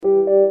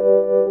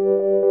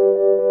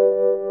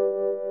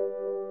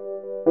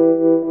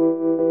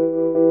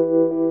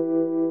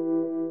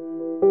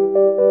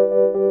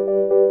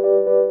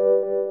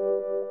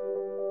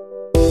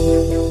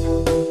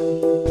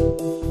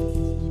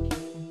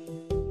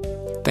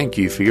Thank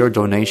you for your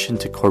donation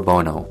to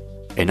Corbono,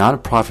 a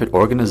non-profit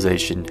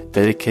organization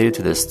dedicated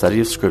to the study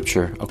of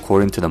Scripture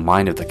according to the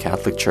mind of the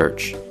Catholic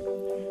Church.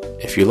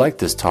 If you like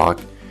this talk,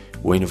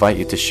 we invite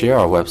you to share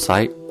our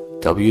website,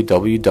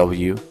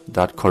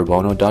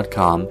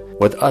 www.corbono.com,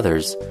 with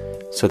others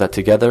so that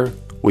together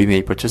we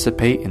may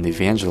participate in the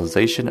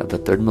evangelization of the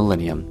third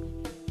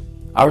millennium.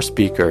 Our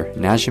speaker,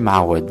 Najim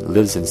Awad,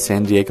 lives in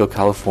San Diego,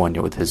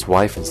 California with his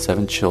wife and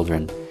 7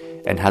 children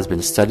and has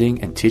been studying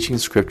and teaching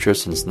Scripture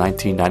since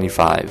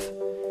 1995.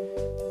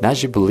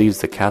 Najim believes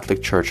the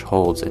Catholic Church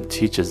holds and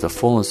teaches the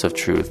fullness of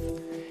truth,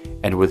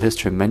 and with his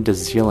tremendous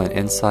zeal and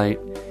insight,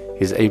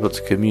 he is able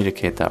to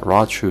communicate that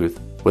raw truth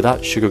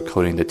without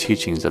sugarcoating the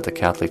teachings of the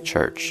Catholic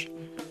Church.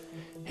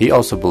 He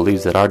also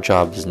believes that our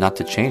job is not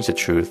to change the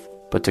truth,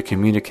 but to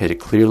communicate it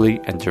clearly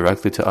and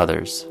directly to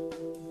others.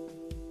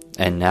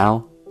 And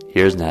now,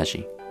 here's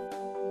Najim.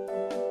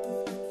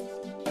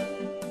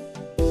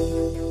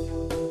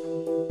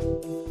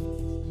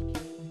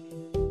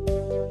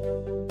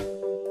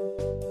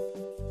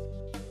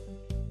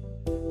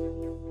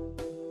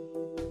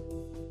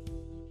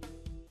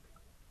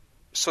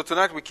 So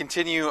tonight we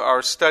continue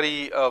our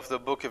study of the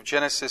book of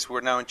Genesis. We're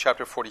now in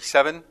chapter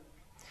 47.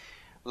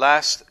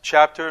 Last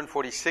chapter in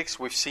 46,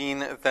 we've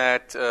seen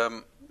that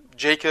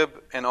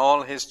Jacob and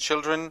all his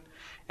children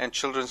and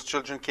children's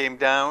children came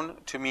down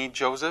to meet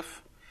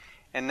Joseph.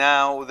 And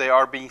now they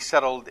are being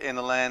settled in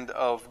the land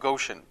of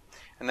Goshen.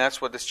 And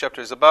that's what this chapter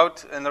is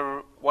about. And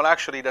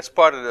actually, that's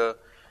part of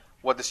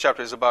what this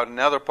chapter is about.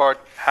 Another part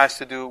has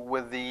to do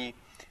with the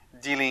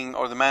dealing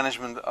or the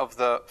management of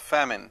the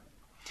famine.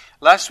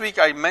 Last week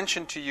I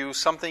mentioned to you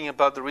something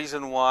about the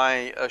reason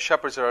why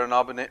shepherds are an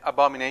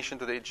abomination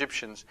to the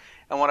Egyptians.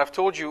 And what I've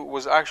told you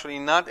was actually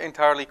not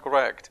entirely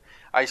correct.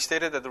 I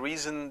stated that the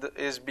reason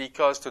is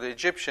because to the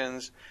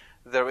Egyptians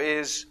there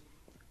is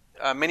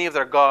many of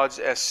their gods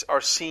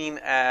are seen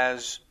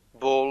as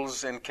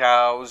bulls and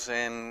cows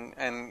and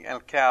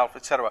calf,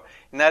 etc.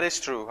 And that is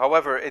true.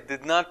 However, it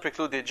did not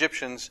preclude the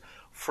Egyptians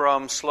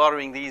from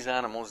slaughtering these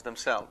animals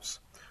themselves.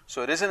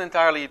 So it isn't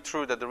entirely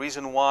true that the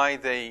reason why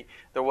there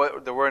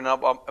were an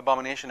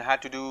abomination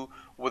had to do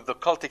with the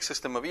cultic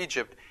system of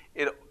Egypt.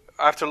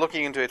 After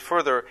looking into it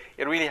further,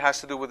 it really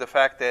has to do with the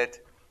fact that,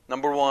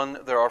 number one,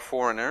 there are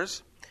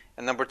foreigners,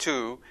 and number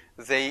two,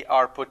 they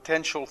are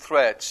potential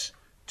threats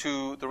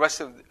to the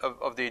rest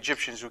of the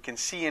Egyptians who can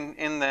see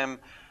in them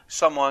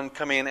someone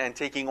come in and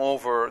taking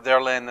over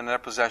their land and their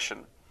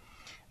possession.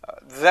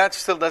 That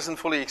still doesn't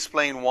fully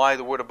explain why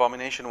the word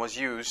abomination was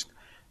used.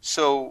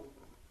 So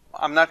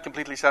I'm not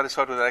completely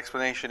satisfied with that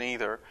explanation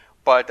either,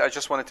 but I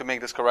just wanted to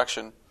make this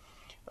correction.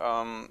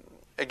 Indeed,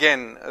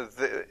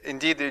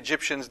 the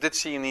Egyptians did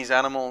see in these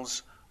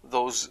animals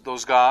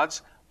those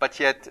gods, but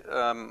yet,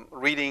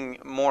 reading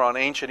more on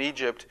ancient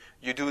Egypt,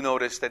 you do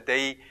notice that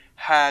they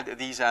had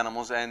these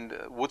animals and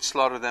would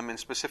slaughter them in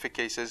specific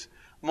cases,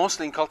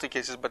 mostly in cultic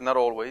cases, but not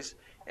always,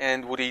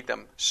 and would eat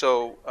them.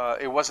 So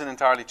it wasn't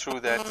entirely true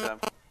that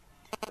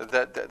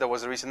that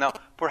was the reason. Now,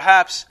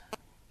 perhaps,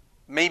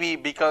 maybe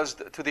because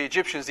to the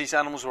Egyptians these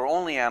animals were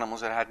only animals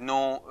that had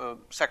no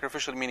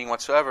sacrificial meaning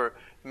whatsoever,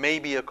 may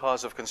be a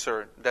cause of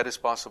concern. That is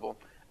possible.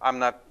 I'm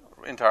not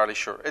entirely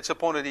sure. It's a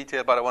point of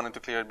detail, but I wanted to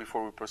clear it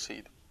before we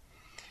proceed.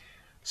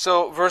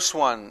 So, verse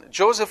 1,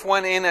 Joseph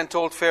went in and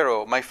told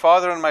Pharaoh, "My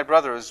father and my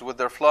brothers with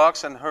their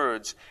flocks and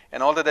herds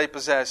and all that they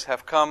possess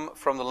have come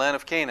from the land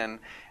of Canaan.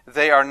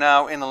 They are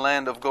now in the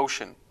land of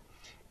Goshen."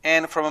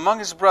 And from among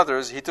his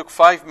brothers he took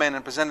 5 men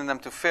and presented them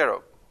to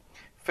Pharaoh.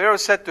 Pharaoh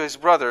said to his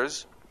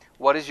brothers,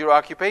 "What is your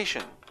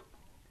occupation?"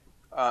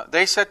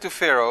 They said to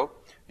Pharaoh,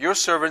 "Your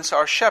servants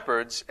are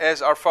shepherds,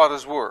 as our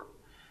fathers were."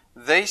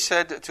 They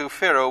said to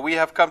Pharaoh, "We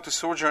have come to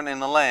sojourn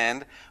in the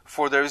land,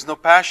 for there is no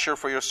pasture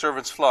for your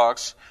servants'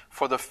 flocks,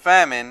 for the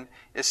famine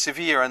is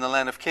severe in the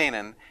land of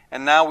Canaan.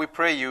 And now we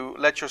pray you,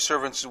 let your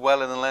servants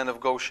dwell in the land of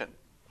Goshen."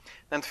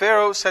 Then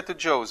Pharaoh said to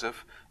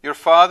Joseph, "Your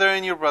father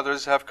and your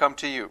brothers have come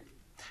to you.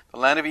 The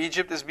land of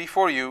Egypt is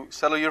before you.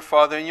 Settle your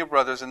father and your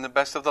brothers in the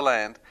best of the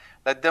land.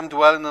 Let them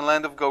dwell in the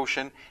land of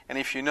Goshen, and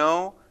if you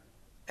know,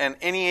 and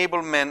any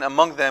able men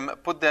among them,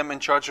 put them in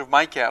charge of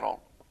my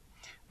cattle."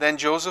 Then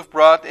Joseph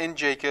brought in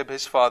Jacob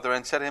his father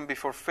and set him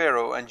before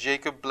Pharaoh, and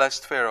Jacob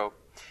blessed Pharaoh.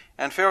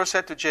 And Pharaoh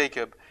said to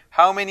Jacob,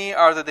 "How many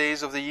are the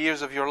days of the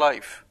years of your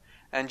life?"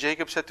 And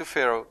Jacob said to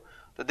Pharaoh,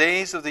 "The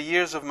days of the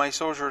years of my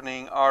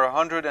sojourning are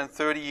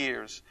 130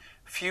 years.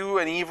 Few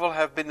and evil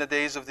have been the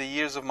days of the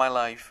years of my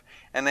life,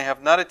 and they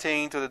have not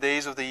attained to the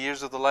days of the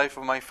years of the life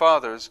of my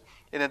fathers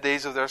in the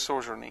days of their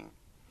sojourning."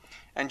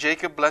 And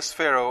Jacob blessed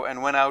Pharaoh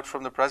and went out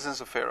from the presence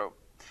of Pharaoh.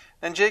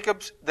 Then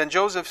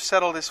Joseph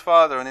settled his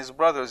father and his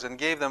brothers and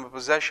gave them a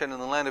possession in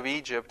the land of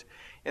Egypt,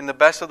 in the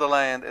best of the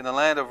land, in the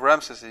land of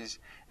Ramesses,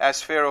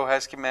 as Pharaoh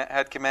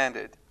had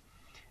commanded.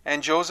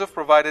 And Joseph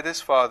provided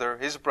his father,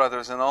 his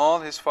brothers, and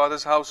all his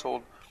father's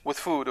household with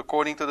food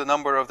according to the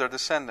number of their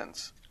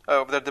dependents.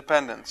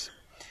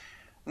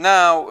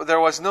 Now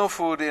there was no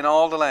food in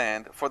all the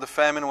land, for the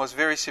famine was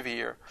very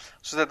severe,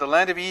 so that the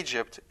land of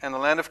Egypt and the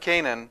land of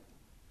Canaan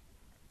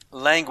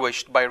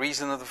languished by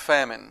reason of the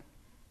famine.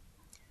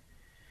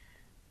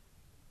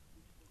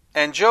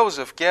 And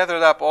Joseph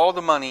gathered up all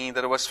the money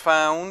that was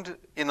found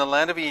in the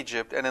land of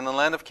Egypt and in the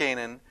land of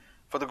Canaan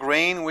for the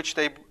grain which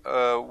they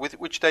with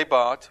which they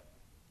bought.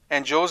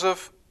 And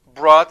Joseph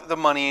brought the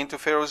money into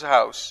Pharaoh's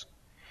house.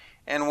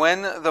 And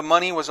when the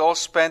money was all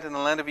spent in the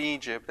land of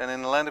Egypt and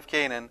in the land of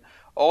Canaan,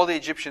 all the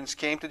Egyptians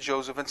came to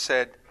Joseph and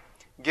said,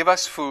 "Give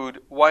us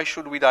food. Why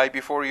should we die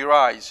before your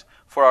eyes?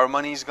 For our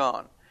money is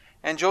gone."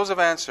 And Joseph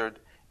answered,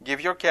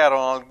 "Give your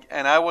cattle,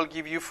 and I will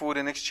give you food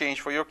in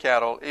exchange for your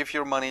cattle, if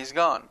your money is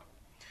gone."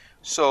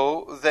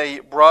 So they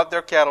brought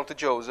their cattle to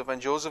Joseph,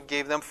 and Joseph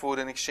gave them food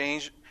in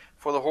exchange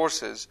for the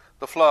horses,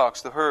 the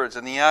flocks, the herds,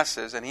 and the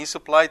asses, and he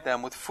supplied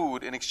them with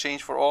food in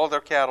exchange for all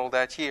their cattle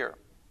that year.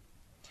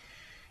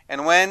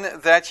 And when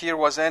that year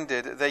was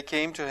ended, they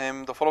came to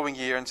him the following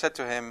year and said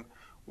to him,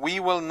 "We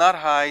will not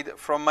hide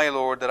from my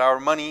lord that our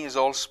money is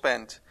all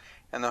spent,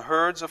 and the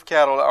herds of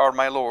cattle are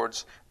my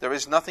lord's. There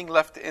is nothing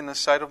left in the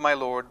sight of my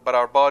lord but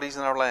our bodies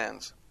and our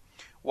lands.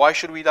 Why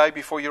should we die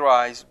before your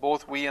eyes,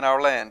 both we and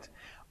our land?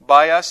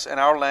 Buy us and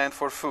our land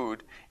for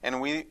food,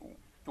 and we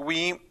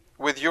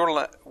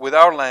with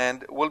our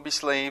land will be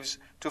slaves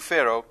to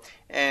Pharaoh,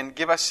 and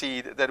give us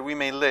seed that we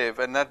may live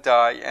and not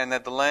die, and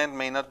that the land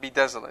may not be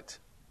desolate."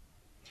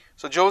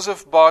 So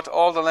Joseph bought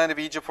all the land of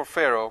Egypt for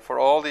Pharaoh, for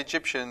all the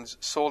Egyptians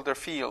sold their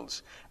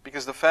fields,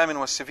 because the famine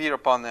was severe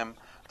upon them.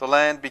 The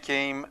land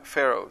became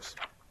Pharaoh's.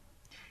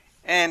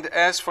 And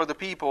as for the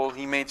people,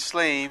 he made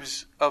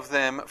slaves of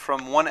them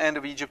from one end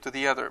of Egypt to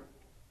the other.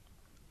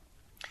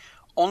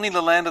 Only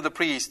the land of the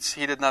priests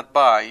he did not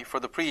buy, for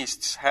the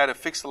priests had a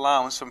fixed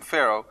allowance from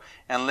Pharaoh,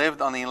 and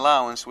lived on the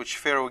allowance which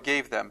Pharaoh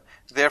gave them.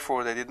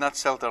 Therefore they did not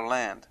sell their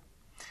land.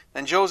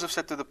 Then Joseph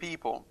said to the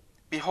people,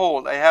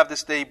 "Behold, I have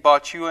this day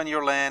bought you and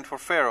your land for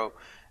Pharaoh.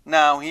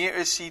 Now here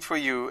is seed for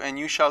you, and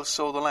you shall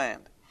sow the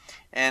land.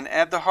 And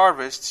at the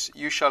harvests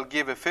you shall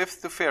give a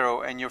fifth to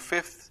Pharaoh, and your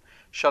fifth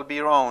shall be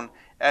your own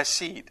as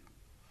seed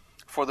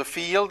for the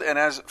field, and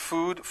as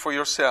food for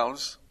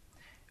yourselves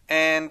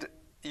and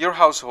your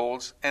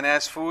households, and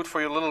as food for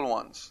your little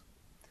ones."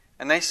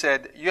 And they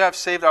said, "You have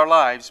saved our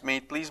lives. May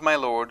it please my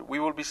lord, we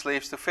will be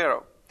slaves to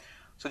Pharaoh."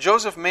 So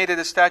Joseph made it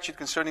a statute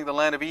concerning the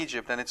land of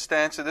Egypt, and it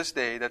stands to this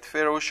day, that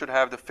Pharaoh should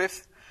have the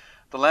fifth.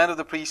 The land of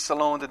the priests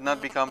alone did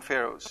not become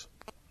Pharaoh's.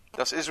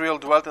 Thus Israel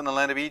dwelt in the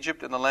land of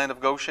Egypt, in the land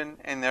of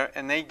Goshen, and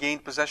they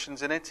gained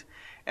possessions in it,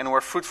 and were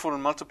fruitful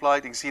and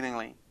multiplied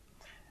exceedingly.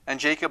 And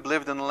Jacob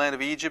lived in the land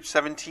of Egypt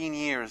 17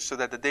 years, so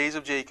that the days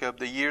of Jacob,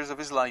 the years of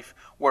his life,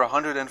 were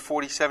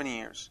 147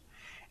 years.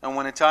 And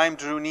when the time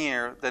drew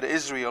near that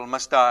Israel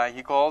must die,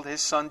 he called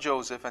his son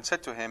Joseph, and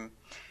said to him,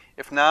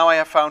 "If now I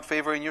have found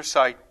favor in your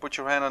sight, put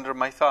your hand under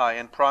my thigh,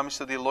 and promise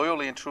to deal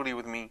loyally and truly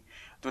with me.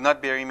 Do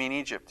not bury me in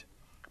Egypt,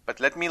 but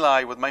let me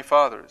lie with my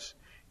fathers.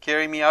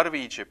 Carry me out of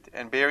Egypt,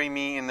 and bury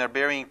me in their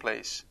burying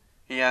place."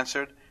 He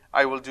answered,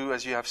 "I will do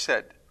as you have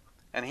said."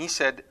 And he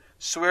said,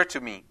 "Swear to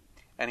me."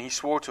 And he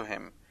swore to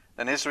him.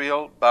 Then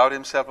Israel bowed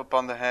himself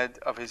upon the head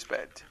of his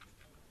bed.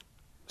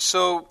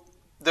 So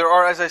there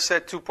are, as I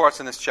said, two parts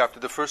in this chapter.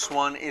 The first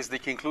one is the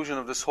conclusion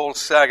of this whole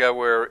saga,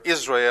 where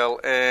Israel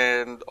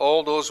and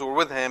all those who were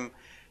with him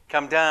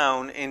come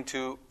down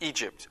into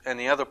Egypt. And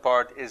the other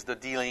part is the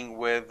dealing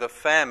with the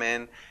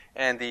famine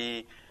and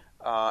the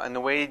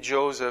way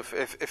Joseph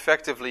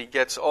effectively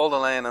gets all the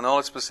land and all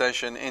its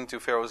possession into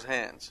Pharaoh's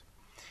hands.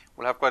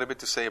 We'll have quite a bit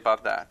to say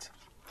about that.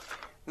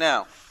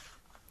 Now,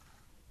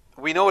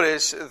 we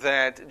notice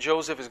that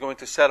Joseph is going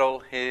to settle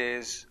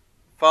his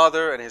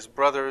father and his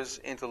brothers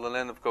into the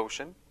land of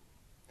Goshen,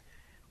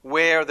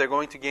 where they're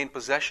going to gain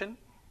possession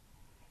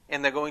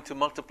and they're going to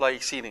multiply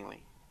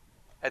exceedingly.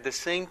 At the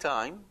same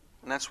time,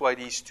 and that's why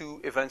these two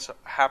events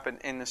happen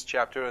in this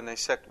chapter and they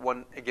set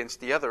one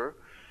against the other,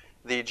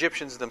 the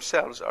Egyptians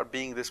themselves are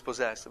being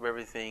dispossessed of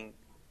everything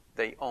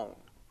they own,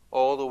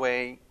 all the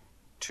way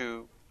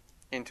through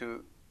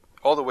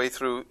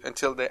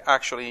until they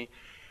actually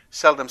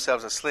sell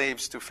themselves as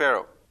slaves to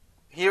Pharaoh.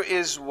 Here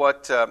is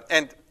what,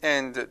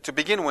 and to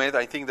begin with,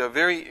 I think the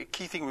very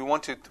key thing we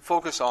want to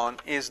focus on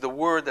is the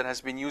word that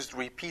has been used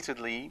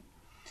repeatedly,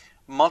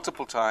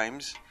 multiple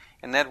times,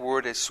 and that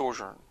word is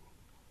sojourn.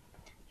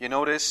 You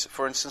notice,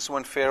 for instance,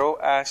 when Pharaoh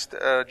asked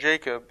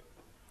Jacob,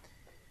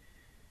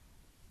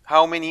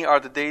 "How many are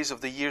the days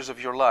of the years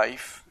of your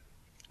life?"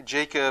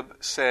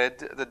 Jacob said,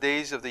 "The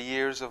days of the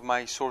years of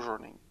my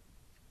sojourning."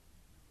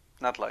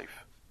 Not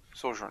life,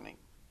 sojourning.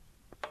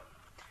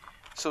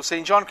 So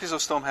St. John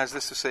Chrysostom has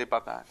this to say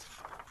about that.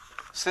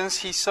 "Since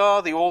he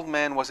saw the old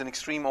man was in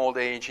extreme old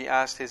age, he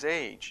asked his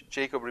age.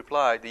 Jacob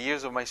replied, 'The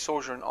years of my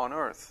sojourn on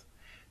earth.'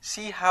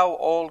 See how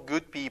all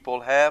good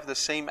people have the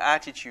same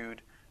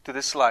attitude to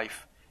this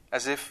life,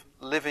 as if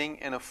living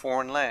in a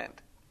foreign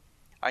land.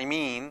 I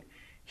mean,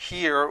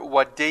 hear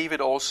what David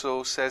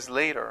also says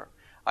later,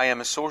 'I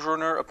am a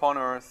sojourner upon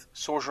earth,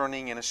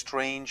 sojourning in a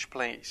strange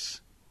place.'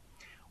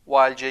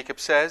 While Jacob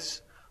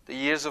says, 'The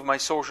years of my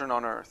sojourn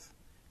on earth.'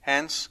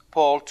 Hence,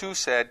 Paul too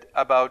said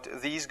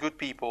about these good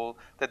people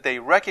that they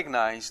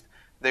recognized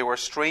they were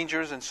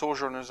strangers and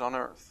sojourners on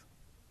earth.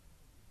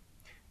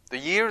 The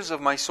years of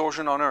my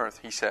sojourn on earth,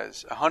 he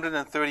says,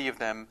 130 of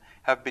them,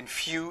 have been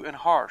few and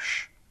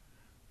harsh.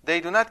 They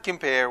do not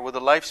compare with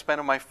the lifespan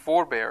of my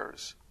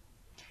forebears.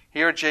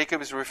 Here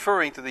Jacob is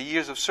referring to the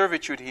years of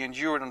servitude he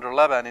endured under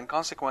Laban in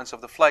consequence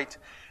of the flight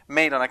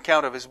made on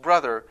account of his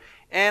brother,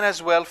 and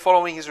as well,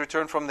 following his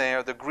return from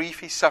there, the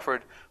grief he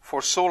suffered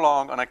for so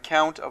long on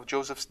account of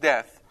Joseph's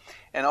death,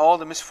 and all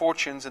the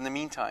misfortunes in the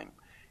meantime.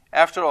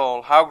 After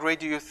all, how great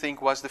do you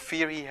think was the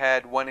fear he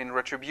had when, in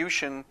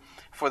retribution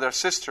for their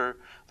sister,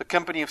 the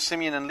company of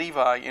Simeon and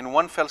Levi in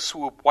one fell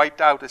swoop wiped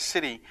out a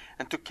city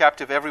and took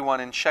captive everyone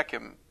in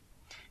Shechem?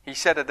 He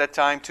said at that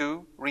time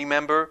too,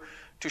 remember,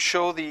 to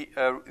show the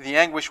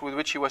anguish with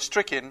which he was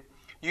stricken,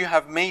 you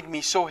have made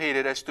me so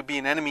hated as to be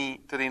an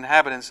enemy to the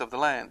inhabitants of the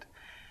land.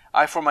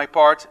 I, for my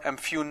part, am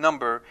few in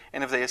number,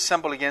 and if they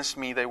assemble against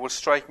me, they will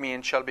strike me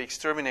and shall be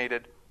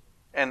exterminated,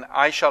 and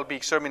I shall be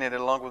exterminated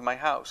along with my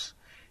house.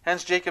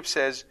 Hence Jacob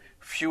says,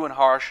 few and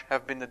harsh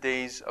have been the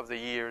days of the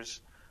years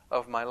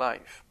of my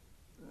life.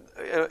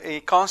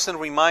 A constant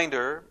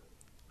reminder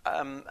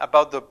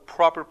about the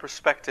proper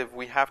perspective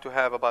we have to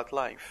have about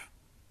life.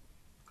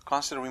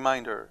 Constant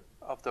reminder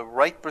of the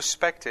right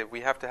perspective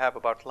we have to have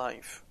about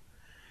life.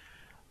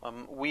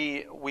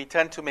 We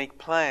tend to make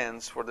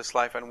plans for this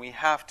life, and we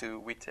have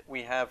to.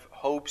 We have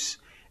hopes,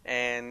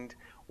 and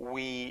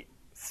we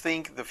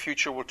think the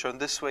future will turn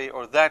this way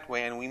or that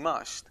way, and we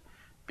must,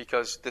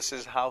 because this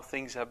is how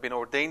things have been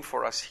ordained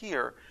for us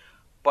here.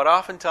 But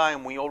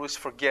oftentimes we always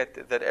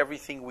forget that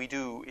everything we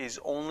do is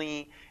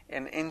only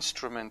an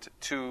instrument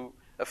to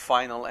a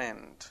final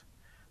end.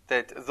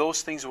 That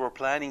those things we're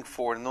planning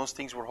for and those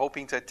things we're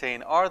hoping to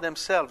attain are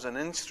themselves an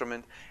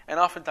instrument and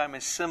oftentimes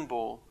a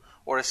symbol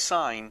or a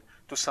sign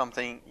to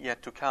something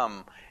yet to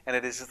come. And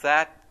it is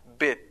that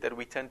bit that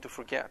we tend to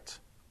forget.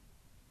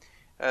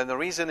 And the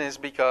reason is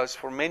because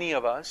for many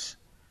of us,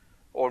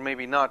 or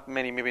maybe not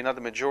many, maybe not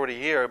the majority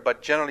here,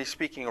 but generally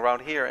speaking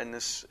around here in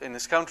this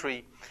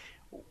country,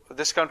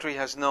 this country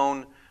has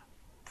known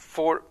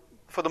for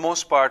the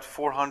most part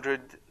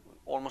 400,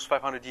 almost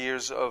 500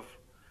 years of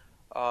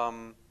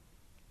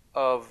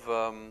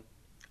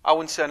I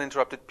wouldn't say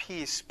uninterrupted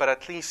peace, but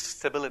at least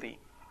stability.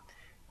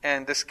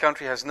 And this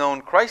country has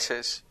known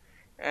crisis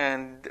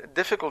and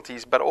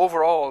difficulties, but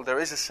overall there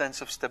is a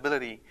sense of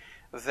stability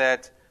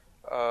that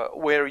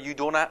where you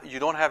don't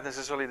have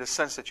necessarily the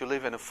sense that you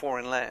live in a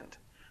foreign land.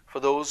 For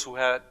those who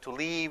had to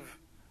leave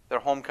their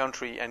home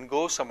country and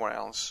go somewhere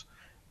else,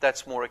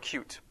 that's more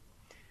acute.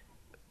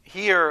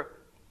 Here,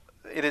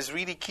 it is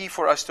really key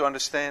for us to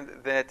understand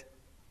that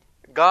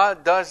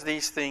God does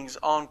these things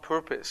on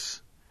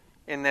purpose,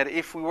 in that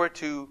if we were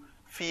to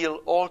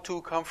feel all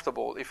too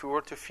comfortable, if we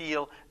were to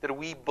feel that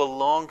we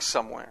belong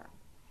somewhere,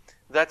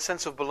 that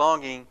sense of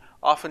belonging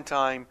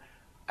oftentimes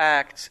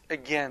acts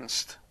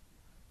against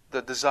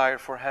the desire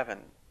for heaven.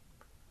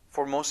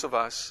 For most of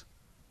us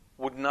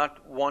would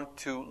not want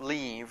to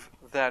leave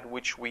that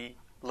which we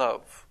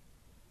love.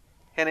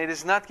 And it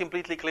is not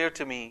completely clear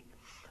to me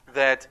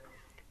that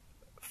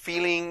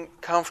feeling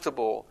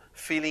comfortable,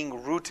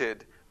 feeling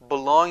rooted,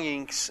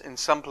 belonging in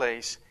some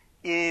place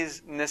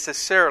is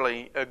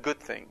necessarily a good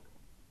thing.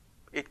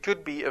 It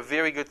could be a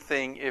very good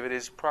thing if it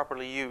is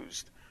properly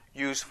used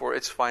for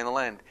its final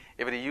end.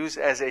 If it is used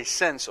as a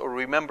sense or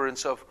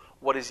remembrance of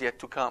what is yet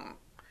to come,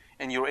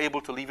 and you're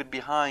able to leave it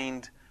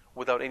behind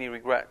without any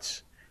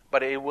regrets.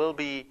 But it will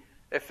be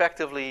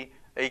effectively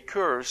a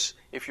curse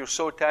if you're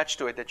so attached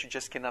to it that you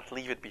just cannot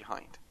leave it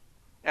behind.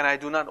 And I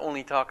do not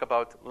only talk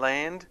about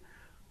land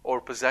or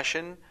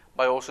possession,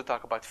 but I also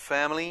talk about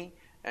family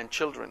and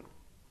children.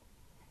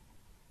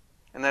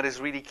 And that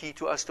is really key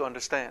to us to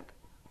understand.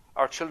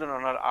 Our children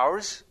are not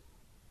ours,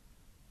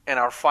 and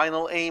our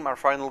final aim, our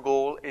final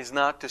goal is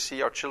not to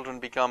see our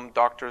children become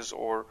doctors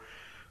or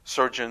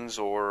surgeons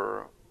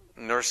or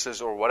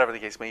nurses or whatever the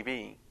case may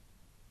be.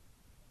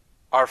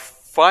 Our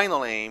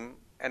final aim,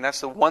 and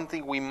that's the one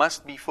thing we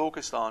must be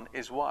focused on,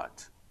 is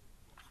what?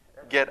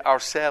 Get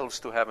ourselves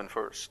to heaven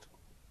first.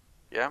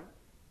 Yeah?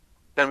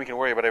 Then we can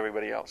worry about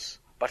everybody else.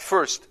 But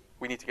first,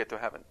 we need to get to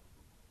heaven.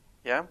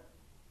 Yeah?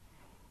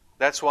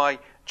 That's why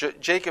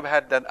Jacob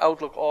had that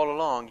outlook all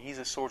along. He's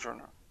a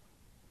sojourner.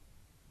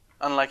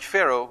 Unlike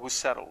Pharaoh, who's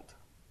settled.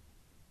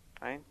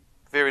 Right?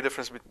 Great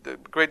difference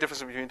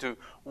between the two.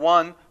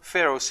 One,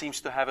 Pharaoh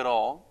seems to have it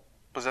all,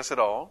 possess it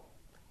all.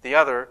 The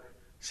other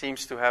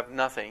seems to have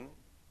nothing,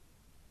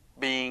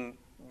 being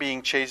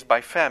chased by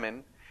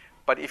famine.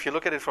 But if you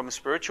look at it from a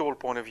spiritual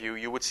point of view,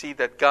 you would see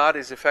that God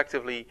is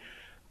effectively,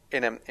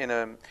 in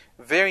a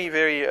very,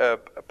 very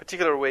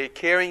particular way,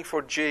 caring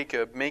for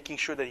Jacob, making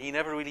sure that he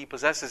never really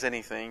possesses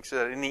anything, so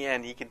that in the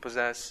end he can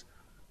possess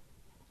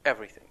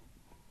everything.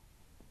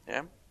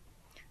 Yeah?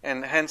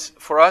 And hence,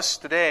 for us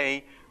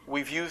today,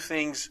 we view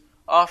things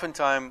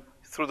oftentimes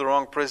through the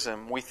wrong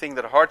prism. We think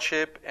that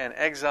hardship and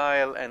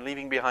exile and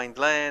leaving behind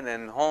land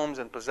and homes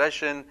and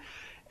possession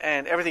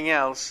and everything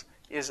else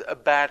is a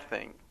bad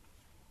thing.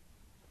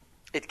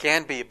 It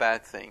can be a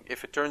bad thing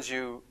if it turns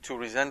you to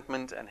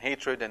resentment and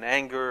hatred and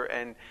anger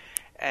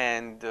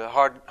and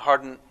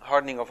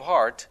hardening of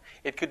heart,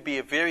 it could be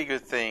a very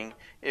good thing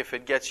if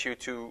it gets you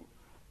to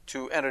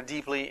enter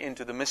deeply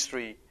into the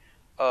mystery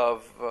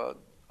of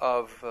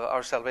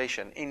our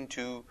salvation,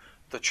 into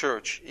the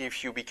church.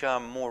 If you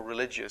become more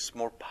religious,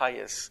 more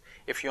pious,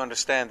 if you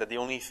understand that the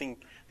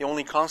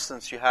only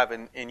constants you have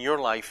in your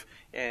life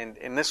and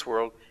in this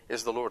world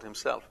is the Lord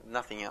Himself,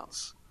 nothing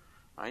else,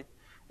 right?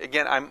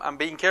 Again, I'm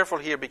being careful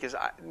here because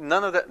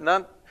none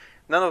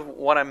of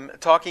what I'm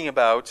talking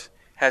about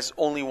has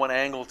only one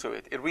angle to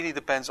it. It really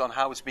depends on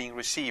how it's being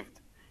received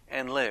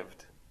and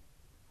lived.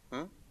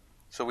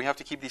 So we have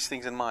to keep these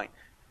things in mind.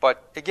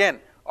 But again,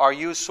 are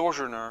you a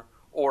sojourner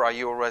or are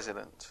you a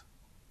resident?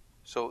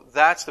 So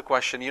that's the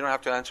question. You don't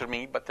have to answer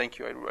me, but thank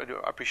you. I do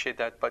appreciate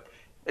that. But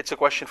it's a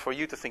question for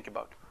you to think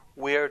about.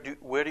 Where do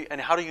you, and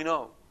how do you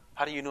know?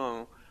 How do you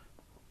know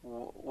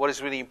what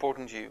is really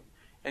important to you?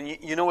 And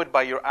you know it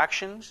by your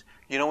actions.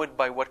 You know it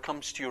by what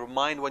comes to your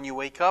mind when you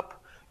wake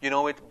up. You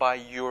know it by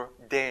your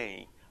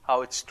day,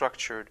 how it's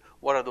structured.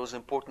 What are those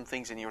important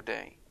things in your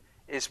day?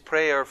 Is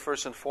prayer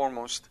first and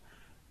foremost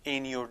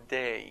in your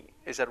day?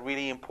 Is that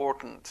really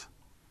important?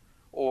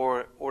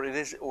 Or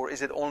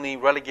is it only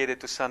relegated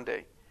to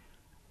Sunday?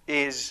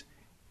 Is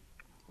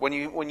when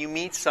you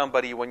meet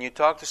somebody, when you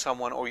talk to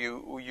someone, or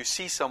you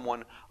see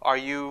someone, are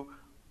you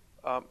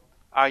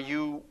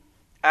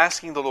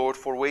asking the Lord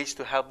for ways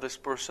to help this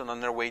person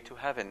on their way to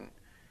heaven?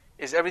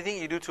 Is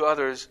everything you do to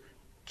others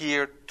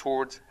geared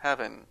towards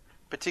heaven,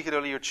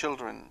 particularly your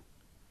children?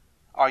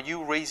 Are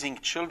you raising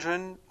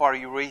children or are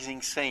you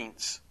raising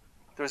saints?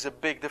 There's a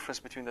big difference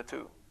between the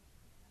two.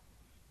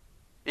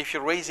 If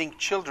you're raising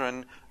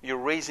children, you're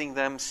raising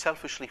them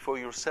selfishly for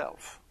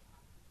yourself.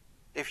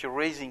 If you're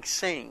raising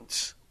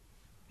saints,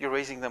 you're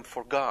raising them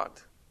for God.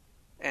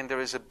 And there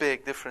is a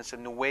big difference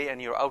in the way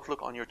and your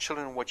outlook on your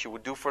children, what you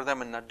would do for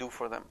them and not do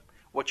for them,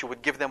 what you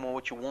would give them and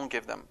what you won't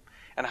give them,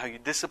 and how you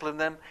discipline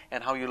them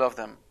and how you love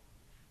them.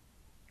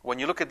 When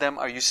you look at them,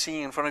 are you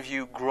seeing in front of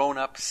you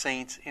grown-up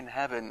saints in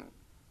heaven?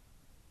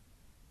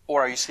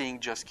 Or are you seeing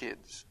just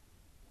kids?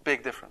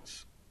 Big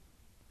difference.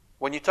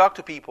 When you talk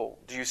to people,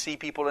 do you see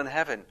people in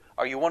heaven?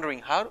 Are you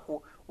wondering,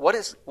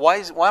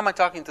 why am I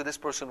talking to this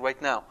person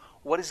right now?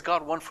 What does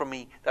God want from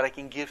me that I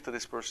can give to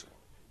this person?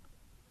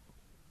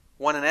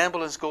 When an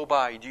ambulance goes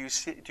by, do you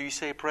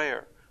say a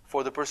prayer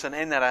for the person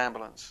in that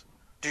ambulance?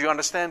 Do you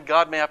understand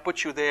God may have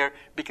put you there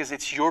because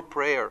it's your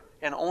prayer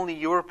and only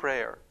your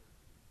prayer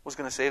was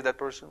going to save that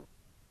person?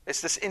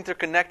 It's this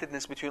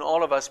interconnectedness between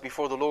all of us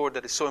before the Lord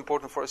that is so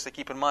important for us to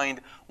keep in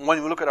mind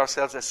when we look at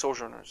ourselves as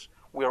sojourners.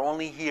 We are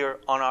only here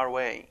on our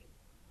way.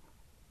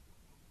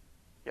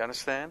 You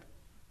understand?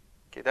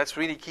 Okay, that's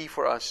really key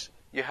for us.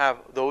 You have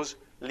those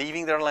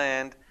leaving their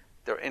land.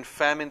 They're in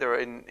famine.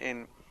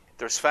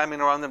 There's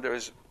famine around them. There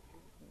is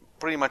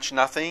pretty much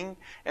nothing.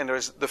 And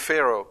there's the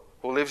Pharaoh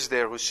who lives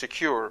there, who's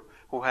secure,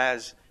 who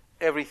has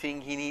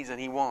everything he needs and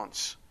he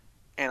wants.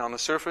 And on the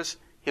surface,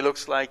 he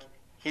looks like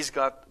he's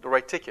got the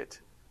right ticket.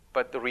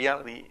 But the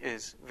reality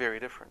is very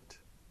different.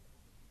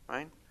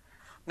 Right?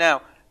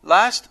 Now,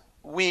 last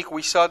week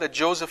we saw that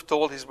Joseph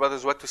told his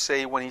brothers what to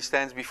say when he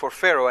stands before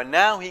Pharaoh. And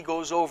now he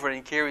goes over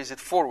and carries it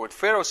forward.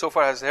 Pharaoh so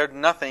far has heard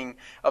nothing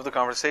of the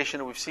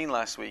conversation we've seen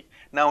last week.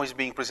 Now he's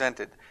being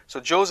presented. So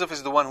Joseph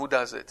is the one who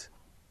does it.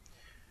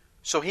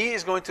 So he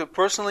is going to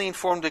personally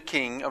inform the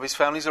king of his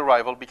family's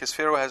arrival because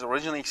Pharaoh has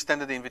originally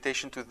extended the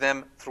invitation to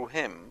them through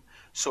him.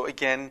 So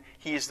again,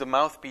 he is the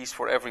mouthpiece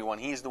for everyone.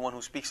 He is the one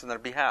who speaks on their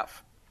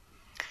behalf.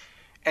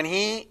 And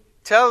he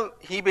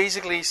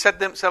basically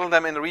settled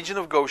them in the region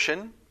of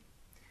Goshen,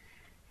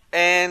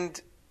 and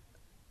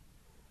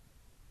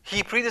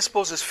he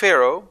predisposes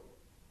Pharaoh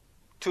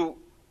to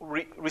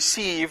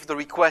receive the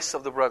requests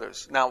of the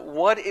brothers. Now,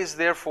 what is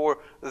therefore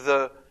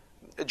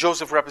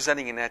Joseph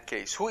representing in that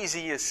case? Who is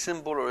he a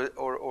symbol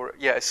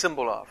a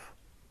symbol of?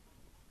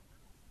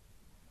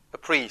 A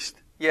priest,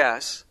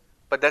 yes,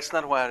 but that's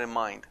not what I had in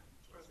mind.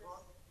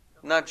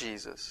 Not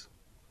Jesus.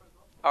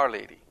 Our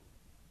Lady.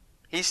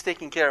 He's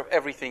taking care of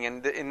everything.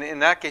 And in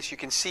that case, you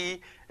can see,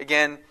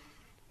 again,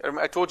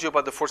 I told you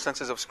about the four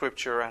senses of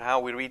Scripture and how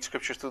we read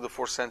Scripture through the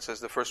four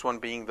senses. The first one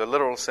being the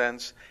literal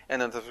sense,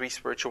 and then the three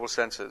spiritual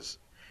senses.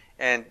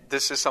 And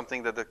this is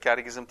something that the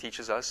Catechism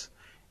teaches us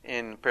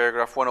in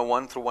paragraph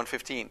 101 through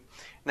 115.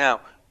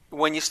 Now,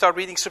 when you start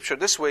reading Scripture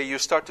this way, you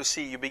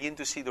begin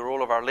to see the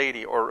role of Our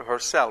Lady, or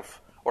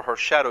herself, or her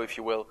shadow, if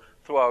you will,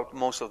 throughout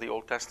most of the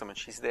Old Testament.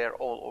 She's there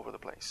all over the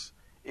place,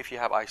 if you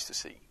have eyes to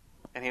see.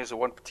 And here's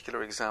one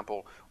particular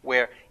example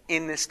where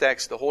in this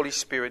text the Holy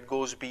Spirit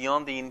goes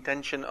beyond the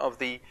intention of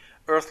the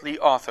earthly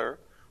author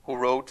who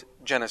wrote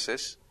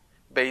Genesis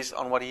based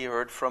on what he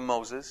heard from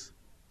Moses.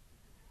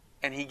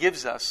 And he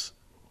gives us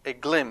a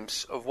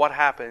glimpse of what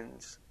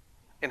happens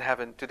in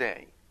heaven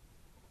today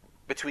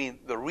between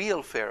the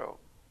real Pharaoh.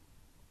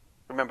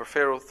 Remember,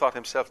 Pharaoh thought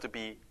himself to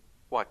be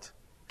what?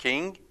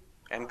 King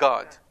and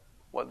God.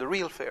 Well, the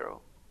real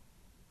Pharaoh,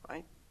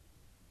 right?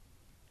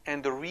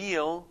 And the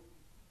real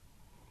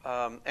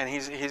and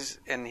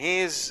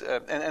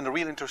the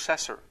real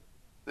intercessor,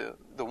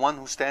 the one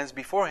who stands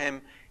before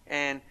him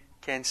and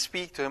can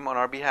speak to him on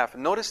our behalf.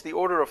 Notice the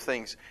order of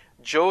things.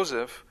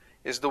 Joseph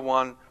is the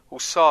one who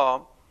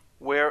saw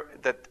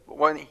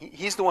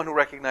he's the one who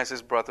recognized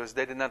his brothers.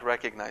 They did not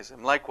recognize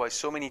him. Likewise,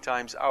 so many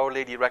times Our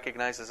Lady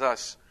recognizes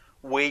us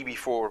way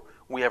before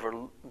we ever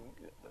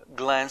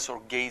glance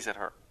or gaze at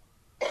her.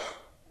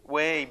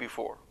 Way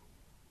before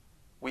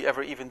we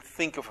ever even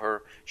think of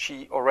her,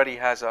 she already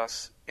has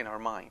us in her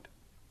mind.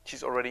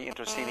 She's already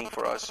interceding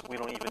for us. We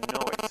don't even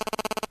know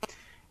it.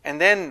 And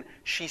then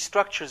she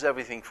structures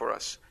everything for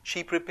us.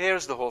 She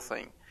prepares the whole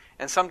thing.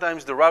 And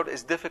sometimes the route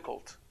is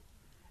difficult.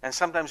 And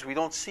sometimes we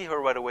don't see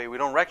her right away. We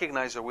don't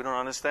recognize her. We don't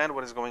understand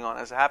what is going on,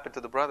 as happened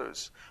to the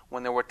brothers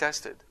when they were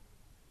tested.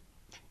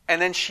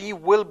 And then she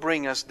will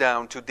bring us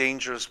down to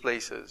dangerous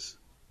places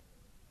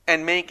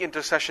and make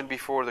intercession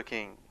before the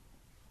king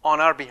on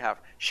our behalf.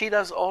 She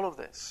does all of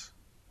this.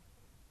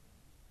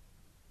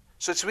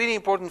 So it's really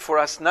important for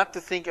us not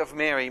to think of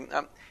Mary.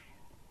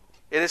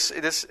 It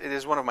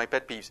is one of my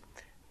pet peeves.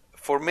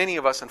 For many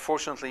of us,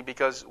 unfortunately,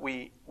 because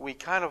we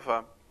kind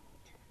of...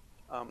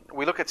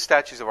 we look at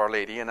statues of Our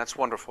Lady, and that's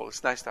wonderful.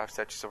 It's nice to have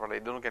statues of Our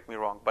Lady, don't get me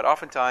wrong. But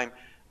oftentimes,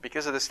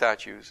 because of the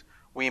statues,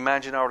 we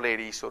imagine Our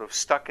Lady sort of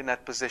stuck in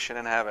that position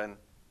in heaven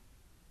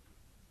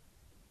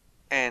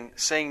and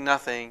saying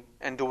nothing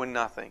and doing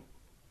nothing.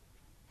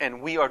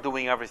 And we are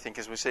doing everything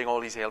because we're saying all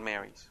these Hail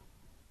Marys.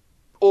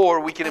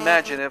 Or we can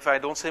imagine if I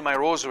don't say my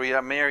rosary,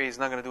 that Mary is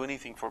not going to do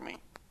anything for me.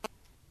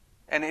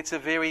 And it's a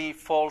very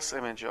false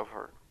image of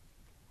her.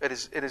 It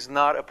is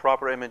not a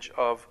proper image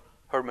of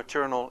her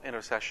maternal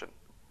intercession.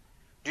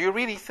 Do you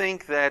really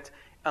think that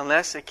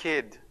unless a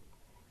kid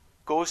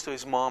goes to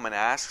his mom and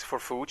asks for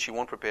food, she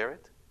won't prepare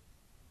it?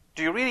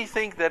 Do you really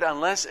think that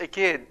unless a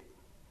kid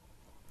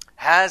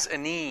has a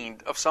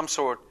need of some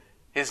sort,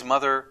 his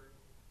mother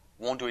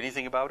won't do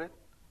anything about it?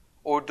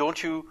 Or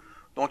don't you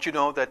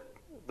know that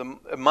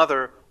the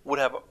mother would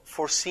have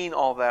foreseen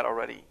all that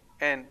already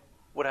and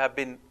would have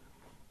been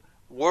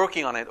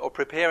working on it or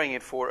preparing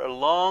it for a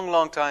long,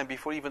 long time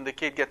before even the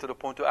kid gets to the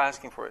point of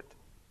asking for it?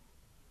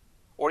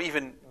 Or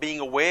even being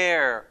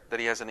aware that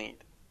he has a need.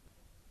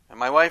 And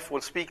my wife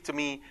will speak to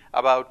me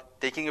about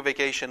taking a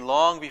vacation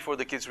long before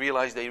the kids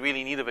realize they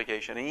really need a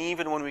vacation. And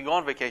even when we go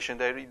on vacation,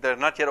 they're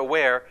not yet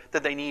aware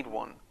that they need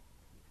one.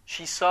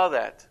 She saw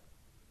that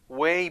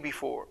way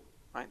before.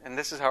 Right? And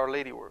this is how Our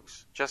Lady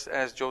works, just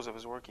as Joseph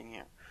is working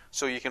here.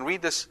 So you can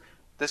read this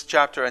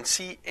chapter and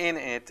see in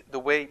it the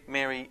way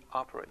Mary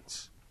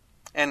operates.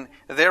 And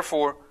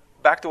therefore,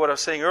 back to what I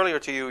was saying earlier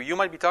to you, you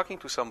might be talking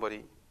to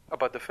somebody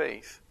about the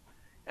faith.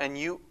 And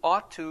you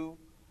ought to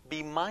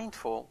be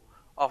mindful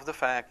of the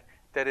fact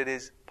that it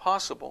is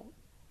possible,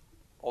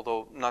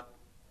 although not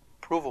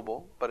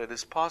provable, but it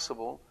is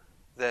possible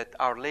that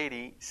Our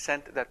Lady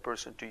sent that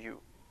person to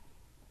you.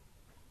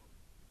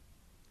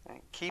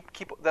 And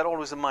keep that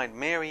always in mind.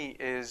 Mary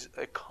is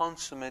a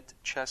consummate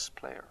chess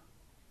player.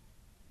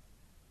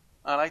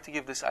 I like to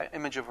give this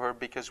image of her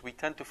because we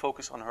tend to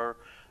focus on her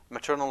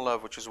maternal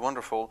love, which is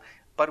wonderful,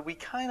 but we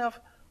kind of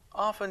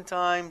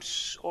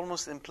oftentimes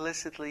almost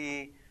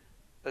implicitly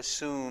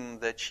assume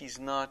that she's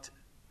not,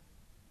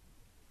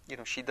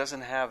 she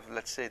doesn't have,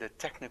 let's say, the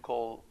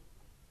technical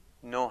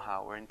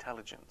know-how or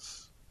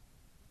intelligence.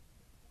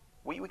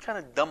 We kind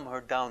of dumb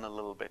her down a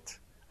little bit,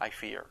 I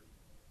fear.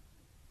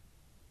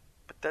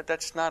 But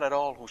that's not at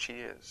all who she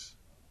is.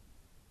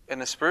 In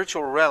the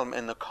spiritual realm,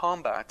 in the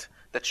combat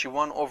that she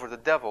won over the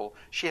devil,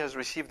 she has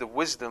received a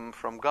wisdom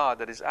from God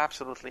that is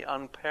absolutely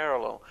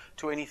unparalleled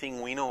to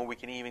anything we know, we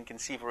can even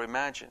conceive or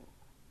imagine.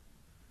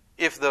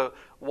 If the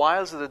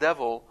wiles of the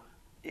devil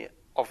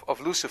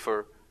of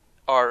Lucifer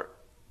are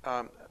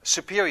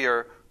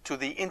superior to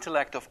the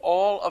intellect of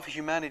all of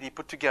humanity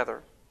put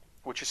together,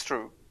 which is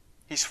true,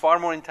 he's far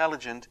more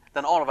intelligent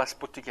than all of us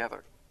put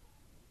together.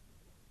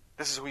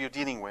 This is who you're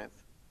dealing with.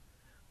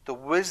 The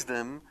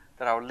wisdom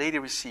that Our Lady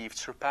received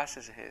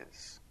surpasses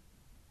his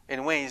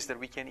in ways that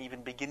we can't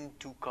even begin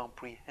to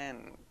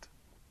comprehend.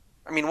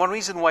 I mean, one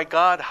reason why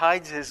God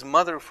hides His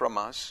mother from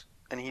us,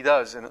 and He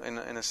does in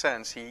a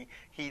sense,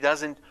 He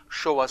doesn't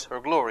show us her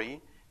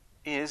glory,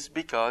 is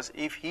because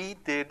if He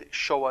did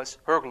show us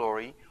her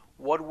glory,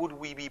 what would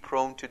we be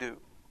prone to do?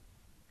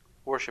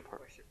 Worship her.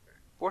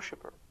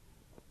 Worship her.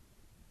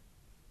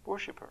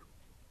 Worship her.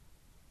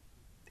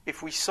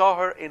 If we saw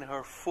her in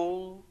her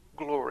full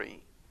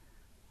glory,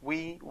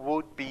 we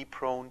would be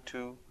prone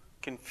to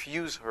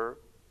confuse her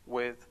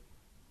with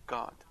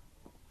God.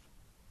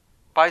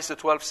 Pius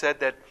XII said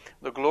that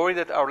the glory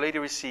that Our Lady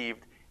received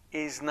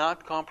is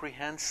not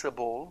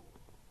comprehensible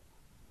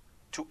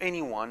to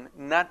anyone,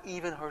 not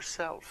even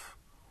herself.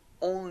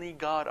 Only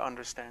God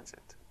understands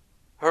it.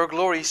 Her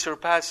glory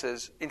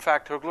surpasses, in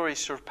fact, her glory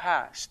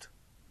surpassed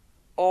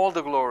all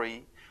the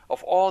glory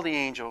of all the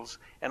angels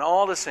and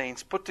all the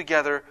saints put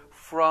together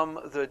from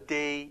the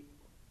day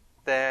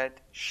that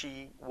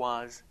she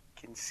was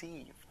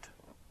conceived,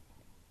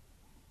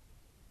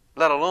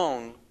 let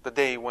alone the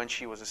day when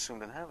she was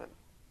assumed in heaven.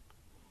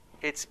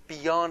 It's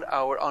beyond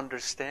our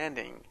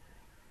understanding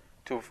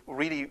to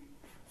really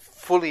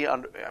fully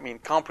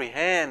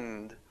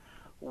comprehend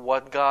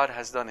what God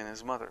has done in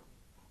His mother.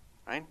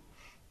 Right?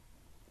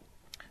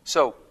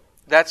 So,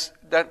 that.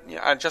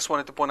 I just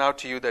wanted to point out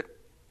to you that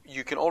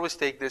you can always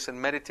take this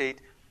and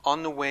meditate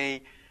on the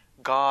way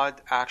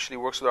God actually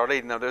works with Our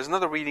Lady. Now, there's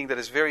another reading that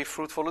is very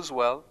fruitful as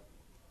well,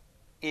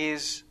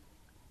 is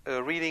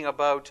a reading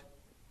about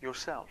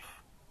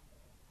yourself.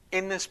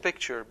 In this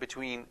picture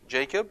between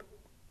Jacob,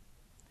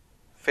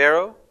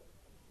 Pharaoh,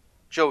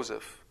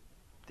 Joseph,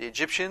 the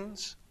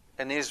Egyptians,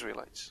 and the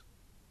Israelites.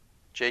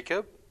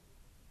 Jacob,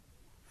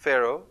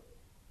 Pharaoh,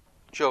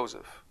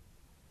 Joseph,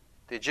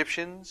 the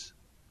Egyptians,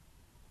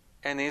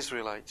 and the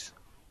Israelites.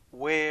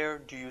 Where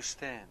do you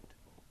stand?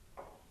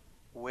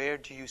 Where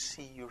do you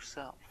see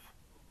yourself?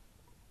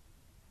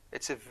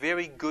 It's a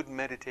very good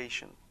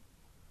meditation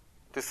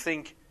to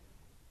think,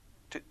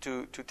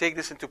 to take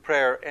this into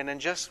prayer and then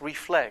just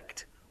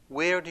reflect.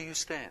 Where do you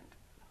stand?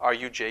 Are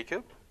you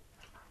Jacob?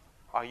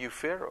 Are you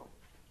Pharaoh?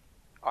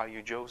 Are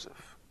you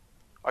Joseph?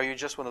 Are you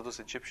just one of those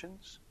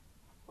Egyptians?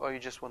 Or are you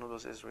just one of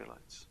those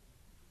Israelites?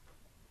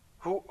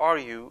 Who are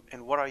you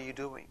and what are you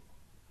doing?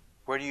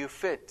 Where do you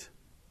fit?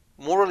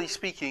 Morally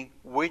speaking,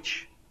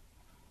 which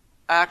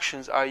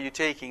actions are you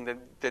taking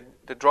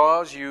that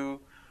draw you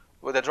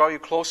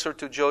closer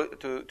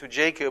to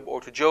Jacob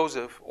or to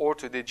Joseph or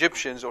to the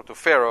Egyptians or to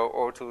Pharaoh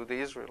or to the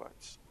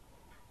Israelites?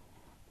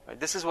 Right?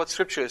 This is what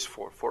Scripture is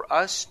for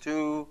us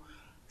to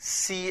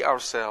see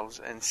ourselves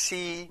and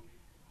see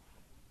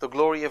the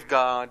glory of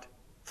God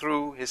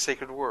through His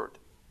sacred Word.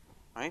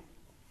 Right?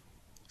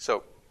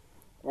 So,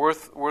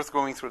 worth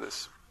going through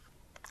this.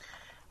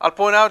 I'll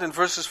point out in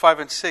verses 5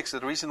 and 6 that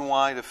the reason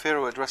why the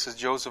Pharaoh addresses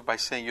Joseph by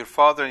saying, "Your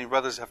father and your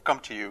brothers have come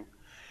to you."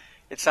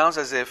 It sounds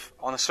as if,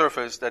 on the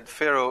surface, that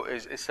Pharaoh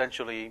is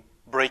essentially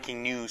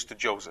breaking news to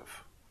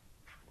Joseph.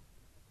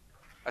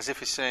 As if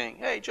he's saying,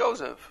 "Hey,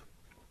 Joseph,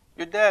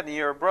 your dad and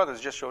your brothers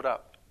just showed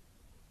up."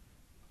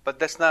 But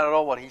that's not at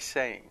all what he's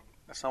saying.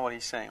 That's not what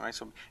he's saying, right?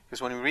 So,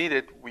 because when we read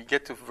it, we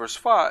get to verse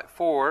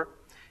 4,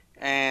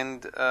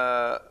 and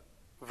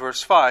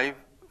verse 5,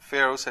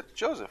 Pharaoh said to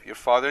Joseph, "Your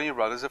father and your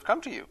brothers have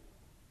come to you."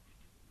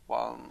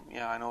 Well,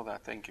 yeah, I know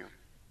that, thank you.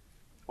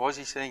 What is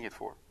he saying it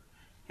for?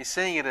 He's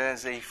saying it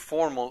as a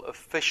formal,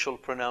 official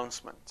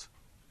pronouncement.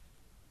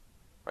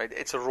 Right?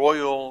 It's a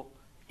royal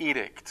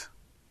edict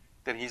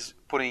that he's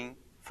putting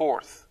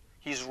forth.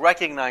 He's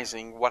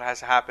recognizing what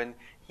has happened.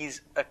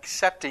 He's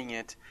accepting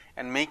it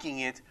and making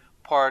it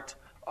part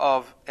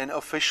of an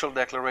official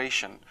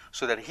declaration.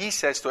 So that he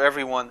says to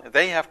everyone,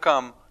 they have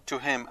come to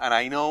him, and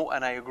I know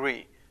and I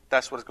agree.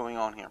 That's what's going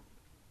on here.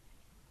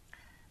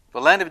 The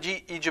land of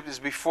Egypt is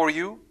before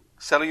you.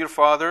 Settle your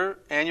father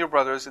and your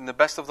brothers in the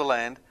best of the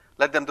land.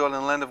 Let them dwell in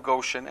the land of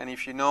Goshen. And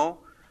if you know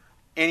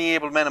any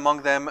able men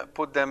among them,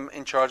 put them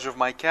in charge of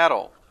my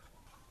cattle.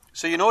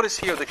 So you notice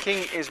here the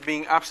king is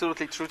being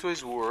absolutely true to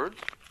his word.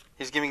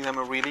 He's giving them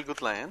a really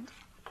good land.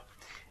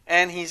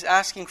 And he's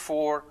asking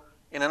for,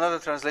 in another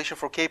translation,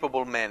 for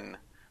capable men.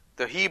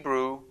 The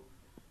Hebrew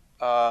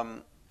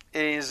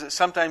is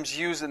sometimes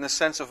used in the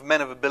sense of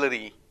men of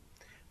ability.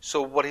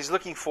 So what he's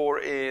looking for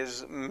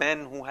is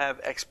men who have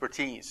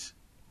expertise.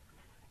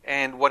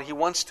 And what he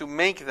wants to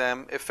make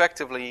them,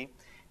 effectively,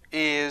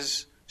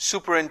 is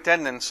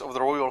superintendents of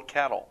the royal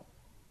cattle.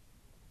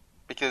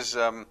 Because,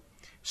 for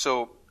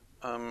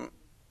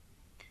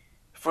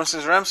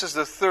instance, Ramses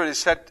III is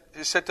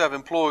said to have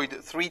employed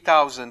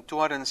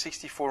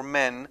 3,264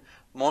 men,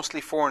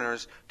 mostly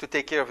foreigners, to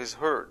take care of his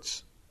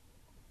herds.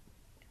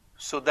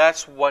 So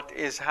that's what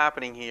is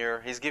happening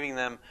here. He's giving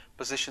them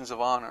positions of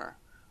honor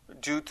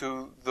due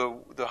to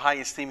the high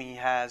esteem he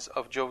has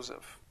of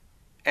Joseph.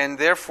 And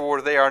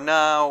therefore, they are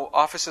now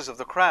officers of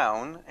the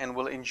crown and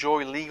will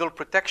enjoy legal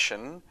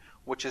protection,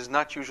 which is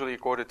not usually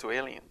accorded to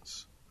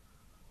aliens.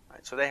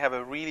 Right? So they have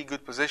a really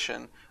good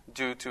position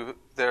due to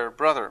their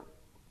brother.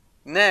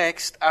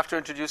 Next, after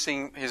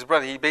introducing his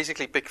brother, he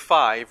basically picked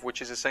 5,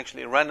 which is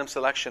essentially a random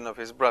selection of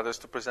his brothers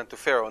to present to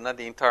Pharaoh, not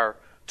the entire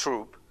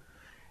troop.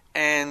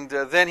 And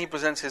then he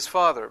presents his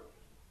father.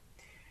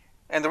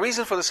 And the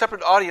reason for the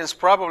separate audience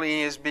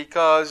probably is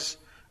because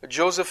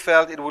Joseph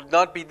felt it would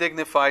not be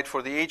dignified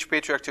for the aged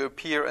patriarch to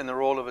appear in the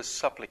role of a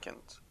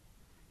supplicant.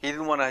 He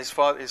didn't want his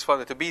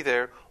father to be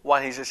there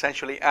while he's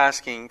essentially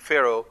asking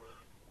Pharaoh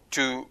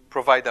to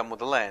provide them with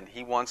the land.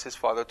 He wants his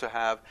father to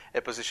have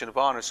a position of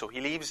honor. So he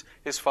leaves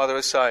his father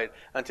aside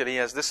until he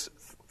has this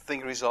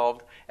thing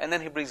resolved, and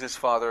then he brings his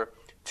father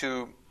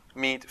to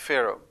meet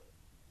Pharaoh.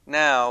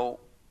 Now,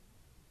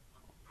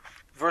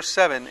 verse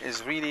 7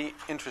 is really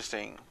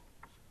interesting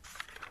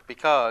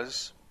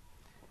because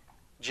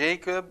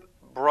Joseph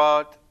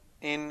brought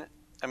in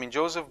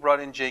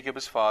Jacob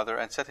his father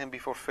and set him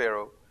before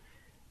Pharaoh,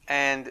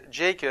 and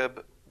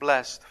Jacob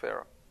blessed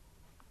Pharaoh.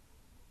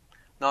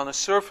 Now on the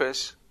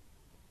surface,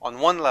 on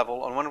one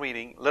level, on one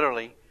reading,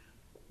 literally,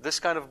 this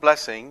kind of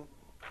blessing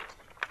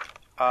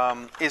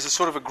is a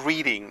sort of a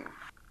greeting.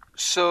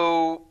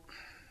 So,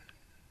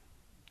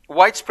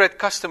 widespread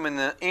custom in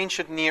the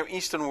ancient Near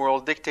Eastern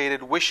world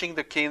dictated wishing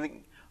the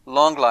king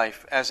long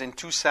life, as in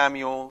 2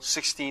 Samuel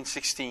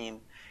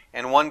 16:16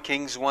 and 1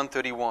 Kings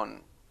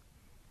 1:31.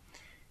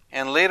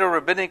 and later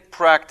rabbinic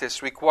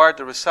practice required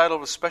the recital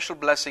of a special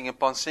blessing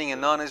upon seeing a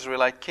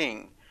non-Israelite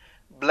king.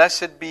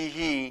 Blessed be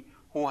he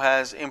who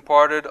has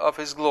imparted of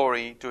his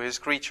glory to his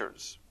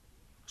creatures.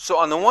 So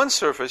on the one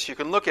surface, you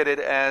can look at it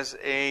as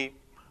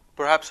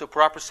perhaps a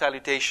proper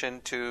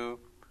salutation to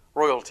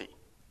royalty.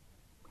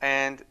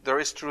 And there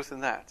is truth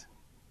in that.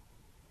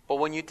 But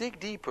when you dig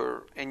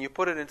deeper and you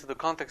put it into the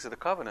context of the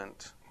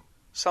covenant,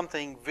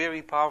 something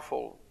very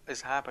powerful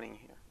is happening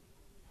here.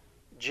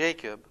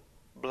 Jacob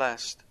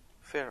blessed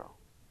Pharaoh.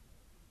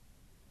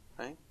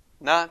 Right?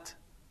 Not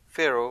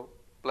Pharaoh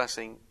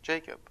blessing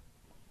Jacob.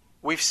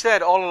 We've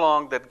said all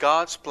along that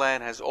God's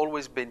plan has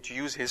always been to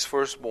use his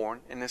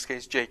firstborn, in this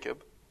case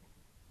Jacob,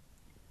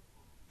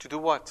 to do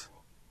what?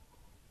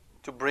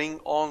 To bring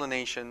all the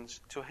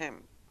nations to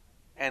him.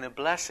 And a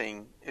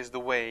blessing is the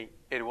way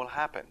it will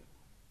happen.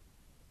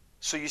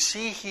 So you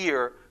see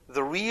here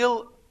the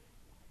real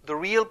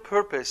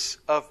purpose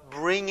of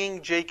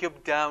bringing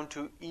Jacob down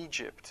to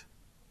Egypt.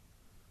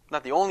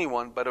 Not the only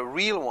one, but a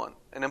real one,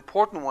 an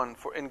important one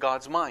in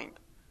God's mind,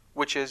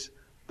 which is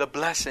the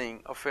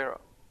blessing of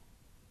Pharaoh.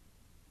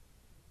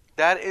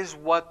 That is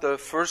what the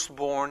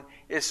firstborn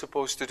is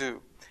supposed to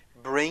do.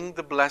 Bring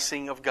the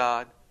blessing of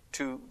God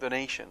to the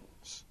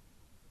nations.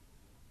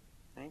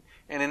 Okay?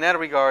 And in that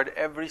regard,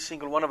 every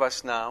single one of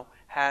us now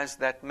has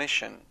that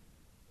mission.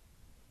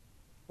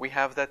 We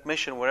have that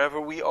mission.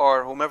 Wherever we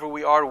are, whomever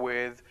we are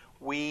with,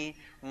 we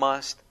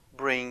must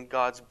bring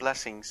God's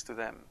blessings to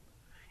them.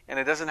 And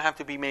it doesn't have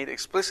to be made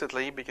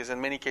explicitly, because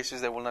in many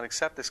cases they will not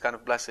accept this kind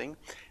of blessing.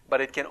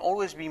 But it can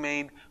always be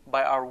made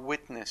by our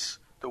witness,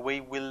 the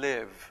way we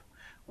live,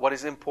 what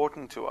is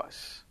important to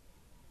us,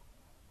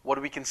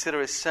 what we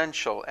consider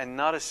essential and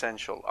not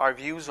essential, our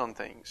views on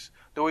things,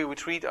 the way we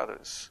treat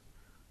others,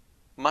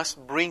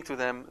 must bring to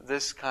them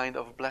this kind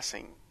of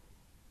blessing.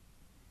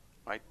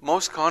 Right?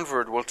 Most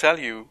converts will tell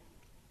you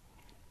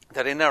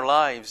that in their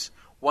lives,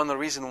 one of the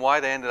reasons why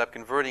they ended up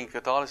converting to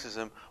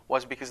Catholicism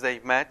was because they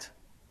met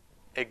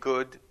a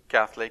good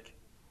Catholic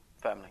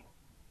family.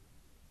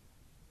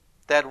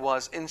 That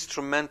was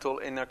instrumental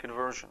in their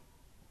conversion.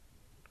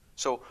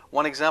 So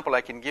one example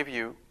I can give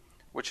you,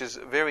 which is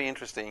very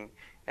interesting,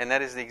 and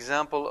that is the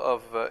example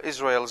of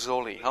Israel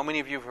Zoli. How many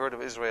of you have heard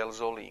of Israel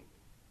Zoli?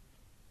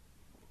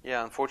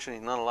 Yeah,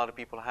 unfortunately, not a lot of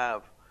people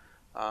have.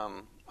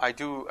 I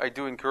do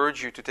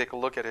encourage you to take a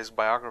look at his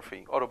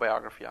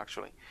autobiography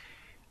actually.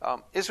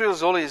 Israel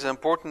Zoli is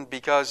important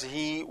because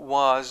he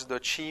was the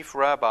chief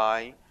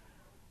rabbi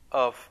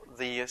of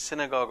the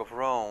synagogue of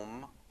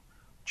Rome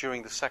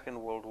during the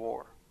Second World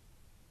War.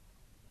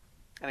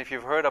 And if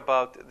you've heard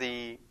about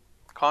the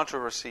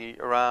controversy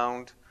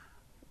around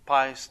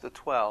Pius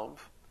XII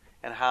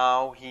and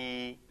how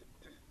he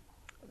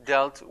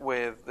dealt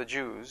with the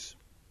Jews,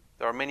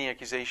 there are many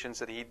accusations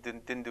that he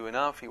didn't do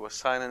enough, he was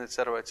silent,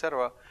 etc.,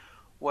 etc.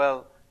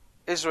 Well,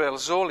 Israel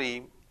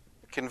Zoli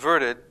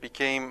converted,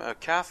 became a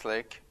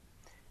Catholic,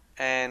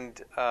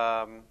 and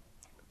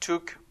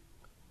took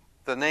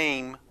the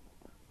name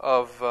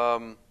of,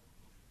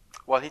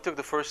 he took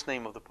the first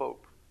name of the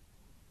Pope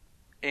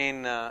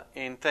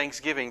in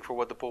thanksgiving for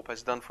what the Pope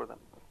has done for them.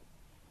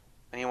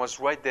 And he was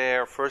right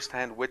there,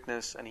 first-hand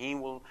witness, and he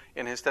will,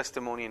 in his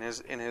testimony, in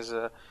his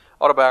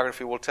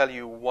autobiography, will tell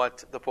you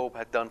what the Pope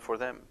had done for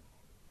them.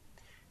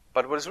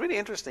 But what is really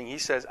interesting, he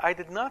says, I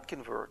did not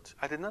convert.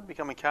 I did not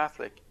become a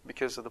Catholic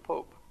because of the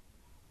Pope.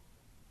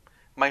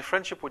 My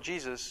friendship with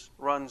Jesus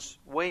runs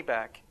way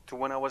back to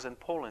when I was in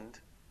Poland.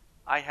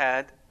 I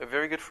had a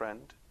very good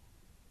friend,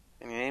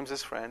 and he names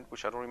his friend,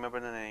 which I don't remember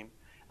the name,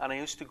 and I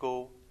used to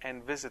go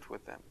and visit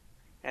with them.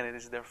 And it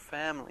is their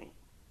family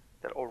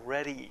that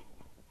already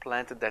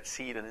planted that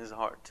seed in his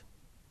heart.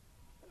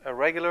 A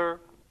regular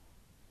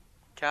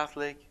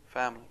Catholic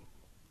family.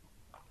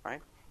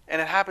 Right?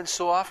 And it happens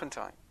so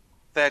oftentimes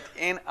that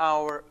in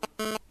our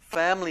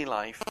family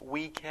life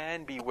we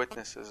can be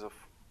witnesses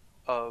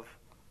of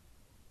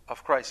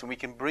Christ, and we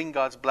can bring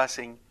God's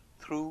blessing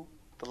through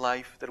the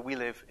life that we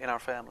live in our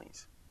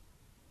families.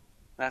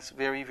 That's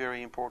very,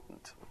 very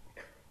important.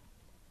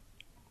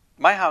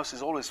 My house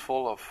is always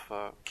full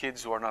of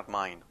kids who are not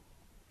mine.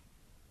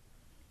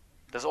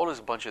 There's always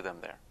a bunch of them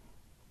there.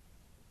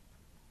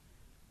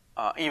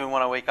 Even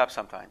when I wake up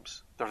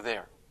sometimes, they're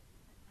there.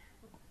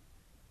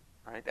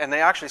 Right? And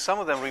some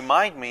of them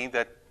remind me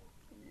that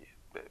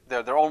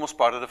they're almost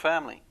part of the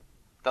family.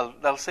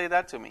 They'll say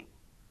that to me.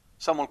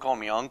 Some will call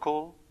me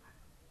uncle.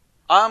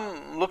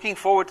 I'm looking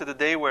forward to the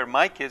day where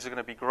my kids are going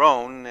to be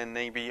grown and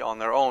they be on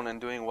their own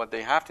and doing what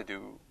they have to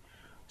do,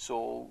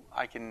 so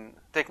I can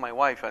take my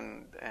wife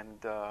and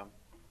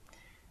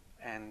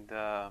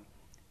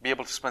be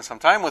able to spend some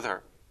time with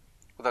her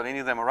without any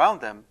of them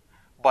around them.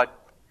 But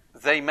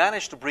they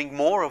managed to bring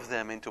more of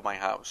them into my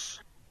house.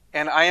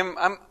 And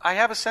I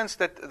have a sense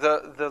that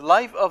the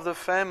life of the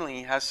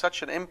family has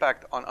such an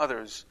impact on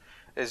others,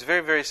 is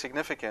very, very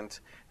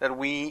significant, that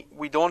we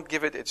don't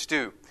give it its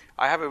due.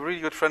 I have a really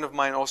good friend of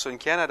mine also in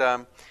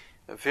Canada,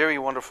 a very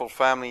wonderful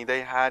family.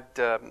 They had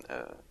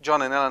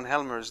John and Ellen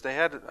Helmers. They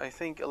had, I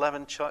think,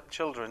 11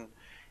 children,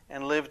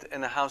 and lived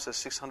in a house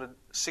that's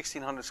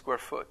 1,600 square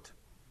foot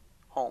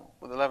home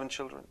with 11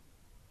 children.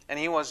 And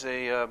he was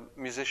a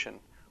musician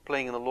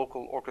playing in the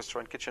local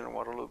orchestra in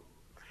Kitchener-Waterloo.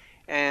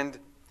 And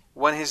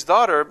when his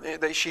daughter,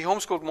 she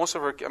homeschooled most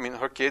of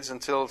her kids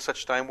until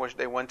such time where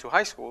they went to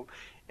high school.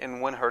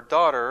 And when her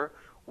daughter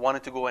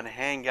wanted to go and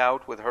hang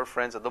out with her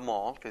friends at the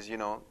mall, because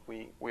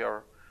we've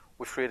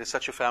created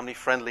such a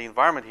family-friendly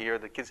environment here,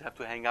 the kids have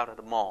to hang out at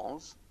the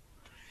malls.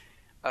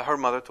 Her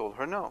mother told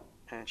her no,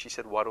 and she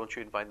said, "Why don't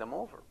you invite them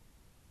over?"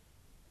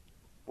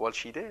 Well,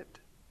 she did.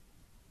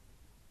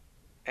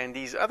 And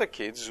these other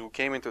kids who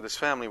came into this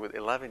family with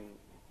 11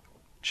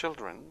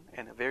 children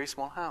in a very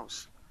small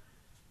house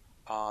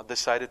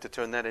decided to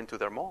turn that into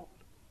their mall.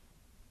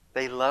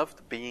 They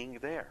loved being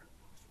there.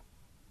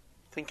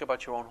 Think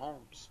about your own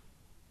homes.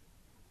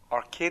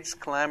 Are kids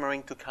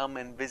clamoring to come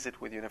and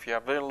visit with you? And if you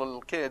have very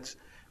little kids,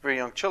 very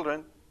young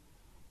children,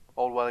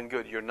 all well and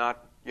good. You don't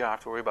have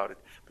to worry about it.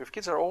 But if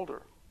kids are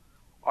older,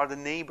 are the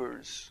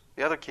neighbors,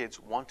 the other kids,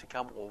 want to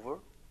come over?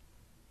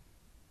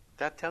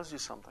 That tells you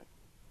something.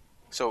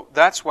 So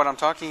that's what I'm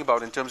talking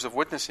about in terms of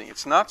witnessing.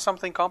 It's not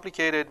something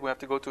complicated. We have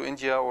to go to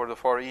India or the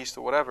Far East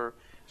or whatever.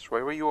 It's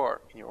right where you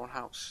are, in your own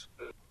house.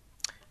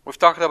 We've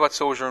talked about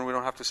sojourn. We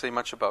don't have to say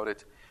much about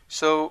it.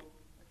 So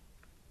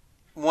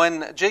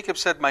when Jacob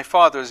said, "my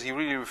fathers," he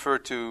really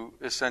referred to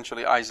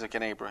essentially Isaac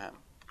and Abraham.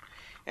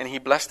 And he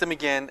blessed them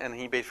again and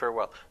he bade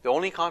farewell. The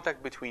only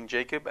contact between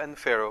Jacob and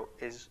Pharaoh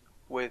is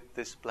with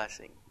this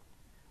blessing.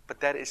 But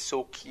that is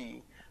so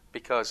key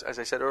because, as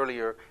I said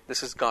earlier,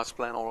 this is God's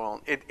plan all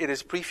along. It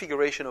is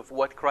prefiguration of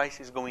what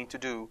Christ is going to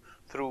do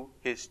through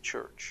His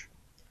church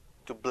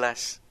to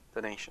bless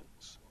the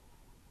nations.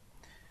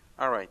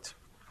 All right.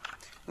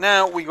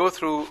 Now we go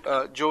through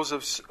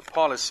Joseph's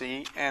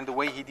policy and the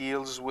way he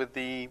deals with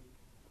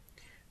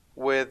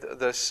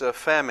this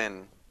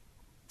famine.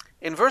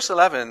 In verse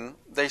 11,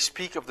 they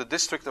speak of the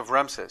district of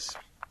Ramses,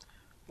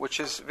 which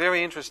is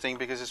very interesting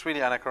because it's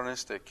really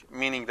anachronistic,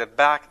 meaning that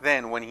back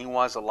then when he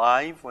was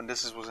alive, when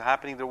this was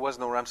happening, there was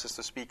no Ramses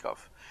to speak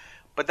of.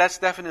 But that's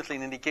definitely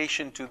an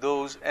indication to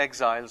those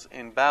exiles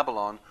in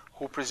Babylon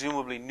who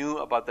presumably knew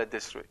about that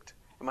district.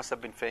 It must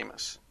have been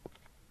famous.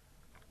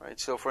 Right?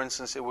 So, for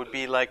instance, it would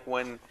be like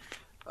when,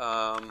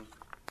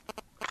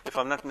 if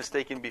I'm not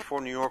mistaken,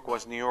 before New York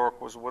was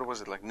what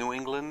was it, like New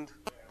England?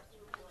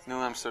 New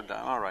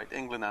Amsterdam. All right,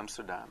 England,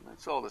 Amsterdam.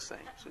 It's all the same.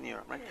 So New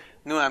York, right?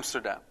 New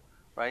Amsterdam,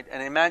 right?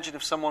 And imagine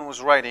if someone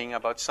was writing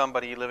about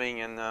somebody living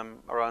in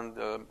around,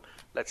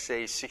 let's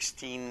say,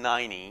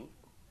 1690,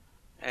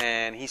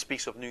 and he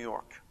speaks of New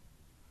York.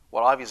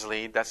 Well,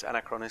 obviously, that's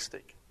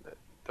anachronistic.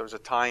 There was a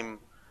time,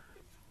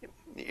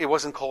 it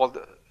wasn't called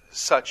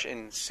such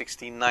in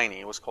 1690.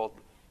 It was called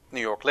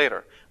New York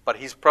later. But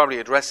he's probably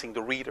addressing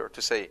the reader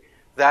to say,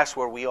 that's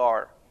where we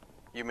are.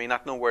 You may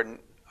not know where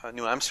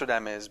New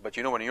Amsterdam is, but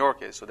you know where New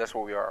York is, so that's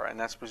where we are. And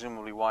that's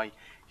presumably why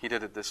he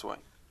did it this way.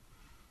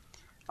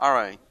 All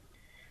right.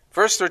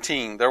 Verse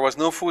 13, there was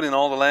no food in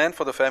all the land,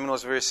 for the famine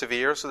was very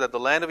severe, so that the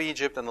land of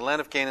Egypt and the land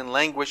of Canaan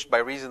languished by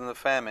reason of the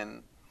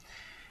famine.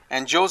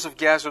 And Joseph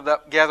gathered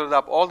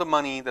up all the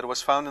money that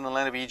was found in the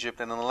land of Egypt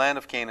and in the land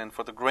of Canaan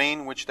for the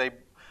grain which they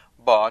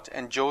bought,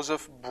 and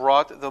Joseph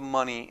brought the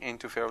money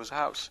into Pharaoh's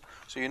house.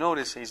 So you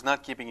notice he's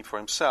not keeping it for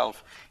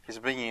himself, he's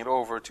bringing it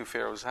over to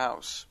Pharaoh's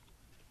house.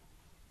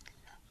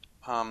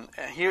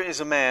 Here is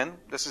a man,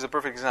 this is a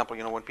perfect example,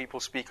 when people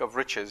speak of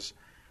riches,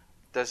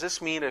 does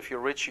this mean that if you're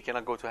rich you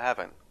cannot go to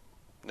heaven?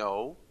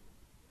 No.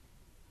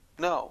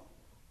 No.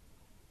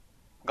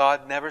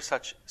 God never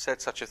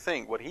said such a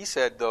thing. What He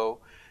said,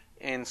 though,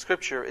 in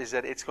Scripture is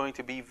that it's going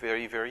to be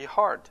very, very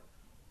hard.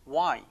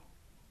 Why?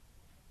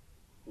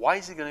 Why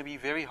is it going to be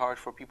very hard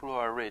for people who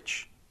are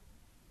rich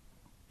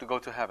to go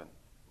to heaven?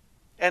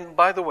 And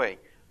by the way,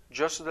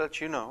 just so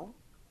that you know,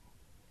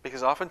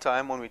 because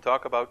oftentimes when we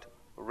talk about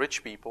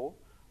rich people,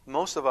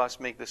 most of us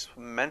make this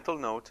mental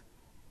note,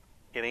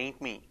 it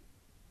ain't me.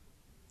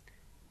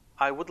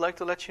 I would like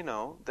to let you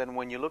know that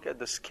when you look at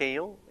the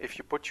scale, if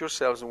you put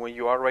yourselves where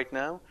you are right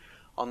now,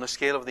 on the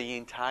scale of the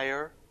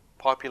entire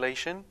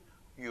population,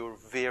 you're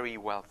very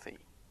wealthy.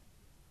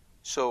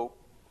 So,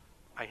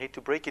 I hate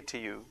to break it to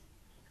you,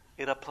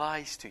 it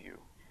applies to you.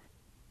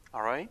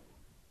 All right?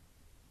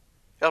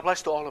 It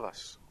applies to all of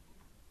us.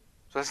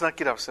 So let's not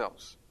kid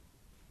ourselves.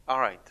 All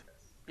right.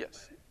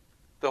 Yes.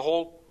 The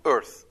whole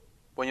earth.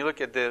 When you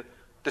look at the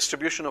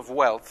distribution of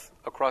wealth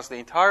across the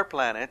entire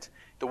planet,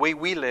 the way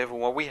we live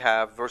and what we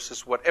have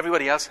versus what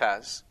everybody else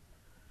has,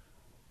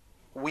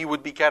 we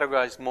would be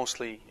categorized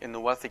mostly in the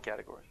wealthy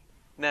category.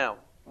 Now,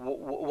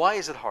 why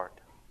is it hard?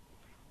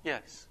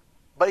 Yes.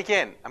 But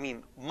again,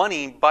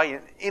 money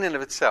in and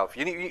of itself,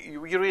 you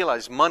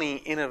realize money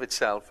in and of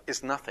itself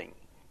is nothing.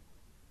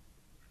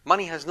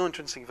 Money has no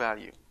intrinsic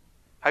value.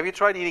 Have you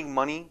tried eating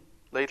money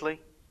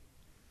lately?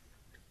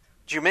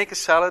 Do you make a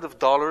salad of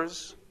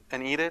dollars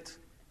and eat it?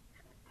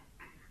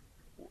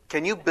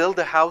 Can you build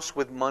a house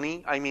with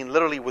money?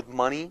 Literally with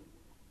money?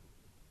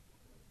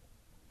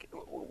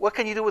 What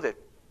can you do with it?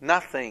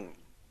 Nothing.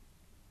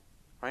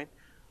 Right?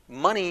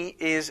 Money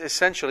is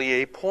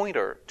essentially a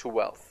pointer to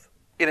wealth.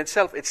 in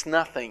itself, it's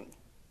nothing.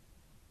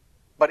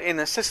 But in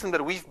a system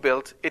that we've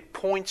built, it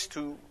points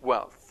to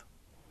wealth.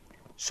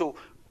 So,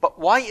 but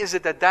why is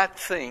it that that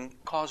thing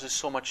causes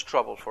so much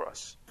trouble for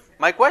us?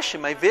 My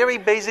question, my very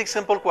basic,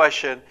 simple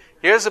question,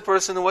 here's a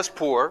person who was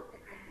poor.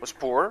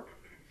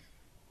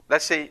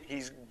 Let's say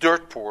he's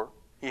dirt poor.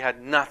 He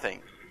had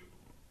nothing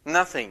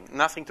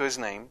to his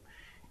name.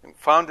 And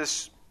found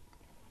this,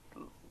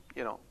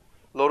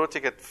 lotto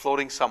ticket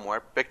floating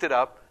somewhere, picked it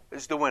up,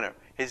 is the winner.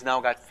 He's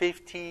now got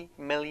 $50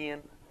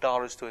 million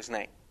to his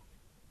name.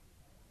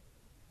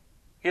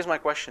 Here's my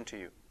question to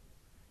you.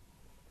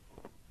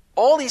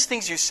 All these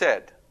things you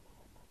said,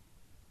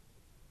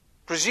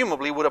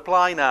 presumably would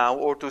apply now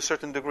or to a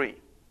certain degree.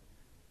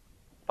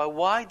 But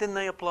why didn't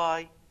they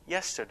apply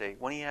yesterday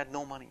when he had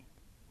no money?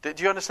 Do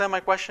you understand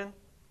my question?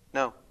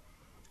 No.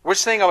 We're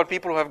saying about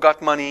people who have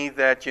got money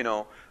that,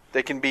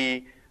 they can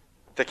be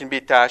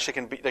attached,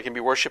 they can be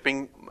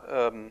worshiping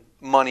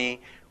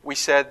money. We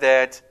said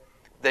that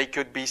they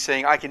could be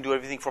saying, I can do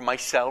everything for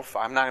myself.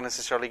 I'm not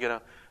necessarily going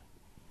to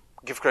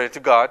give credit to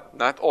God.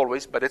 Not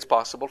always, but it's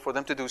possible for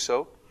them to do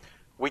so.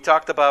 We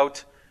talked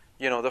about,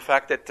 the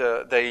fact that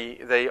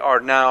they are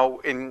now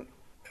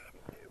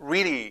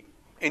really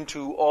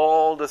into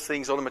all the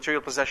things, all the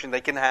material possession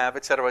they can have,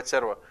 etc.,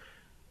 etc.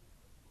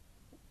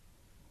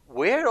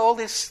 Where all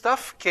this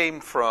stuff came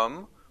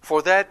from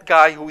for that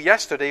guy who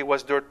yesterday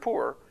was dirt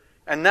poor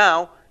and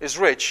now is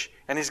rich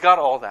and he's got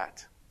all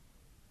that.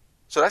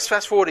 So let's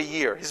fast forward a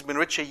year. He's been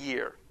rich a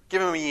year.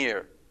 Give him a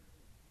year.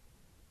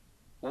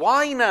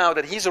 Why now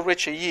that he's a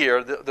rich a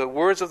year, the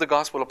words of the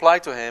gospel apply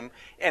to him,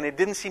 and it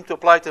didn't seem to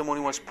apply to him when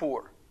he was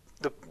poor?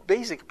 The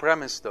basic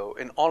premise, though,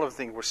 in all of the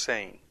things we're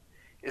saying,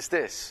 is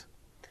this.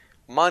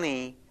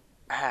 Money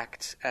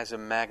acts as a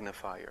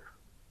magnifier.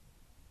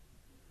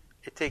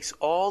 It takes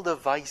all the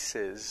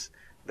vices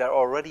that are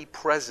already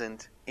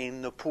present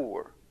in the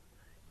poor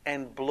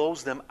and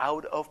blows them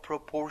out of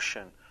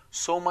proportion,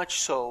 so much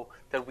so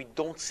that we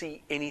don't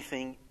see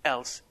anything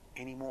else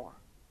anymore.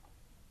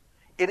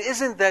 It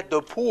isn't that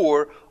the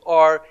poor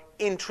are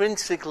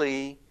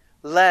intrinsically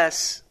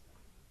less,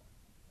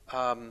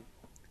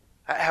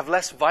 have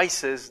less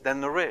vices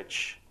than the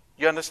rich.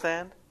 You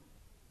understand?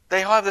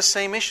 They have the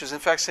same issues. In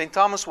fact, St.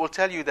 Thomas will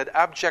tell you that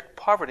abject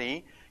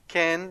poverty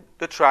can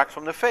detract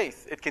from the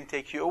faith. It can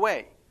take you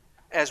away,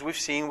 as we've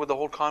seen with the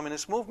whole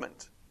communist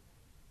movement.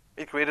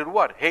 It created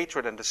what?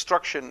 Hatred and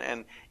destruction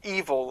and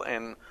evil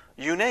and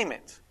you name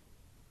it.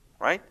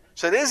 Right?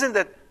 So it isn't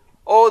that,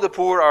 the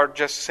poor are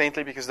just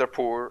saintly because they're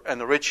poor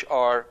and the rich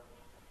are,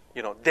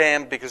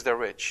 damned because they're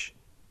rich.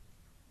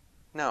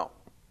 No.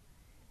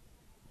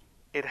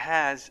 It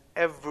has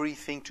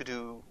everything to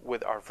do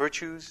with our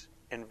virtues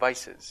and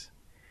vices.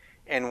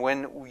 And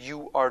when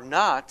you are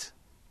not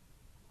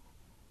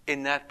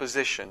in that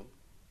position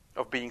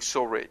of being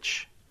so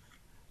rich,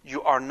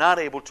 you are not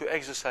able to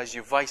exercise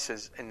your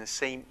vices in the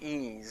same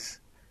ease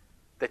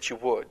that you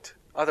would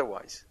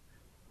otherwise.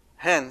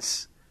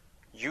 Hence,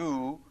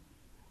 you,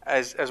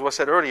 as was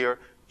said earlier,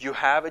 you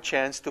have a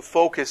chance to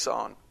focus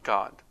on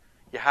God.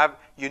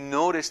 You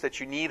notice that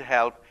you need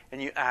help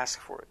and you ask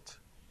for it.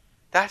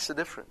 That's the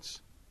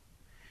difference.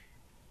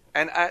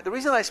 And the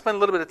reason I spend a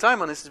little bit of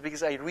time on this is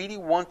because I really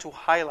want to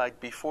highlight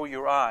before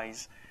your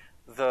eyes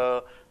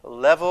the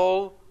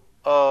level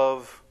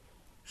of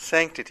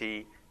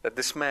sanctity that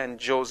this man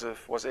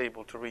Joseph was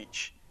able to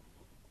reach.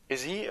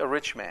 Is he a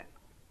rich man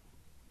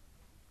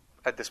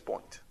at this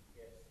point?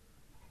 Yes.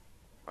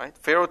 Right?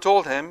 Pharaoh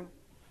told him,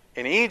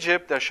 in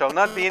Egypt there shall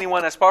not be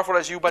anyone as powerful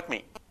as you but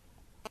me.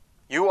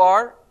 You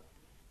are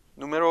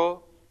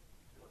numero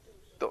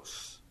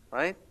dos.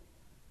 Right?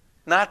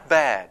 Not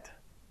bad.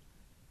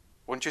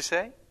 Wouldn't you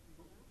say?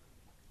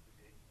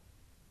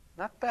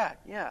 Not bad.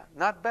 Yeah,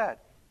 not bad.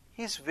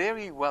 He's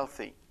very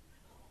wealthy.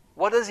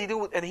 What does he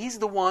do? And he's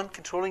the one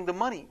controlling the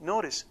money.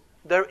 Notice,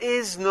 there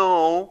is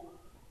no,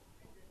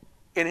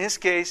 in his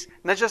case,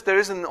 not just there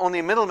isn't only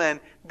a middleman,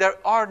 there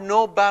are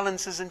no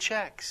balances and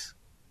checks.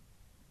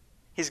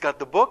 He's got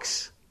the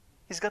books,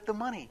 he's got the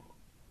money.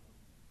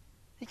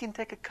 He can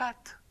take a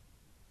cut.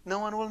 No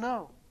one will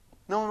know.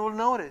 No one will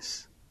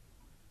notice.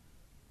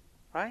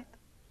 Right?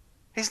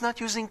 He's not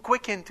using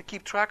Quicken to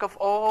keep track of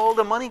all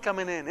the money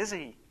coming in, is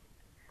he?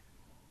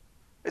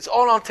 It's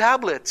all on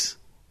tablets.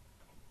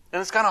 And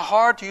it's kind of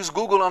hard to use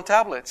Google on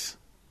tablets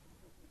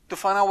to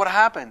find out what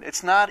happened.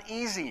 It's not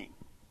easy.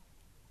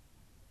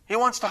 He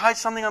wants to hide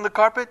something on the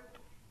carpet.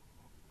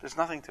 There's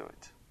nothing to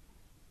it.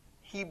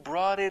 He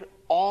brought it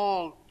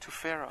all to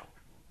Pharaoh.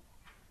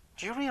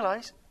 Do you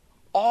realize?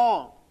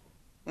 All.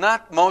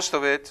 Not most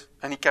of it.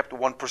 And he kept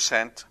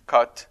 1%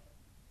 cut.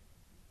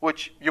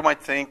 Which you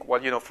might think,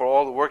 well, for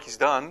all the work he's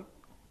done.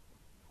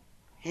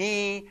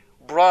 He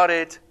brought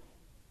it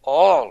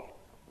all.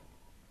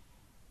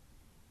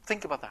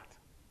 Think about that.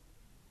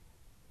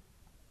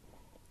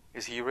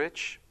 Is he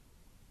rich?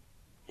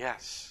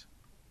 Yes.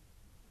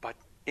 But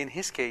in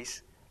his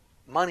case,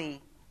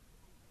 money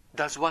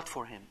does what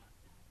for him?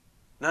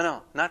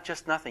 No, not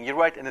just nothing. You're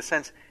right in a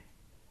sense,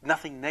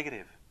 nothing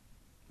negative.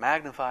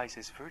 Magnifies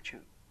his virtue.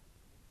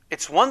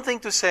 It's one thing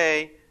to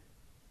say,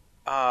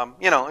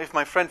 if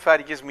my friend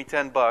Fatty gives me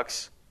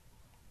 $10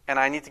 and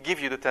I need to give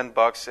you the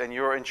 $10 and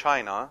you're in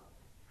China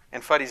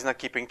and Fatty's not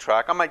keeping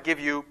track, I might give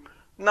you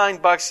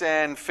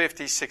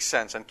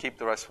 $9.56 and keep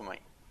the rest for me.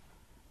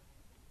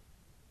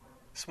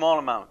 Small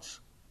amounts,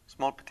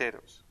 small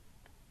potatoes,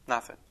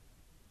 nothing.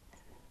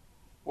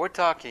 We're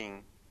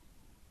talking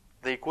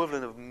the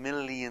equivalent of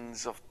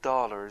millions of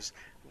dollars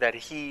that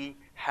he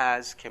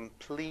has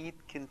complete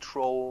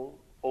control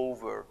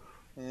over.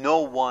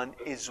 No one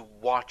is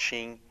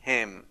watching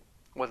him.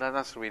 Well,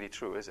 that's not really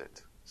true, is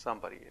it?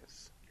 Somebody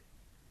is.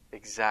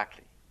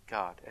 Exactly,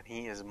 God. And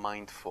he is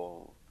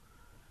mindful.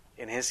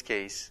 In his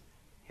case,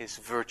 his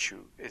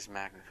virtue is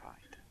magnified.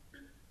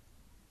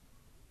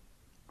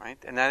 Right?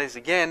 And that is,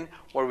 again,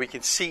 where we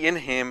can see in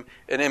him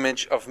an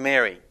image of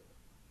Mary.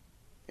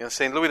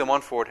 St. Louis de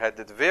Montfort had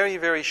that very,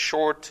 very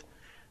short,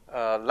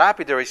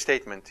 lapidary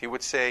statement. He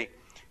would say,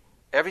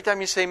 every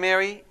time you say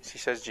Mary, she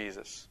says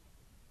Jesus.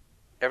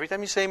 Every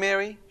time you say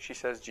Mary, she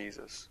says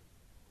Jesus.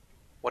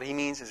 What he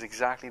means is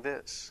exactly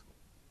this.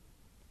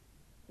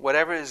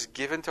 Whatever is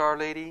given to Our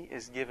Lady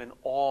is given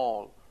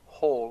all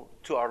whole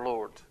to our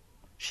Lord.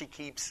 She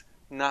keeps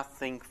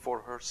nothing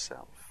for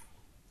herself.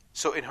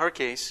 So in her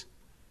case,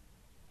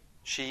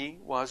 she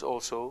was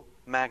also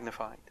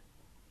magnified.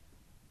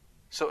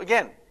 So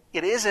again,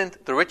 it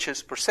isn't the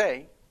riches per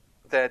se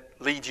that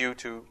lead you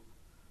to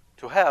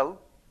hell.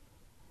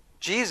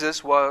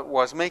 Jesus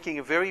was making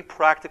a very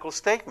practical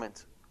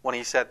statement when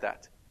he said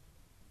that.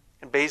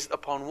 And based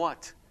upon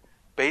what?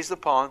 Based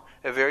upon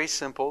a very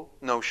simple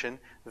notion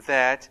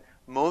that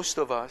most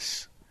of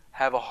us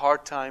have a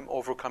hard time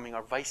overcoming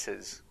our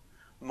vices.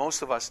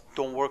 Most of us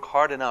don't work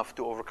hard enough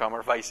to overcome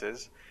our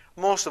vices.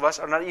 Most of us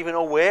are not even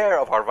aware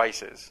of our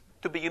vices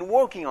to begin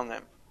working on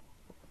them.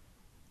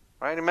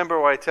 Right? Remember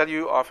what I tell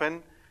you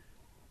often,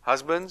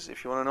 husbands,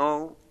 if you want to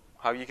know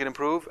how you can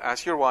improve,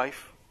 ask your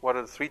wife what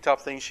are the 3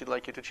 top things she'd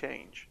like you to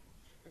change.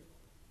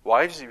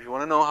 Wives, if you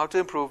want to know how to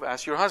improve,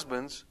 ask your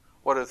husbands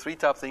what are the 3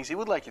 top things he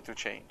would like you to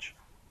change.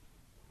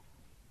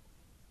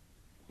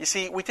 You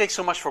see, we take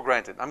so much for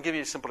granted. I'm giving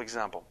you a simple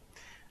example.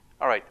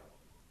 All right.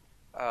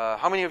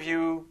 How many of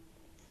you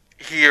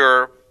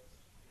here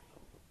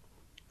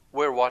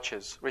wear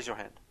watches? Raise your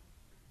hand.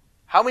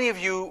 How many of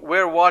you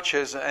wear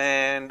watches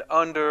and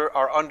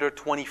are under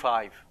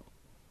 25?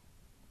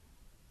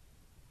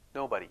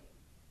 Nobody.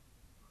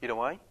 You know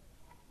why?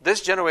 This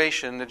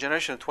generation, the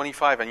generation of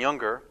 25 and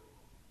younger,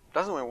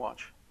 doesn't wear a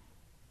watch.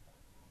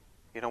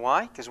 You know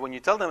why? Because when you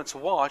tell them it's a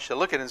watch, they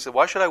look at it and say,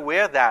 why should I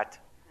wear that?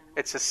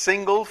 It's a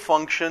single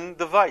function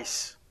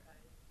device.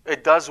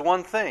 It does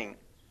one thing.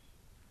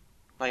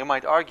 Now you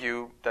might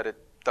argue that it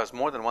does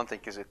more than one thing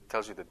because it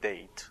tells you the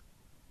date.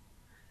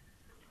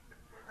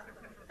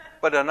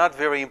 But they're not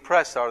very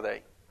impressed, are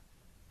they?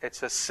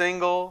 It's a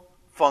single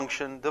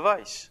function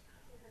device.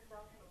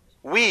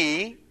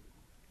 We,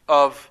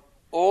 of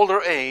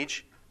older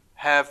age,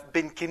 have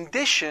been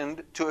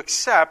conditioned to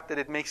accept that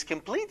it makes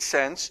complete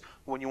sense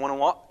when you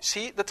want to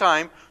see the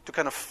time to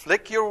kind of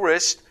flick your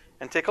wrist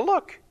and take a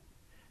look.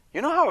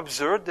 You know how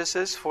absurd this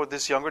is for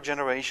this younger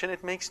generation?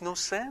 It makes no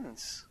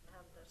sense.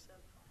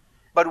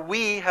 But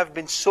we have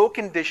been so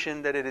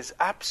conditioned that it is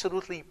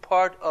absolutely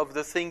part of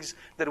the things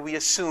that we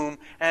assume,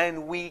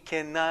 and we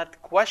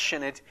cannot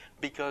question it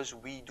because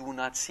we do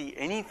not see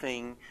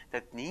anything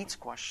that needs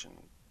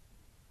questioning.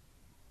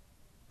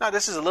 Now,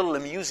 this is a little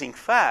amusing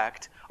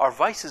fact. Our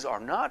vices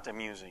are not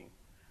amusing,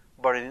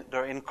 but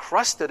they're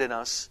encrusted in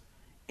us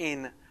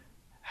in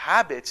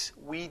habits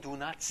we do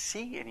not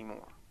see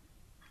anymore.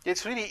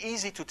 It's really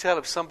easy to tell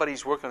if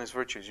somebody's working on his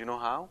virtues. You know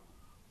how?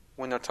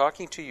 When they're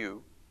talking to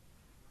you,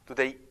 do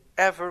they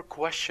ever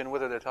question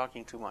whether they're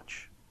talking too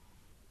much?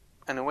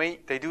 And the way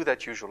they do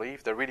that usually,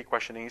 if they're really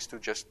questioning, is to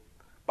just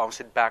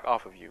bounce it back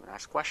off of you and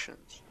ask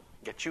questions,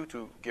 get you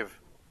to give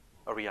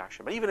a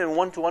reaction. But even in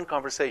one-to-one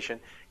conversation,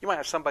 you might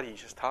have somebody who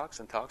just talks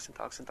and talks and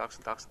talks and talks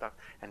and talks and talks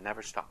and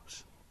never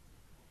stops.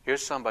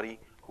 Here's somebody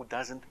who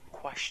doesn't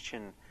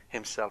question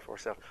himself or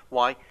herself.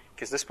 Why?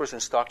 Because this person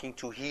is talking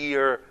to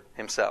hear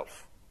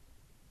himself.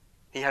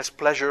 He has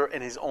pleasure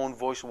in his own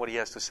voice and what he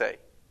has to say.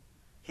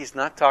 He's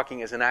not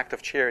talking as an act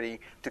of charity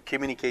to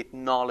communicate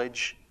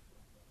knowledge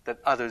that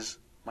others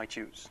might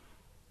use.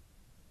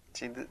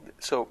 See,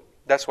 so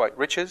that's why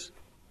riches,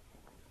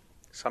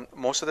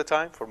 most of the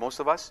time, for most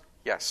of us,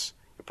 yes.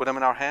 You put them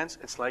in our hands,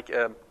 it's like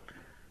a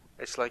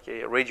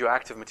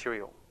radioactive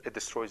material. It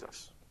destroys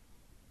us.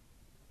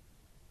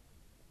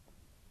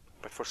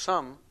 But for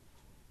some,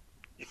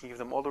 you can give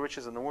them all the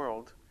riches in the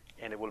world,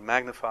 and it will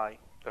magnify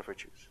their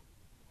virtues.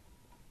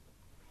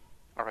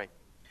 All right.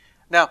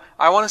 Now,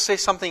 I want to say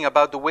something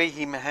about the way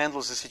he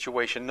handles the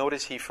situation.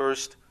 Notice he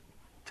first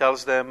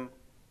tells them,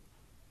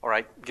 all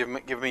right, give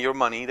me your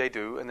money. They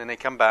do. And then they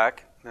come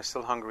back. And they're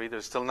still hungry.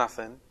 There's still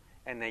nothing.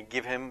 And they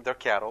give him their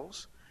cattle.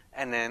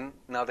 And then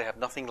now they have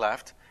nothing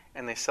left.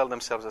 And they sell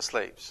themselves as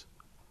slaves.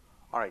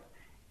 All right.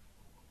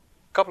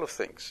 A couple of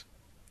things.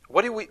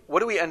 What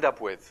do we end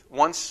up with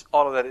once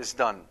all of that is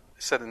done,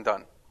 said and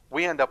done?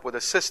 We end up with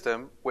a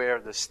system where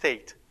the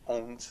state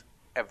owns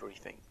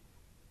everything.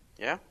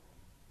 Yeah?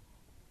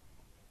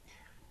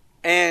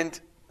 And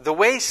the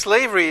way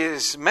slavery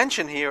is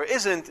mentioned here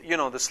isn't,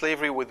 the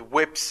slavery with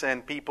whips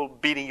and people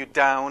beating you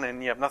down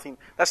and you have nothing.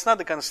 That's not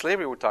the kind of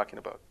slavery we're talking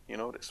about. You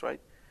notice,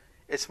 right?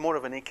 It's more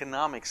of an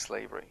economic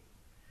slavery.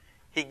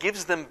 He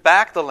gives them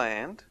back the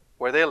land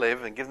where they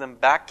live and gives them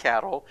back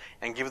cattle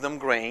and give them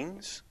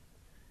grains.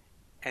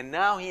 And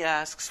now he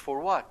asks for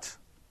what?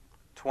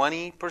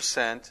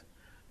 20%.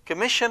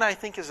 Commission, I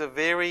think, is a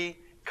very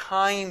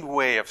kind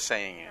way of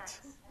saying it.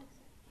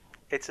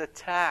 It's a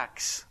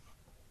tax.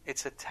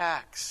 It's a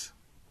tax.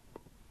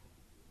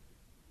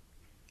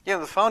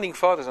 The founding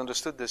fathers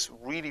understood this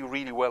really,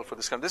 really well for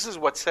this country. This is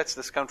what sets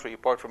this country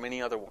apart from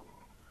any other one.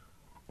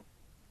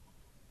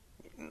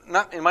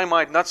 Not, in my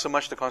mind, not so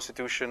much the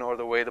Constitution or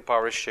the way the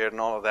power is shared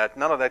and all of that.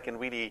 None of that can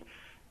really,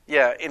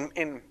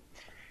 in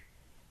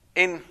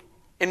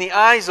the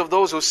eyes of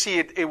those who see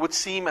it, it would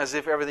seem as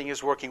if everything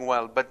is working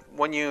well. But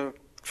when you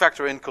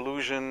factor in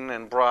collusion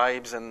and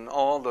bribes and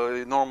all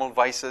the normal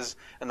vices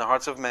in the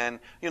hearts of men,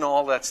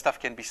 all that stuff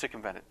can be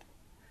circumvented.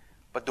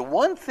 But the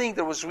one thing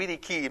that was really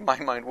key in my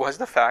mind was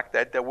the fact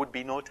that there would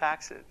be no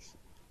taxes.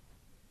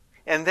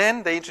 And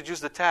then they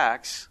introduced the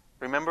tax.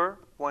 Remember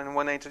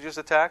when they introduced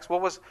the tax? Who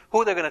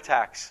are they going to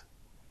tax?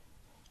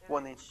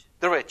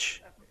 The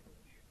rich.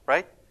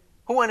 Right?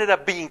 Who ended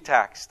up being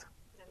taxed?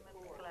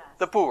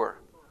 The poor.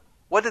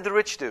 What did the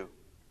rich do?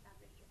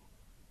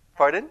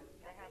 Pardon?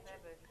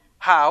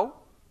 How?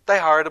 They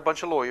hired a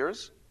bunch of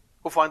lawyers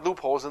who found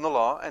loopholes in the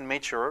law and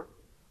made sure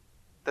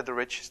that the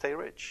rich stay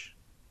rich.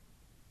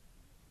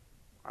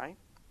 Right?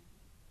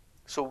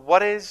 So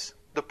what is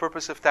the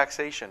purpose of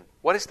taxation?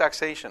 What is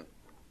taxation?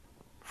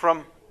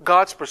 From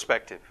God's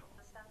perspective.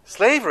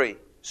 Slavery.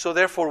 So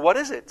therefore, what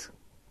is it?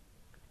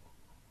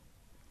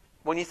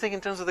 When you think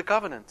in terms of the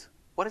covenant,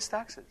 what is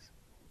taxes?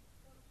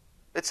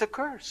 It's a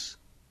curse.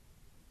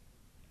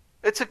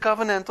 It's a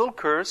covenantal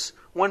curse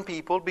when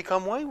people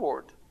become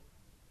wayward.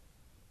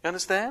 You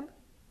understand?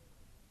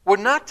 We're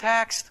not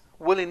taxed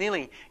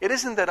willy-nilly. It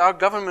isn't that our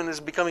government is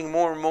becoming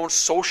more and more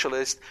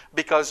socialist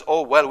because,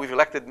 we've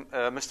elected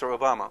Mr.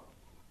 Obama.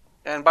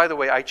 And by the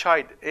way, I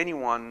chide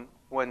anyone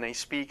when they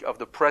speak of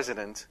the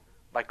president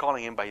by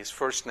calling him by his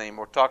first name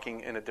or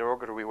talking in a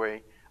derogatory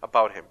way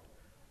about him.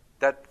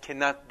 That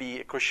cannot be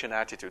a Christian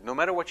attitude. No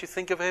matter what you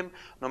think of him,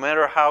 no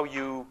matter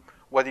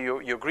whether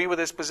you agree with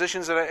his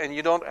positions and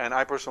you don't, and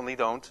I personally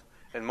don't,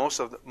 and most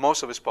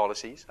of his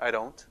policies, I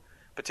don't,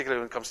 particularly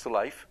when it comes to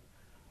life.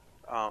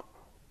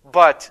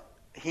 But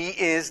he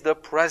is the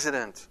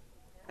president,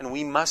 and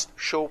we must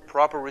show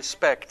proper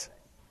respect.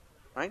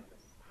 Right?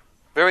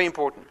 Very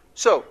important.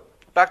 So,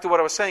 back to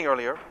what I was saying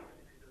earlier.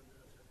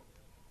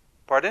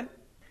 Pardon?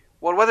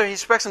 Well, whether he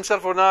respects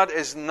himself or not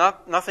is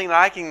nothing that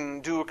I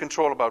can do or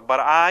control about. But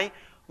I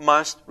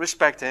must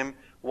respect him.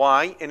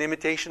 Why? In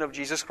imitation of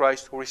Jesus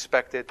Christ, who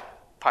respected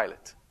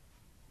Pilate.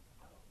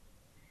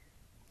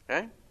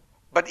 Okay?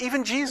 But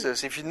even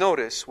Jesus, if you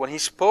notice, when he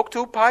spoke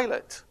to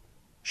Pilate,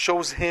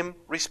 shows him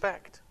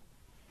respect.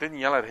 Didn't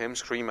yell at him,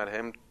 scream at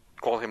him,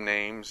 call him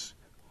names,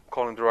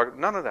 call him derogatory.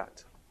 None of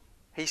that.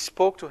 He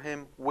spoke to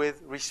him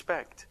with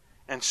respect.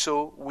 And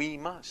so we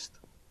must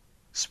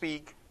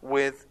speak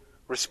with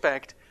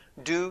respect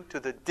due to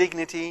the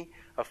dignity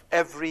of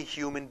every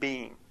human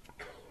being.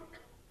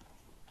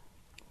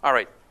 All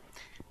right.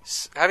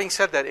 Having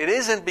said that, it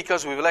isn't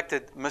because we've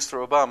elected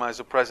Mr. Obama as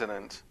a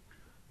president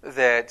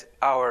that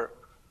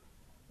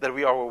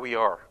we are where we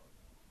are.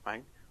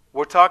 Right?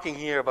 We're talking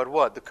here about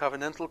what? The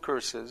covenantal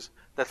curses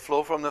that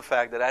flow from the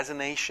fact that as a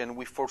nation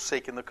we've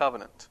forsaken the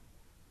covenant.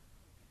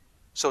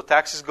 So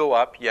taxes go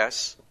up,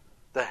 yes.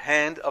 The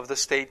hand of the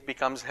state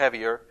becomes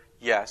heavier,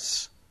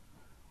 yes.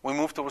 We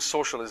move towards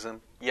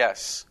socialism,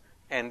 yes.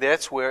 And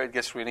that's where it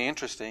gets really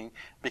interesting,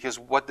 because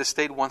what the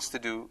state wants to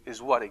do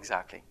is what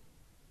exactly?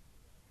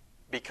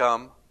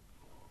 Become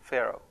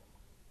Pharaoh.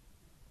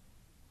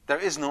 There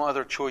is no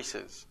other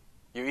choices.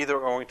 You're either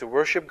going to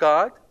worship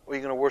God or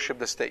you're going to worship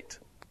the state.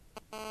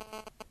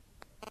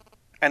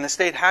 And the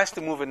state has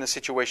to move in this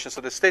situation.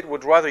 So the state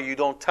would rather you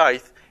don't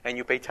tithe and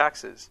you pay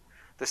taxes.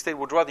 The state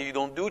would rather you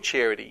don't do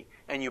charity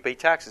and you pay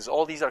taxes.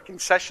 All these are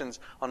concessions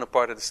on the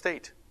part of the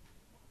state.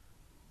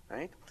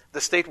 Right?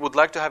 The state would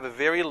like to have a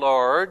very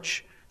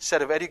large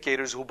set of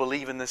educators who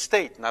believe in the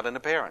state, not in the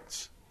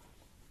parents.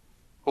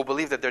 Who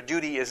believe that their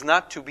duty is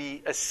not to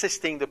be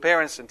assisting the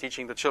parents in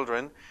teaching the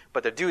children,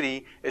 but their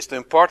duty is to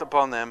impart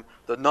upon them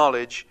the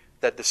knowledge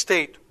that the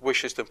state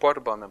wishes to impart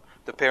upon them.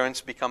 The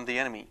parents become the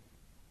enemy.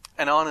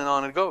 And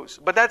on it goes.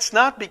 But that's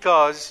not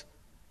because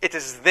it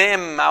is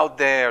them out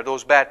there,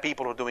 those bad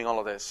people who are doing all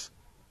of this.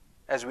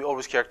 As we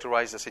always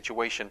characterize the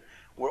situation.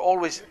 We're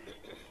always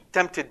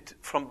tempted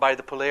by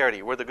the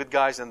polarity. We're the good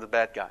guys and the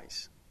bad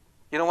guys.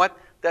 You know what?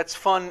 That's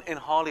fun in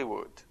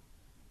Hollywood.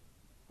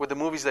 With the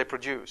movies they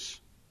produce.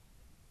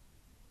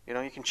 You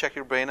know, you can check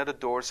your brain at the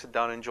door, sit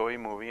down, enjoy a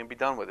movie, and be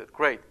done with it.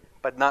 Great.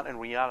 But not in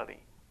reality.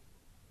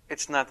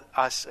 It's not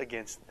us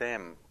against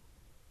them.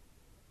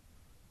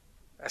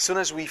 As soon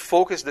as we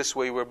focus this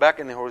way, we're back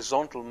in the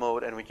horizontal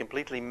mode, and we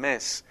completely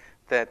miss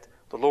that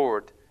the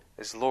Lord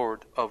is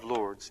Lord of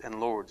lords and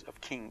Lords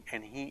of kings,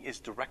 and He is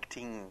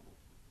directing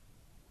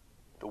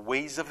the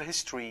ways of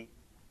history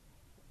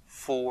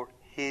for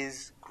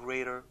His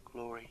greater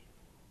glory.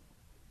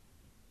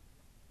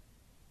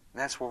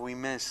 And that's where we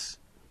miss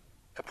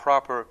a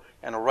proper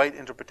and a right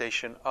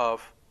interpretation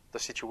of the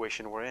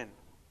situation we're in.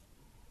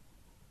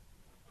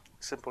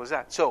 Simple as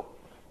that. So,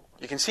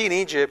 you can see in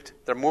Egypt,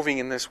 they're moving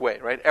in this way,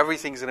 right?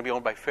 Everything's going to be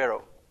owned by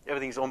Pharaoh.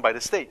 Everything's owned by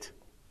the state.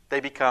 They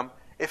become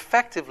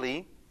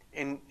effectively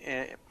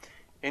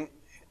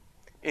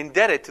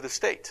indebted to the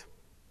state.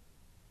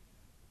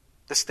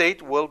 The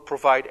state will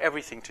provide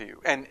everything to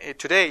you. And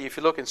today, if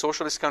you look in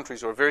socialist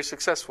countries who are very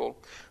successful,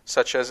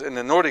 such as in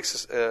the Nordic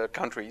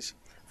countries,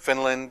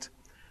 Finland,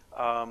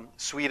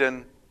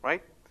 Sweden,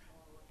 right?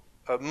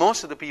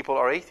 Most of the people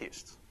are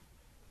atheists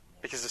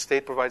because the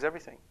state provides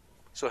everything.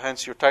 So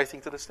hence you're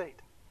tithing to the state.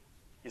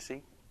 You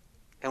see?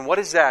 And what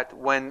is that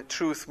when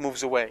truth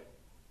moves away?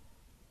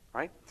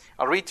 Right?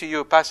 I'll read to you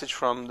a passage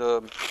from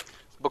the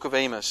book of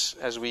Amos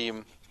as we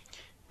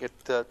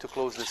get to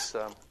close this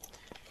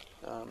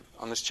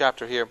on this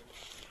chapter here.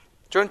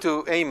 Turn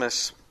to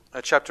Amos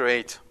chapter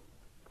 8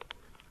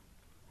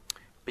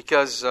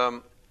 because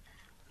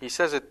he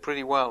says it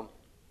pretty well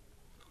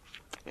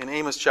in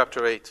Amos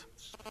chapter 8.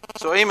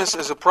 So Amos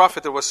is a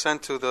prophet that was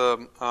sent to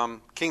the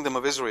kingdom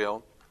of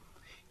Israel,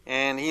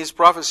 and he is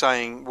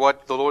prophesying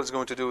what the Lord is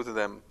going to do to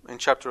them in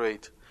chapter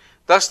 8.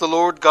 Thus the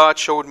Lord God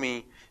showed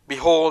me,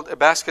 behold, a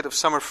basket of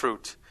summer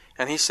fruit.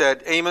 And he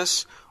said,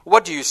 Amos,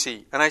 what do you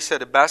see? And I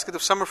said, a basket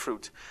of summer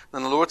fruit.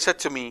 Then the Lord said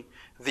to me,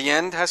 the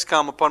end has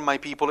come upon my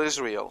people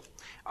Israel.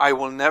 I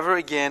will never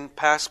again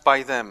pass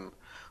by them.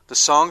 The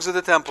songs of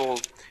the temple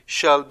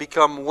shall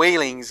become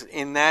wailings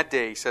in that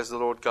day, says the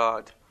Lord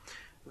God.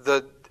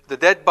 The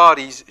dead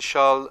bodies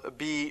shall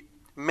be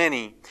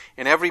many.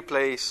 In every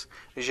place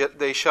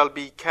they shall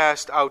be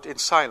cast out in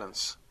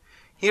silence.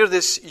 Hear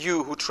this,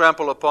 you who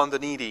trample upon the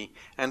needy,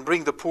 and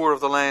bring the poor of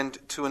the land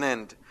to an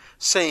end,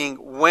 saying,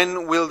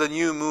 when will the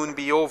new moon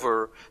be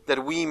over,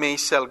 that we may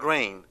sell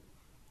grain?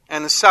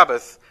 And the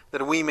Sabbath,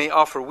 that we may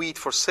offer wheat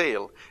for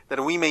sale,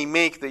 that we may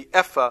make the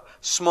ephah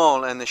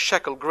small and the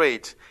shekel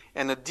great,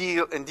 and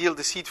deal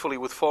deceitfully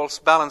with false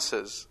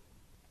balances.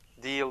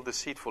 Deal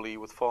deceitfully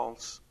with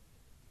false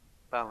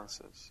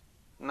balances.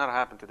 Not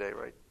happen today,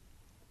 right?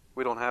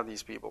 We don't have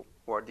these people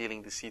who are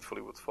dealing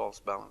deceitfully with false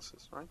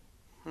balances, right?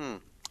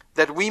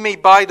 That we may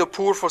buy the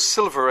poor for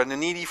silver and the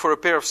needy for a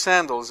pair of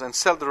sandals, and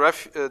sell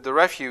the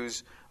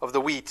refuse of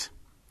the wheat.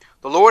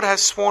 The Lord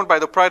has sworn by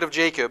the pride of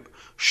Jacob,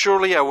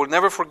 surely I will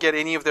never forget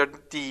any of their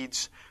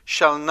deeds.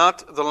 Shall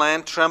not the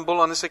land tremble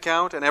on this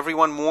account, and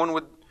everyone mourn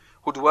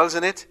who dwells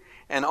in it,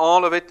 and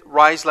all of it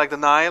rise like the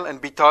Nile, and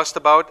be tossed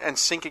about, and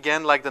sink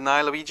again like the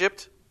Nile of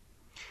Egypt?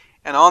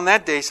 And on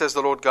that day, says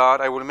the Lord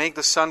God, I will make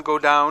the sun go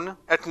down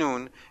at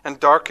noon, and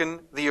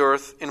darken the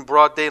earth in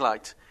broad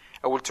daylight.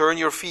 I will turn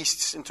your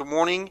feasts into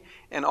mourning,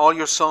 and all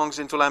your songs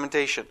into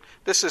lamentation.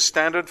 This is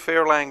standard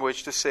fair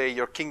language to say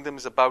your kingdom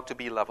is about to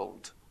be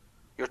leveled.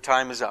 Your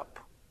time is up.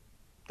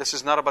 This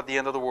is not about the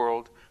end of the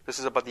world. This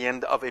is about the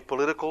end of a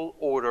political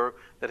order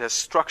that has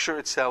structured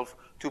itself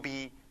to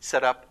be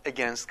set up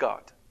against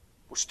God.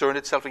 It's turned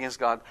itself against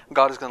God.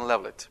 God is going to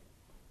level it.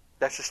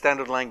 That's the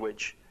standard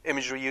language.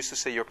 Imagery used to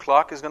say your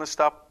clock is going to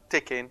stop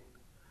ticking.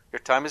 Your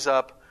time is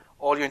up.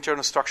 All your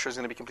internal structure is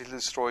going to be completely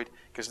destroyed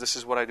because this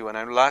is what I do.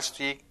 And last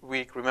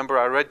week, remember,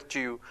 I read to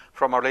you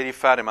from Our Lady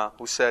Fatima,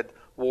 who said,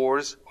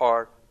 wars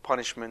are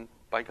punishment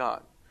by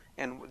God.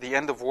 And the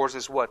end of wars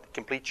is what?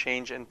 Complete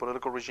change in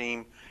political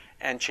regime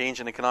and change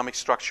in economic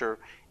structure.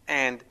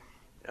 And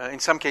in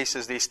some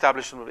cases, the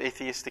establishment of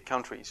atheistic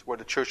countries where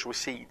the church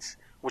recedes,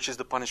 which is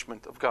the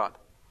punishment of God.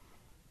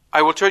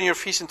 I will turn your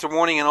feast into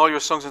mourning and all your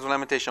songs into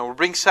lamentation. I will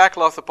bring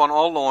sackcloth upon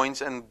all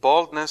loins and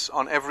baldness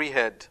on every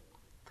head.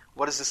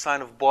 What is the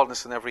sign of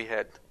baldness on every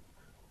head?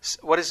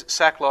 What is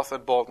sackcloth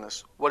and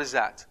baldness? What is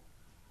that?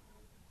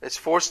 It's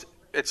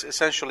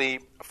essentially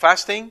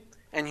fasting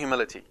and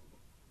humility.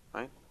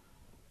 Right?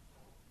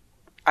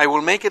 I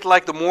will make it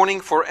like the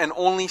morning for an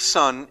only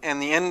son,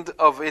 and the end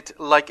of it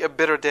like a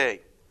bitter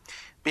day.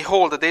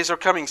 Behold, the days are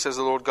coming, says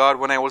the Lord God,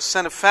 when I will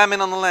send a famine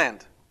on the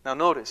land. Now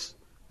notice,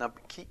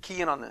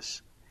 key in on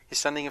this. He's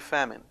sending a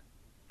famine,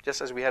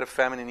 just as we had a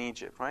famine in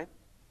Egypt, right?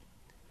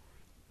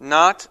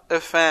 Not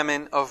a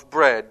famine of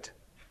bread,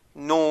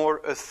 nor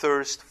a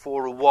thirst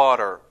for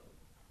water.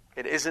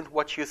 It isn't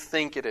what you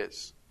think it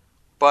is,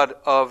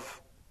 but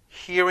of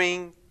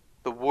hearing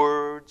the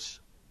words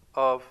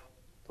of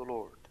the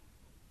Lord.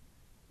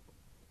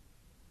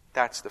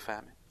 That's the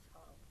famine.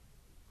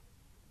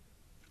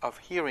 Of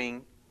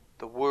hearing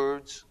the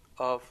words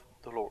of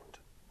the Lord.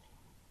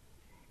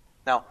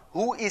 Now,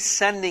 who is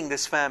sending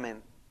this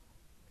famine?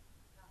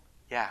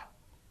 Yeah.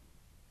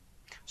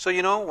 So,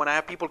 when I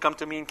have people come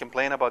to me and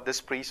complain about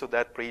this priest or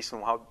that priest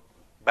and how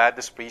bad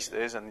this priest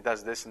is and he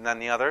does this and then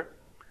the other,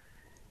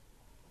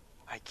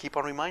 I keep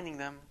on reminding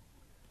them,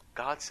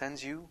 God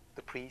sends you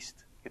the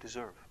priest you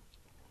deserve.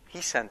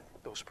 He sent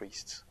those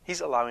priests.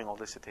 He's allowing all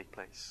this to take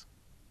place.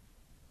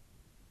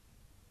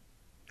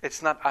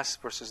 It's not us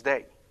versus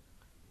they.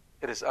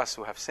 It is us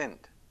who have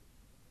sinned.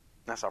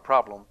 That's our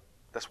problem.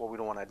 That's what we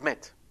don't want to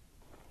admit.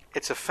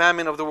 It's a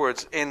famine of the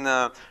words. In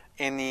a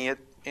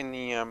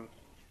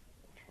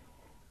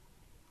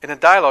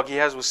dialogue he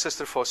has with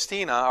Sister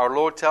Faustina, our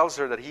Lord tells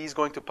her that He's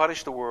going to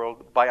punish the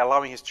world by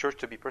allowing His church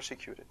to be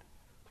persecuted.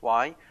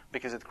 Why?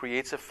 Because it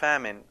creates a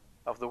famine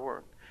of the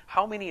word.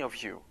 How many of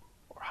you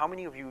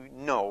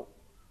know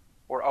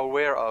or are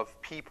aware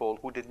of people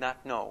who did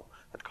not know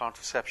that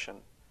contraception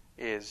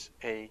is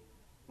a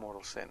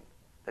mortal sin?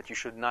 That you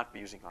should not be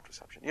using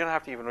contraception? You don't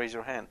have to even raise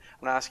your hand.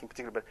 I'm not asking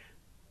particularly, but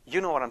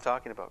you know what I'm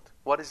talking about.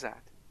 What is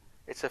that?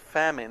 It's a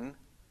famine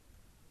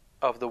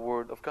of the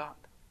Word of God.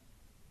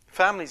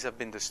 Families have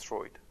been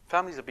destroyed.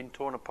 Families have been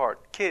torn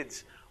apart.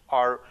 Kids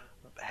are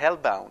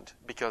hellbound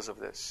because of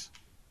this.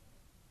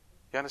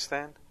 You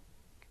understand?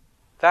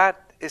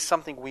 That is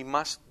something we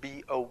must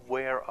be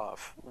aware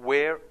of.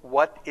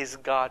 What is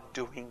God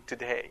doing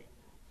today?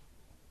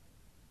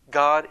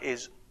 God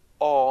is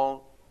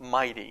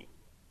almighty.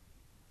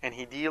 And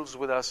He deals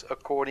with us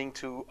according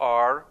to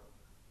our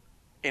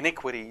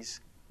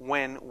iniquities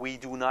when we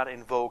do not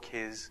invoke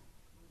His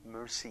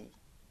mercy.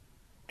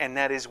 And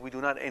that is, we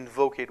do not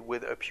invoke it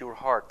with a pure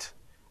heart.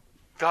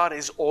 God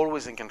is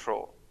always in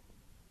control.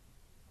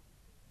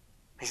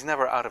 He's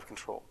never out of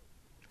control.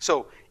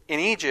 So, in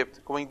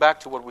Egypt, going back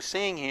to what we're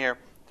saying here,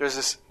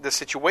 there's this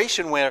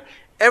situation where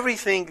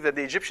everything that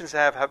the Egyptians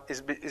have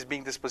is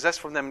being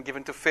dispossessed from them and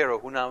given to Pharaoh,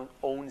 who now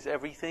owns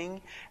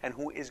everything and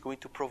who is going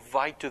to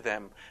provide to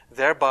them,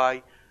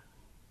 thereby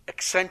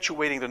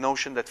accentuating the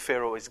notion that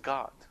Pharaoh is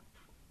God.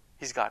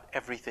 He's got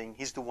everything.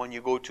 He's the one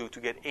you go to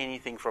get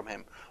anything from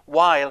him.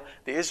 While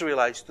the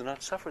Israelites do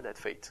not suffer that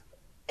fate.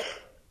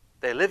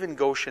 They live in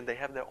Goshen. They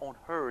have their own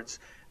herds.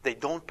 They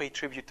don't pay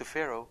tribute to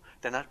Pharaoh.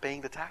 They're not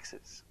paying the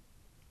taxes.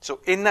 So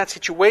in that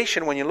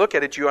situation, when you look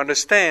at it, you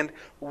understand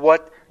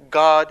what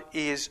God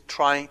is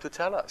trying to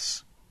tell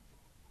us.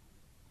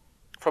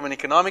 From an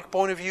economic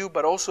point of view,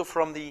 but also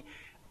from the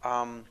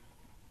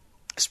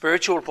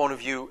spiritual point of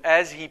view,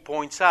 as He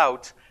points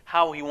out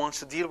how He wants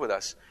to deal with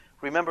us.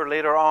 Remember,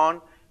 later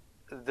on,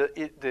 the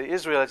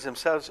Israelites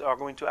themselves are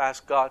going to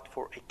ask God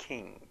for a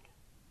king,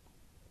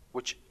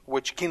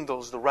 which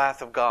kindles the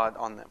wrath of God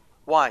on them.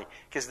 Why?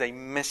 Because they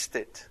missed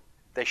it.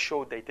 They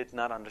showed they did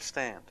not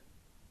understand.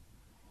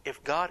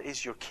 If God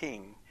is your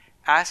king,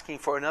 asking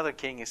for another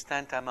king is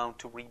tantamount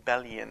to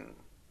rebellion.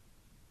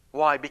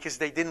 Why? Because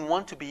they didn't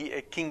want to be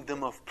a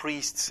kingdom of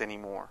priests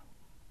anymore,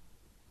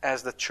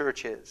 as the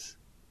church is,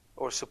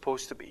 or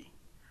supposed to be.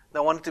 They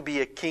wanted to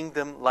be a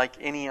kingdom like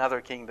any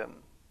other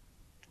kingdom.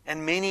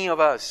 And many of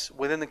us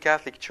within the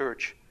Catholic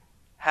Church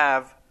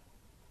have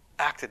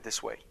acted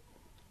this way.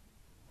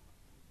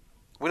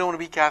 We don't want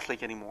to be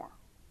Catholic anymore.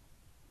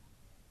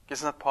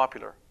 It's not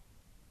popular.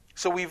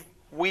 So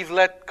we've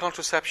let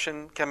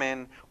contraception come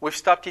in. We've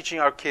stopped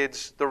teaching our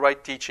kids the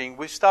right teaching.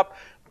 We've stopped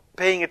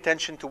paying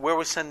attention to where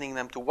we're sending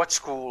them, to what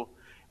school.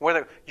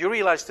 Whether you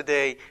realize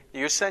today,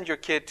 you send your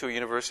kid to a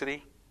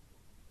university,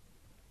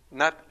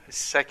 not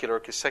secular,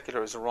 because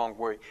secular is the wrong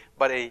word,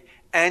 but a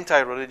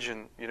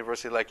anti-religion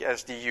university like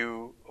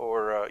SDU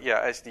or,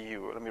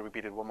 SDU. Let me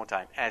repeat it one more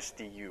time.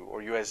 SDU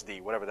or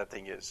USD, whatever that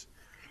thing is.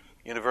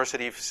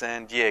 University of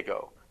San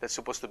Diego. That's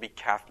supposed to be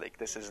Catholic.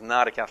 This is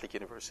not a Catholic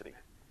university.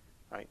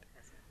 Right?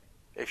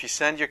 If you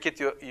send your kid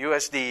to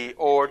USD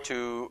or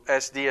to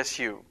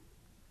SDSU,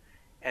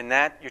 and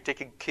that you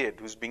take a kid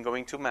who's been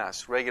going to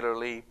Mass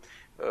regularly,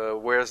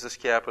 wears the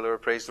scapular,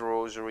 prays the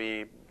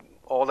rosary,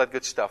 all that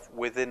good stuff,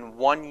 within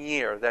 1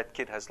 year, that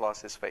kid has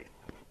lost his faith.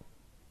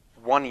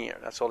 1 year,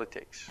 that's all it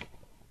takes.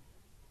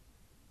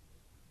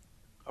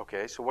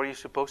 Okay, so what are you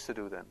supposed to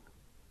do then?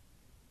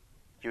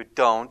 You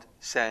don't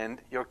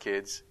send your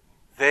kids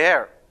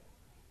there.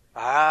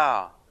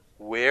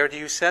 Where do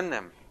you send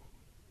them?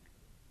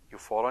 You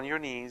fall on your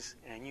knees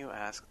and you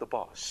ask the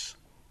boss,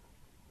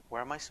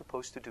 what am I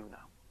supposed to do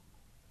now?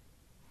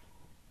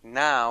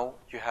 Now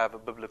you have a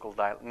biblical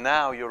dialogue.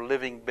 Now you're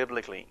living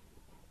biblically.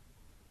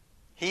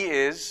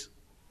 He's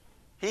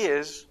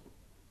the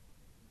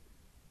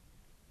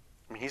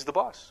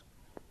boss,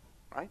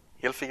 right?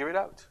 He'll figure it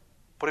out.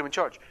 Put him in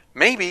charge.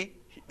 Maybe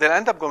they'll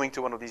end up going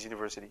to one of these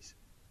universities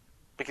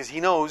because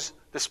he knows,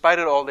 despite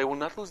it all, they will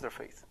not lose their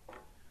faith.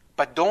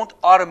 But don't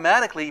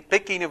automatically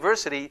pick a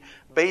university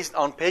based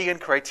on pagan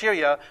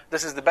criteria.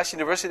 This is the best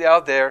university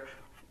out there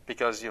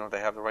because they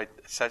have the right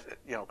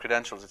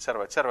credentials,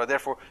 etc., etc.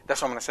 Therefore,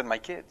 that's where I'm going to send my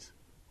kids.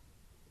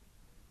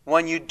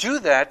 When you do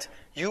that,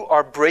 you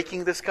are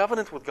breaking this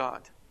covenant with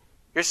God.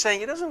 You're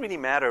saying it doesn't really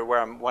matter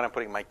when I'm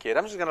putting my kid.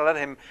 I'm just going to let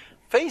him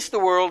face the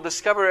world,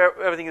 discover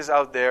everything is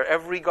out there.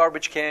 Every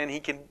garbage can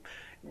he can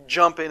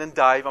jump in and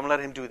dive. I'm going to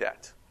let him do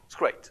that. It's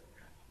great.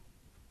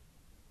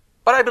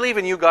 But I believe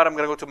in you, God. I'm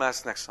going to go to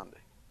Mass next Sunday.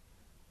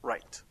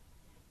 Right.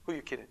 Who are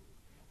you kidding?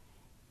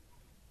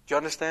 Do you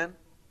understand?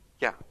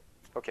 Yeah.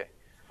 Okay.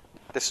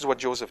 This is what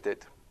Joseph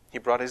did. He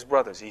brought his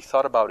brothers. He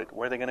thought about it.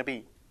 Where they're going to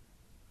be.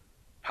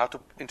 How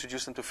to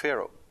introduce them to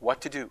Pharaoh.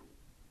 What to do.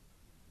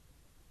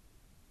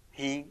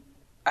 He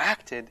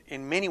acted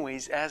in many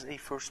ways as a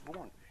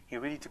firstborn. He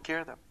really took care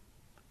of them.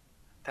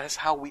 That is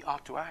how we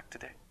ought to act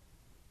today.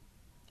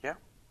 Yeah?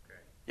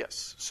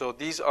 Yes. So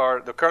these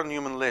are the Carl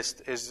Newman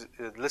list is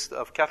a list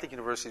of Catholic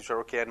universities that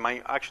are okay. And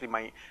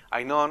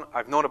I've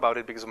known about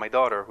it because of my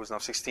daughter, who's now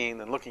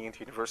 16 and looking into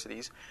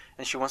universities,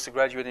 and she wants to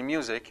graduate in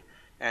music.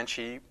 And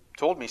she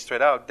told me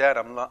straight out, Dad,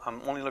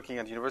 I'm only looking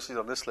at universities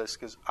on this list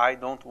because I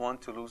don't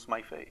want to lose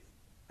my faith.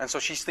 And so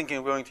she's thinking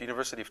of going to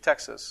University of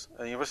Texas,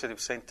 the University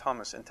of St.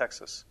 Thomas in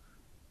Texas.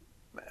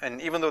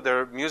 And even though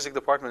their music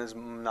department is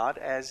not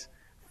as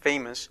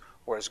famous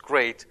or as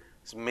great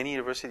as many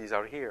universities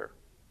out here,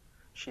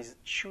 she's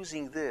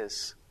choosing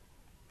this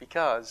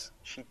because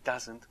she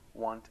doesn't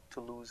want to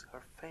lose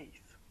her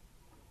faith.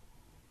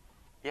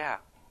 Yeah,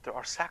 there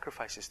are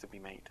sacrifices to be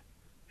made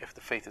if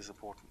the faith is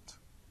important.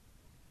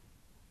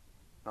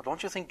 Now,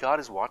 don't you think God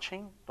is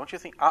watching? Don't you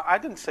think... I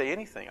didn't say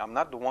anything. I'm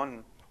not the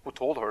one who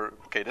told her,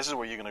 okay, this is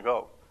where you're going to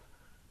go.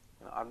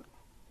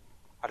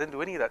 I didn't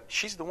do any of that.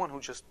 She's the one who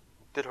just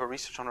did her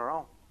research on her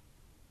own.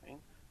 Okay?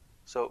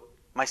 So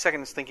my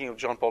second is thinking of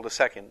John Paul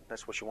II.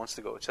 That's where she wants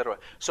to go, etc.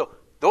 So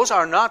those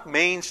are not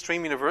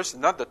mainstream universities,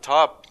 not the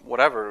top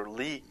whatever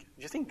league.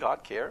 Do you think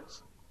God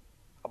cares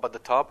about the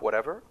top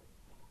whatever?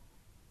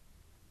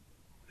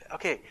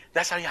 Okay,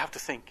 that's how you have to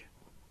think.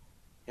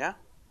 Yeah?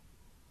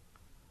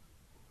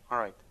 All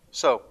right.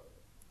 So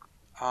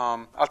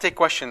I'll take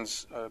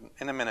questions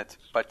in a minute,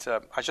 but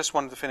I just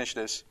wanted to finish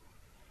this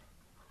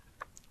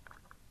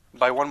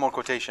by one more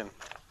quotation.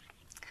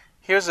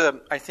 Here's,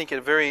 I think,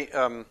 a very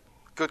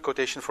good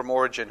quotation from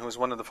Origen, who is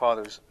one of the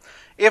fathers.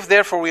 If,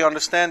 therefore, we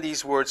understand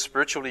these words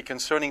spiritually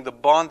concerning the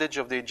bondage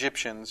of the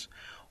Egyptians,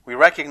 we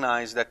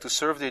recognize that to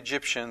serve the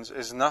Egyptians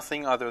is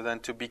nothing other than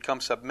to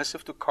become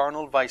submissive to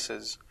carnal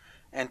vices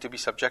and to be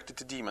subjected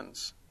to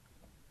demons.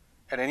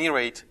 At any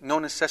rate, no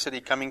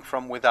necessity coming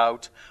from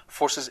without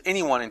forces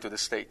anyone into the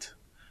state.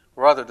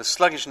 Rather, the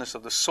sluggishness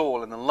of the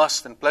soul and the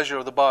lust and pleasure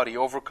of the body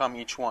overcome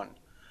each one.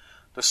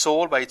 The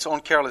soul, by its own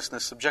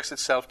carelessness, subjects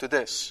itself to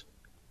this.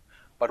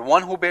 But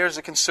one who bears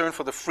a concern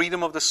for the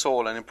freedom of the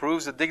soul and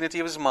improves the dignity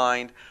of his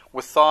mind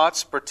with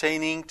thoughts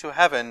pertaining to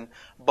heaven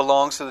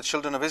belongs to the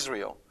children of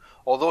Israel.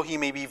 Although he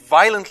may be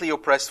violently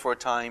oppressed for a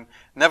time,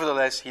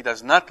 nevertheless he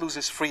does not lose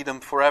his freedom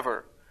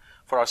forever.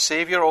 For our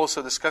Savior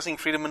also, discussing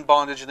freedom and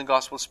bondage in the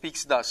gospel,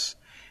 speaks thus.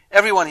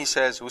 Everyone, he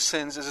says, who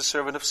sins is a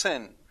servant of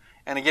sin.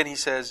 And again he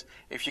says,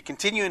 if you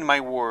continue in my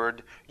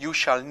word, you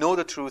shall know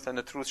the truth, and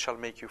the truth shall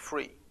make you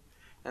free.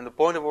 And the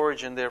point of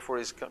Origen, therefore,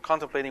 is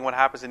contemplating what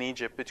happens in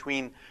Egypt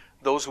between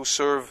those who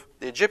serve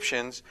the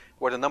Egyptians,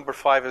 where the number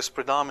 5 is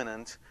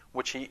predominant,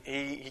 which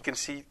he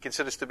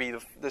considers to be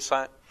the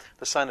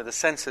sign of the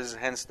senses,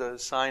 hence the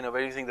sign of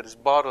everything that is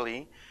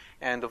bodily,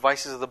 and the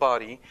vices of the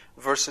body,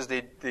 versus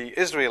the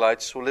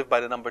Israelites who live by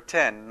the number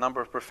 10,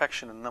 number of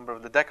perfection and number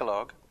of the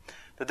Decalogue.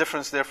 The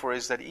difference, therefore,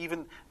 is that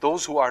even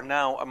those who are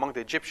now among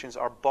the Egyptians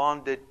are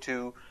bonded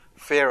to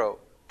Pharaoh,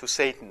 to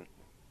Satan,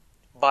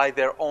 by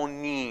their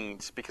own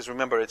needs. Because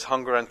remember, it's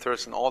hunger and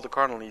thirst and all the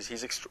carnal needs.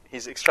 He's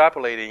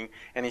extrapolating,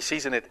 and he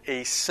sees in it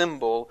a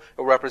symbol,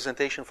 a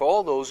representation for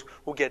all those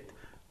who get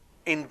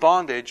in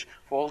bondage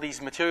for all these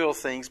material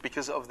things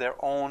because of their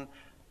own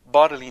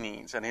bodily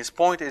needs. And his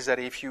point is that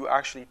if you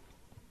actually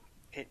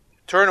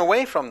turn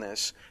away from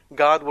this,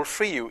 God will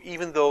free you,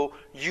 even though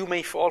you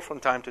may fall from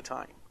time to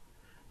time.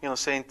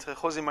 Saint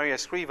Jose Maria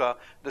Escriva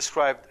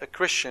described a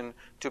Christian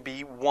to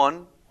be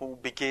one who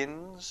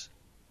begins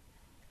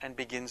and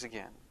begins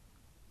again.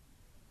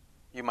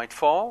 You might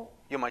fall,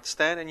 you might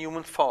stand, and you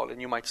might fall,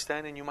 and you might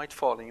stand, and you might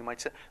fall, and you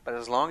might stand. But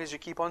as long as you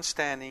keep on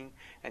standing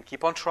and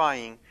keep on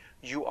trying,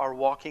 you are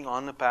walking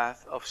on the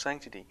path of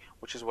sanctity,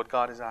 which is what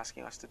God is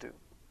asking us to do.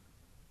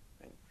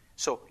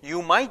 So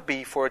you might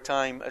be for a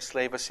time a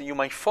slave, you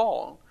might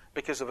fall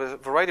because of a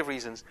variety of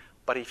reasons,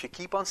 but if you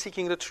keep on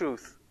seeking the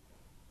truth,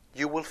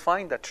 you will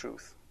find that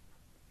truth,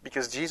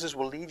 because Jesus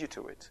will lead you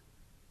to it,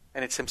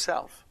 and it's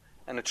Himself,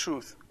 and the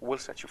truth will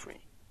set you free.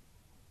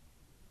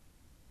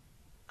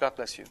 God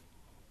bless you.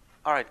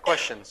 All right,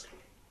 questions?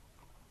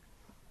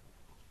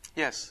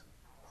 Yes.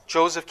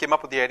 Joseph came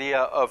up with the idea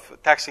of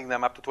taxing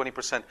them up to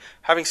 20%.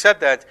 Having said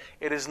that,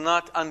 it is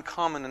not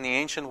uncommon in the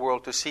ancient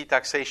world to see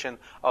taxation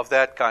of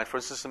that kind. For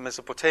instance, in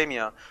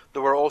Mesopotamia,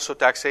 there were also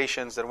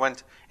taxations that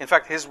went... In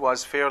fact, his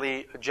was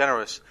fairly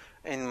generous.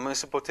 In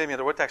Mesopotamia,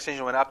 there were taxations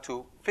that went up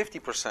to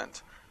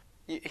 50%.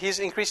 He's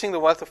increasing the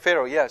wealth of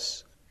Pharaoh,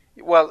 yes.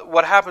 Well,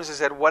 what happens is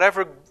that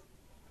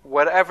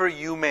whatever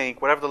you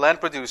make, whatever the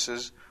land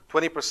produces,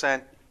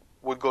 20%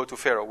 would go to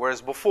Pharaoh. Whereas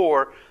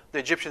before, the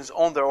Egyptians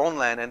owned their own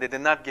land and they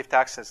did not give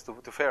taxes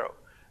to Pharaoh.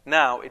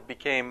 Now it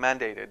became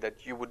mandated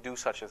that you would do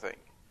such a thing.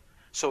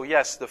 So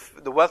yes,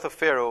 the wealth of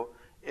Pharaoh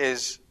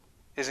is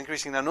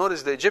increasing. Now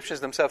notice the Egyptians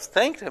themselves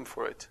thanked him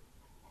for it,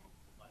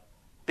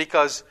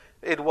 because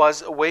it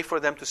was a way for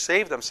them to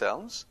save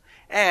themselves.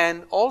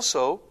 And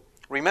also,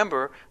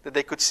 remember that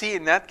they could see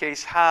in that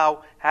case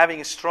how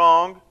having a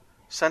strong,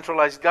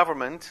 centralized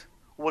government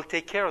will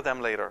take care of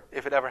them later,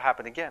 if it ever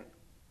happened again.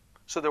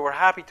 So they were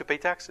happy to pay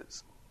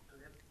taxes.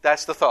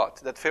 That's the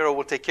thought, that Pharaoh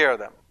will take care of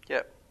them.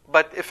 Yeah,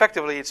 but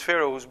effectively it's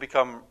Pharaoh who's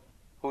become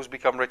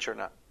richer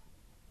now.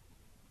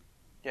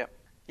 Yeah.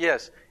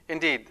 Yes.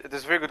 Indeed,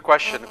 this is a very good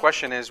question. The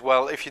question is,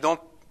 well, if you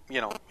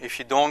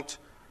don't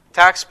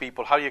tax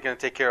people, how are you going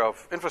to take care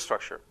of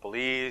infrastructure?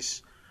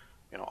 Police,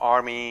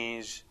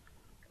 armies,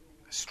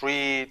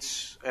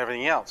 streets,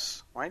 everything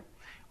else, right?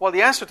 Well,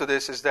 the answer to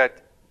this is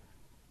that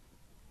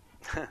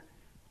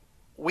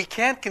we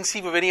can't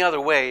conceive of any other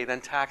way than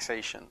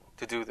taxation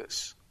to do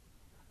this.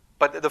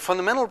 But the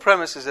fundamental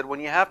premise is that when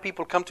you have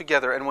people come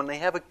together and when they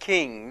have a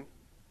king,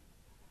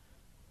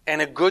 and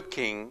a good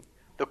king,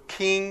 the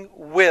king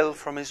will,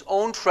 from his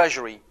own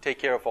treasury, take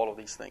care of all of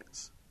these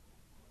things.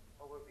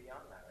 Well, we're beyond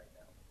that right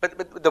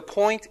now. But the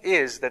point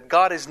is that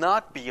God is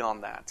not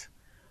beyond that.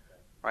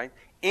 Right?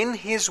 In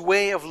his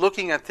way of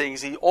looking at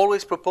things, he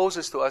always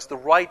proposes to us the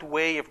right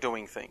way of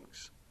doing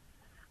things.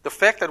 The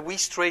fact that we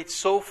strayed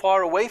so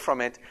far away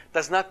from it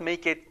does not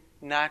make it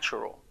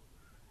natural.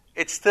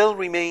 It still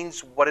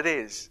remains what it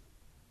is.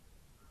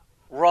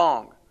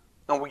 Wrong.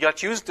 No, we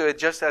got used to it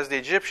just as the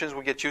Egyptians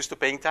would get used to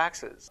paying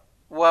taxes.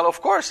 Well,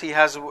 of course he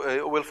has a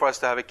will for us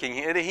to have a king.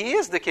 He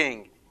is the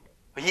king.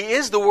 He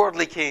is the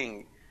worldly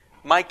king.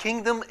 My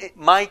kingdom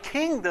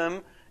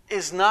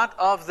is not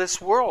of this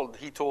world,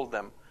 he told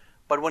them.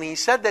 But when he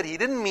said that, he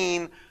didn't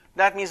mean,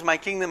 that means my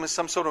kingdom is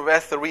some sort of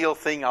ethereal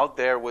thing out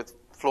there with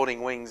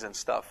floating wings and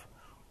stuff.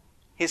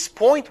 His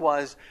point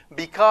was,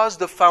 because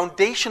the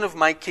foundation of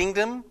my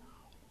kingdom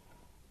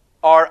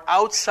are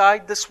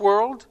outside this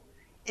world,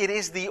 it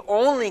is the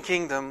only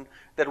kingdom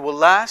that will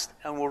last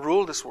and will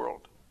rule this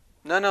world.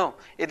 No.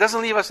 It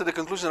doesn't leave us to the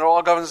conclusion that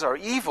all governments are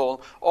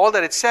evil. All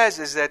that it says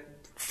is that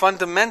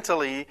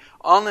fundamentally,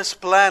 on this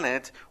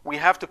planet, we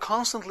have to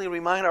constantly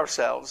remind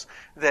ourselves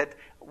that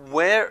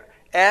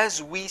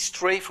as we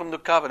stray from the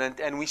covenant,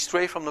 and we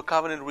stray from the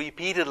covenant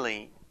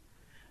repeatedly,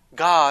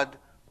 God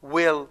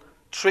will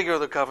trigger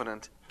the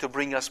covenant to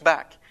bring us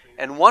back.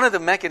 And one of the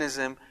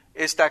mechanisms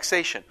is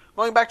taxation.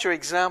 Going back to your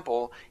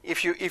example,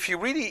 if you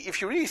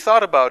really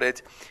thought about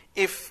it,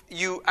 if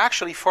you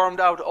actually farmed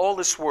out all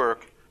this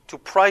work to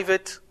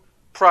private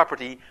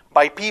property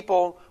by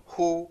people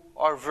who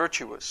are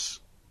virtuous,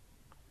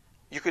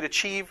 you could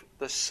achieve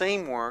the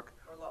same work.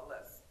 Or a lot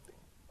less.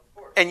 Of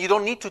course. And you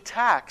don't need to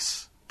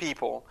tax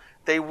people.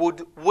 They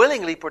would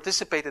willingly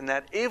participate in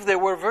that if they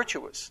were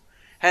virtuous.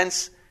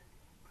 Hence,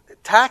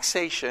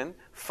 taxation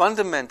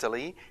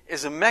fundamentally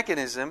is a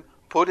mechanism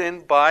put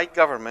in by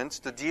governments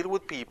to deal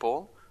with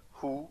people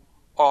who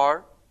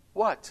are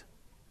what?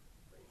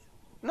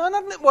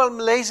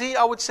 Lazy,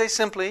 I would say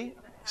simply,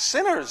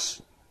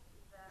 sinners.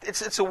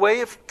 It's a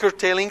way of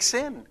curtailing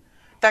sin.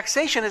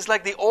 Taxation is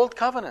like the old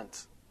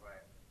covenant.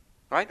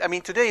 Right? I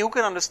mean, today, who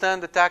can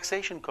understand the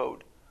taxation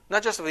code?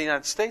 Not just of the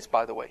United States,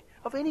 by the way,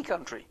 of any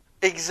country.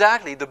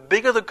 Exactly. The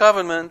bigger the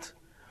government,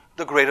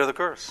 the greater the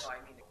curse.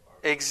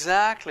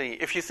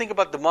 Exactly. If you think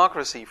about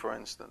democracy, for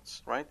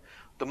instance, right?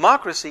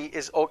 Democracy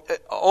is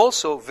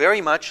also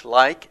very much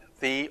like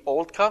the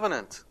Old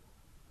Covenant.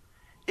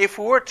 If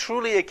we were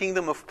truly a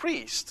kingdom of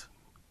priests,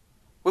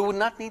 we would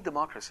not need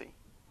democracy.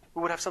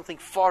 We would have something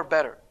far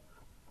better.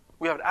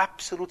 We have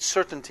absolute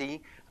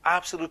certainty,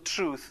 absolute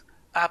truth,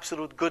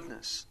 absolute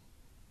goodness.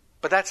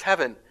 But that's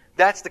heaven.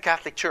 That's the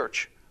Catholic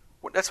Church.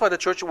 That's why the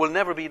church will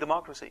never be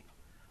democracy.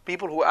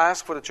 People who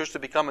ask for the church to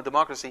become a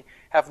democracy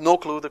have no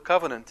clue the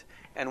covenant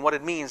and what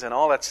it means and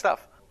all that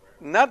stuff.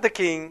 Not the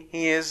king,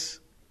 he is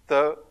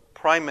the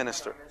prime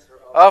minister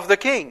of the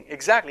king.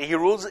 Exactly. He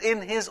rules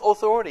in his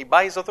authority,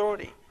 by his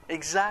authority.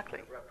 Exactly.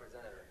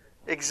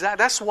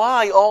 That's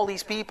why all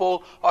these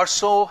people are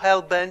so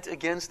hell-bent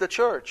against the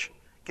church.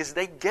 Because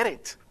they get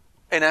it.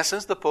 In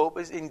essence, the Pope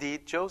is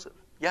indeed Joseph.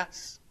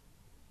 Yes.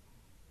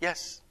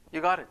 Yes. You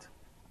got it.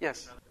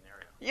 Yes.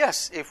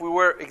 Yes, if we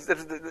were,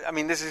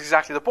 this is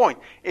exactly the point.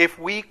 If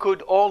we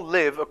could all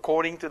live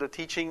according to the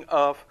teaching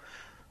of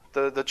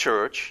the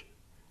church,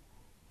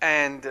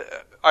 and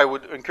I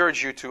would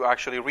encourage you to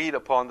actually read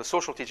upon the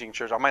social teaching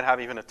church. I might have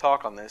even a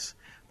talk on this.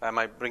 I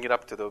might bring it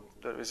up to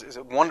it's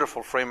a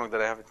wonderful framework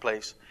that I have in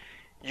place.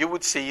 You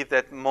would see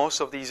that most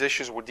of these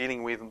issues we're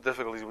dealing with and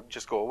difficulties would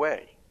just go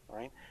away,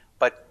 right?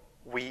 But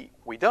we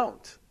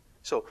don't.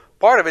 So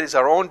part of it is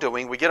our own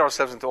doing. We get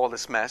ourselves into all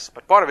this mess.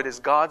 But part of it is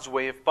God's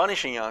way of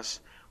punishing us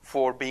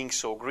for being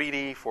so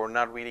greedy, for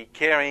not really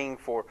caring,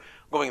 for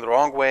going the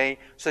wrong way,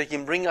 so He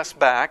can bring us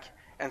back.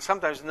 And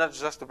sometimes not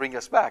just to bring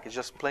us back, it's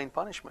just plain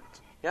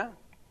punishment. Yeah.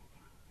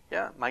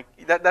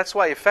 That's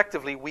why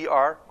effectively we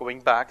are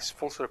going back,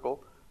 full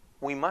circle,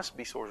 we must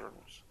be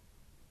sojourners.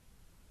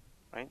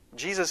 Right?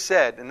 Jesus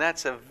said, and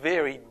that's a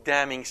very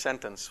damning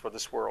sentence for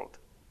this world.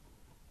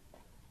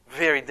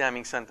 Very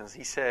damning sentence.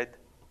 He said,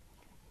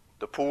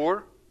 the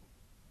poor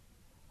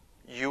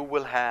you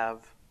will have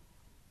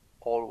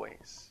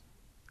always.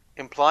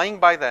 Implying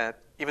by that,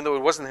 even though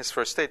it wasn't his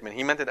first statement,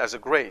 he meant it as a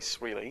grace,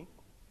 really,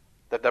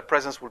 that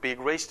presence would be a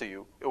grace to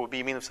you. It would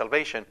be a means of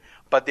salvation.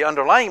 But the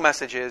underlying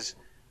message is,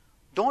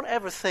 don't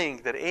ever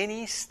think that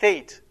any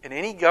state and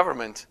any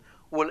government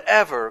will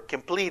ever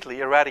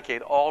completely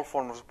eradicate all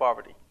forms of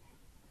poverty.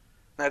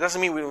 Now, it doesn't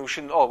mean we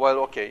shouldn't,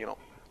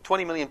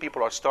 20 million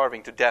people are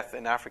starving to death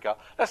in Africa.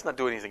 Let's not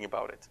do anything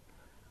about it.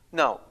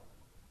 No.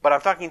 But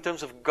I'm talking in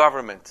terms of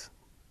government.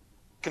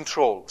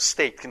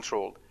 state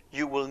controlled,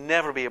 you will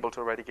never be able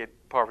to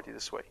eradicate poverty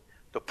this way.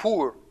 The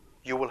poor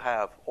you will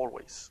have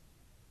always.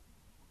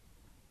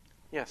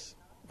 Yes.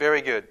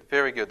 Very good,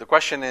 very good. The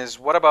question is,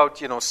 what about,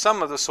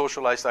 some of the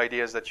socialized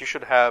ideas that you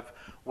should have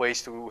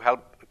ways to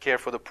help care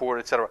for the poor,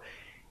 etc.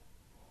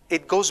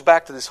 It goes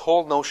back to this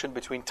whole notion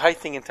between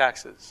tithing and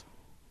taxes.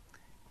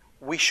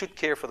 We should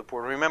care for the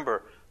poor.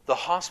 Remember, the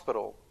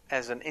hospital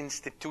as an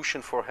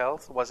institution for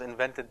health was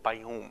invented by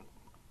whom?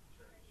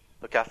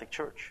 The Catholic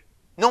Church.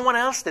 No one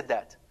else did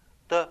that.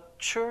 The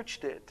Church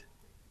did.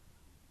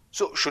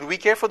 So, should we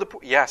care for the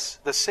poor? Yes.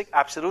 The sick?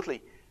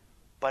 Absolutely.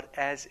 But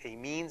as a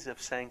means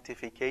of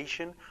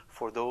sanctification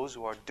for those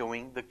who are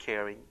doing the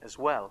caring as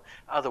well.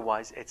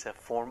 Otherwise, it's a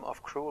form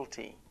of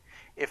cruelty.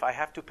 If I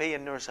have to pay a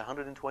nurse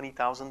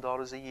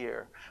 $120,000 a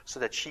year so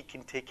that she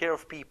can take care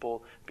of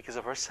people because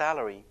of her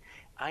salary,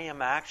 I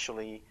am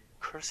actually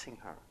cursing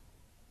her.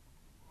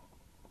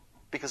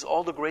 Because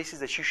all the graces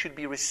that she should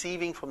be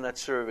receiving from that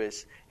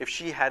service, if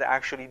she had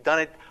actually done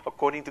it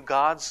according to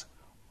God's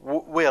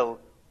will,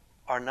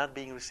 are not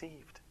being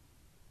received.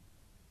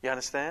 You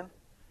understand?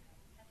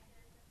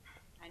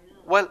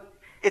 Well,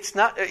 it's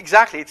not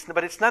exactly.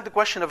 But it's not the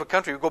question of a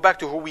country. We go back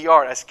to who we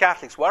are as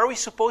Catholics. What are we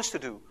supposed to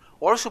do?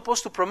 What are we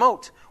supposed to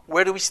promote?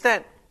 Where do we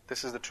stand?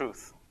 This is the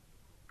truth.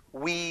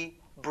 We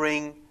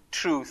bring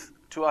truth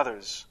to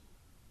others.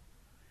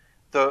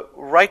 The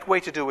right way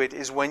to do it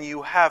is when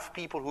you have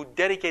people who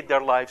dedicate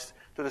their lives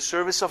to the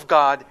service of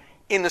God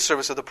in the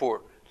service of the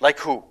poor. Like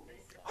who?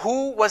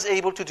 Who was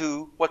able to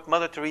do what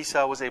Mother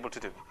Teresa was able to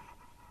do?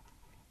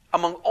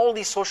 Among all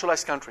these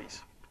socialized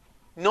countries.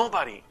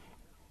 Nobody.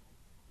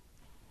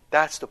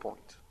 That's the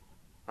point.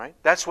 Right?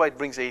 That's why it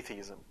brings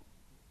atheism.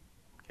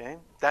 Okay?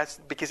 That's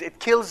because it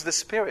kills the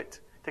spirit.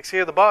 It takes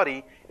care of the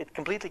body, it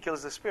completely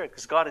kills the spirit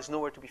because God is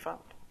nowhere to be found.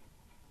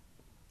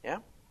 Yeah?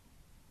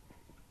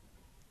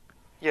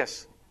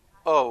 Yes.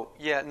 Oh,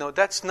 yeah, no,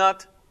 that's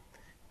not...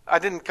 I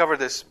didn't cover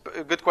this.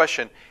 Good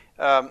question.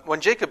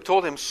 When Jacob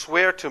told him,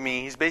 swear to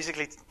me, he's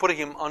basically putting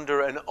him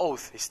under an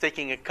oath. He's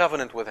taking a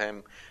covenant with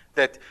him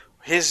that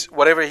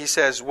whatever he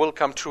says will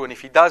come true, and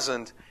if he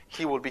doesn't,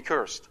 he will be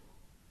cursed.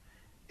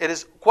 It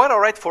is quite all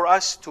right for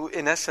us to,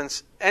 in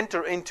essence,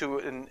 enter into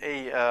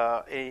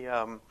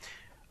an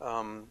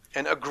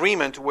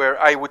agreement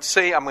where I would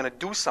say I'm going to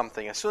do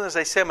something. As soon as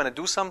I say I'm going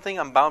to do something,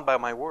 I'm bound by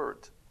my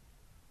word.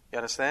 You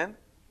understand?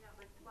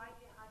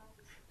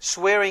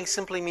 Swearing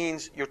simply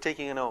means you're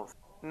taking an oath.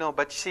 No,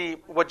 but see,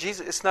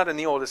 it's not in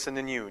the old, it's in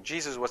the new.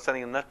 Jesus was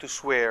telling him not to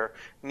swear,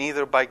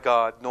 neither by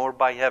God, nor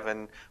by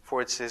heaven,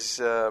 for it's his,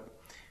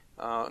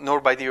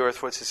 nor by the earth,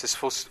 for it's his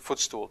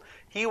footstool.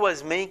 He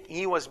was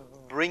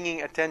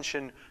bringing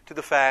attention to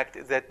the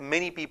fact that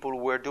many people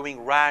were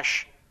doing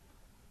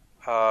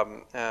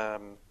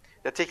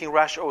they're taking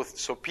rash oaths.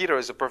 So Peter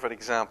is a perfect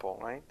example,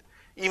 right?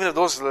 Even if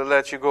those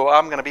let you go,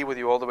 I'm going to be with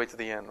you all the way to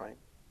the end, right?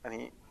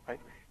 And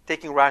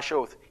taking rash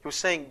oath. He was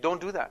saying, don't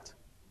do that.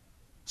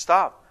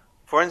 Stop.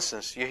 For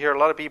instance, you hear a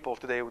lot of people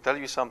today who tell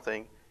you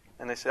something,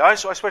 and they say, I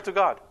swear to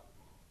God.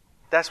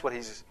 That's what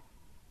he's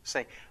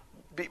saying.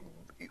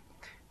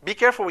 Be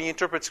careful when you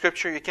interpret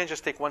Scripture. You can't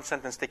just take one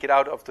sentence, take it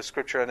out of the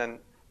Scripture, and then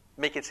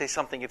make it say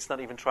something it's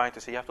not even trying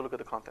to say. You have to look at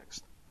the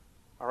context.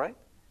 All right?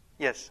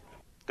 Yes.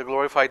 The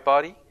glorified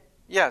body?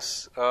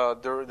 Yes. There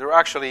are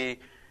actually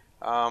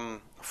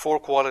 4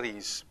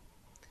 qualities.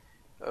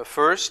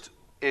 First,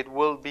 it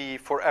will be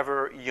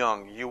forever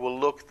young. You will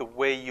look the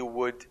way you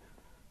would...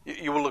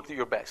 You will look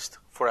your best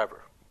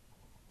forever.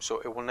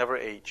 So it will never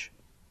age.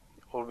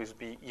 Always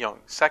be young.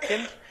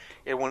 Second,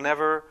 it will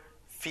never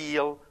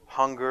feel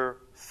hunger,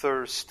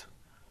 thirst,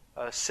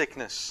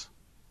 sickness.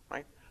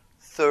 Right?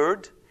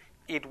 Third,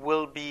 it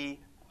will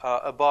be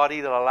a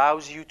body that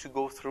allows you to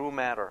go through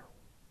matter.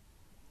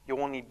 You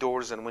won't need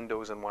doors and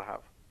windows and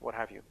what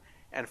have you.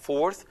 And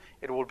fourth,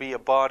 it will be a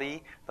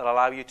body that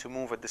allows you to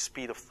move at the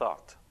speed of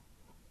thought.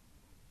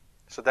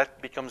 So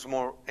that becomes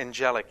more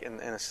angelic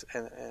in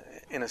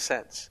a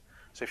sense.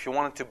 So if you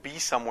wanted to be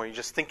somewhere, you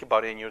just think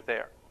about it and you're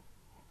there.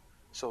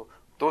 So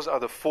those are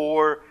the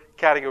 4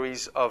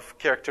 categories of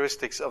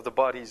characteristics of the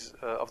bodies,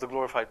 of the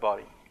glorified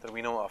body that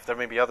we know of. There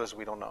may be others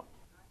we don't know.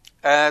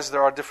 As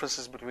there are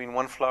differences between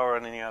one flower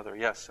and any other.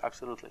 Yes,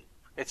 absolutely.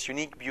 It's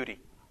unique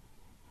beauty.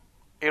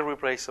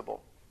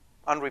 Irreplaceable.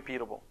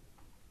 Unrepeatable.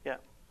 Yeah.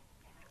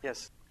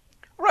 Yes.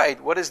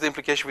 Right. What is the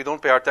implication? We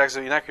don't pay our taxes,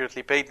 we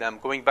inaccurately paid them.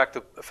 Going back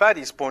to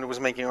Fadi's point he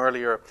was making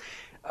earlier.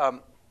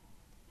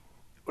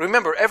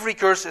 Remember, every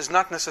curse is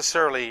not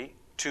necessarily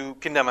to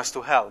condemn us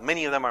to hell.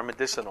 Many of them are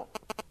medicinal.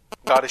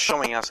 God is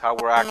showing us how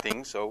we're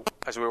acting. So,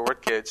 as we were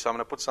kids, so I'm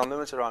going to put some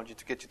limits around you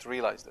to get you to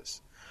realize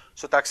this.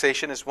 So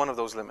taxation is one of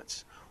those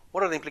limits.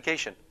 What are the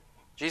implications?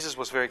 Jesus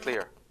was very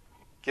clear.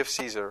 Give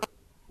Caesar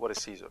what is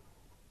Caesar.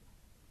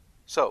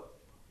 So,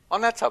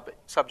 on that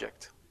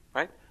subject,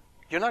 right?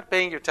 You're not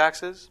paying your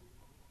taxes.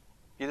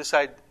 You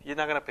decide you're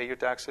not going to pay your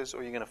taxes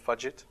or you're going to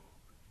fudge it.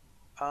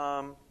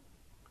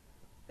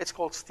 It's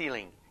called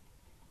stealing.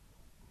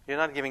 You're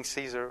not giving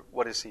Caesar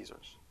what is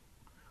Caesar's.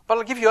 But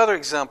I'll give you other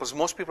examples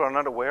most people are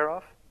not aware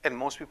of, and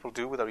most people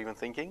do without even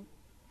thinking.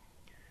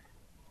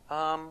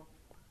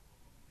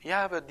 You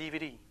have a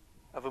DVD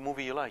of a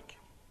movie you like.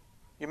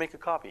 You make a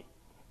copy.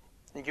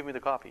 You give me the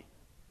copy.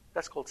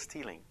 That's called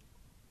stealing.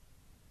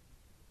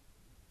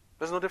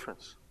 There's no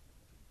difference.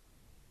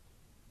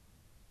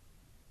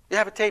 You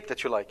have a tape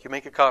that you like. You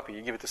make a copy.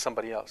 You give it to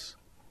somebody else.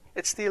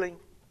 It's stealing.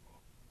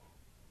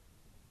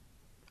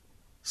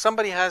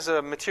 Somebody has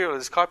a material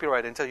that's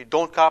copyrighted and tell you,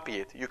 don't copy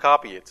it. You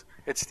copy it.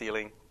 It's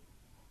stealing.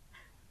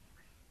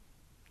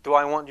 Do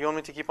you want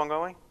me to keep on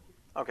going?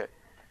 Okay.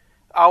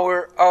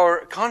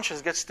 Our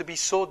conscience gets to be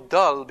so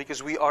dull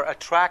because we are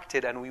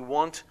attracted and we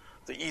want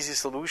the easy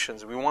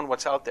solutions. We want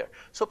what's out there.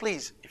 So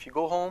please, if you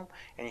go home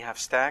and you have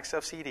stacks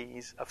of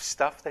CDs of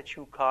stuff that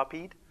you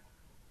copied,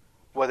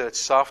 whether it's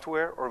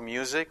software or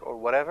music or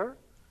whatever,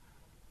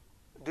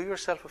 do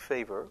yourself a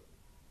favor,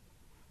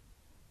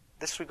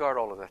 disregard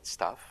all of that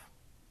stuff,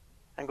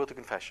 and go to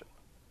confession.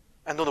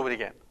 And don't do it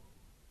again.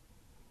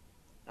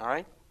 All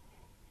right?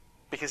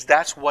 Because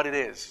that's what it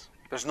is.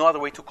 There's no other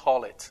way to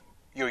call it.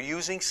 You're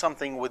using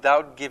something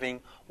without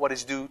giving what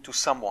is due to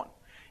someone.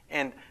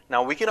 And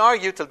now we can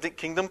argue till the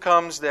kingdom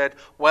comes that,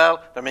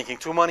 well, they're making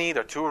too money,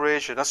 they're too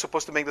rich, they're not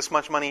supposed to make this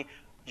much money.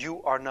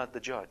 You are not the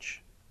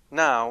judge.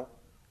 Now,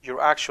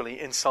 you're actually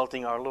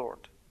insulting our Lord.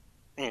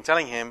 And you're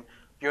telling Him,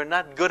 you're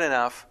not good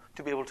enough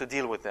to be able to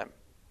deal with them.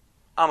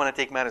 I'm going to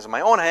take matters in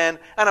my own hand,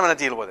 and I'm going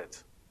to deal with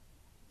it.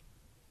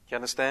 You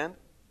understand?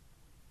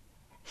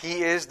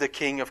 He is the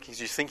King of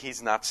Kings. You think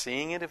He's not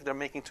seeing it if they're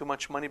making too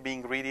much money,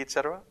 being greedy,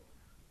 etc.?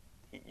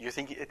 You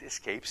think it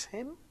escapes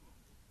Him?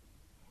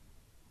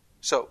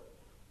 So,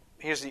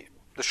 here's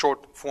the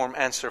short form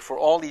answer for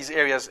all these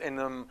areas in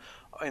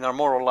our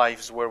moral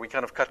lives where we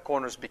kind of cut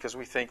corners because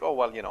we think, oh,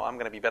 well, I'm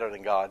going to be better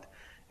than God.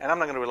 And I'm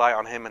not going to rely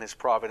on Him and His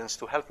providence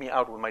to help me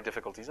out with my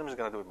difficulties. I'm just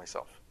going to do it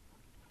myself.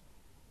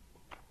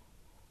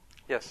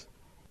 Yes,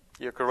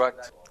 you're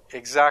correct.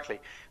 Exactly.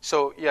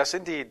 So, yes,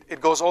 indeed. It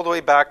goes all the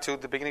way back to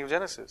the beginning of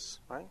Genesis,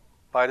 right?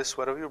 By the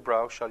sweat of your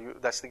brow shall you...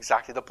 That's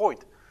exactly the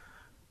point.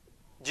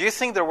 Do you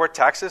think there were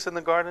taxes in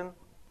the garden?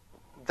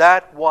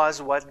 That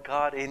was what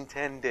God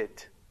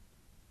intended.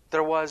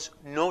 There was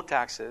no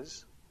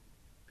taxes,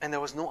 and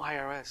there was no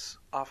IRS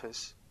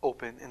office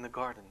open in the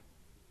garden.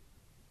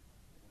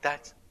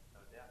 That's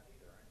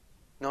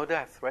no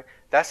death, right?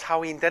 That's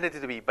how He intended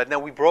it to be. But now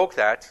we broke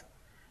that,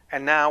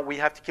 and now we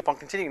have to keep on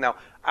continuing. Now,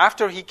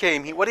 after He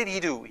came, what did He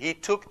do? He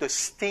took the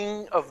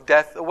sting of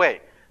death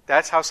away.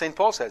 That's how St.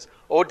 Paul says,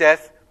 "O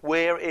death,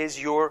 where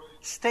is your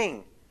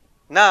sting?"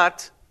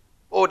 Not,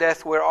 "O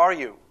death, where are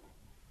you?"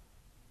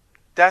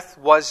 Death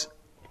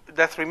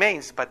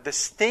remains, but the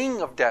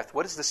sting of death,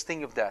 what is the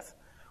sting of death?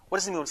 What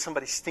does it mean when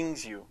somebody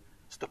stings you?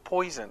 It's the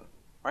poison,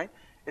 right?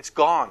 It's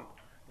gone.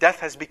 Death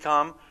has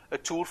become a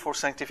tool for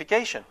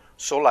sanctification.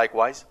 So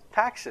likewise,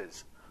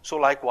 taxes. So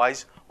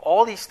likewise,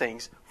 all these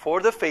things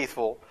for the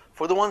faithful,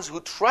 for the ones who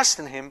trust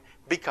in Him,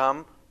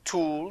 become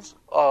tools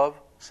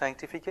of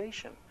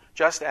sanctification.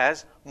 Just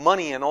as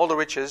money and all the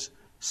riches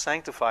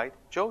sanctified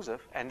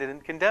Joseph and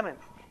didn't condemn him.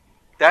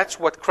 That's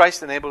what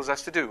Christ enables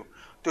us to do.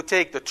 To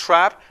take the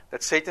trap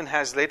that Satan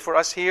has laid for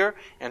us here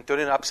and turn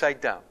it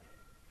upside down.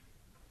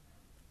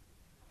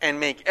 And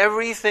make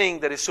everything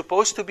that is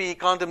supposed to be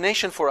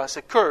condemnation for us,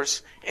 a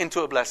curse,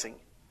 into a blessing.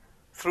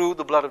 Through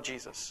the blood of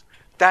Jesus.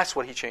 That's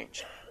what He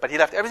changed. But He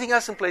left everything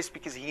else in place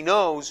because He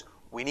knows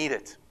we need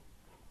it.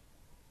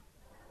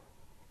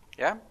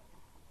 Yeah?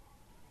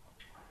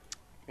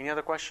 Any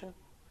other question?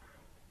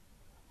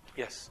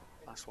 Yes,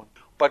 last one.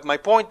 But my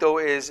point though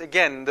is,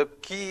 again, the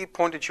key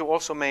point that you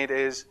also made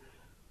is,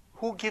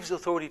 who gives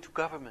authority to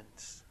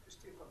governments?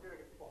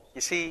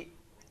 You see,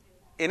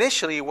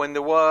 initially when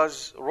there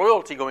was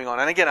royalty going on,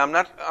 and again, I'm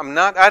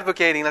not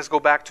advocating let's go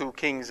back to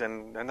kings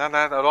and not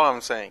at all I'm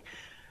saying.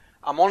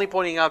 I'm only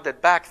pointing out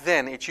that back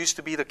then it used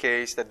to be the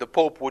case that the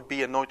Pope would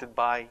be anointed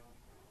by,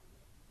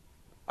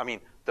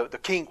 the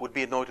king would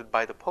be anointed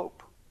by the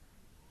Pope.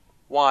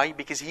 Why?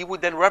 Because he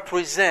would then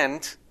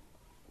represent,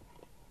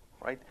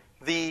 right,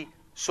 the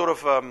sort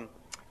of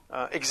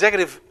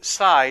executive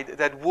side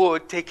that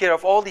would take care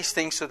of all these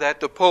things so that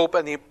the Pope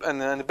and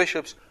the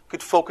bishops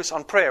could focus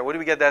on prayer. Where do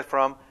we get that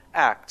from?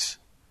 Acts,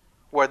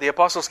 where the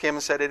apostles came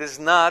and said, it is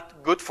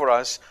not good for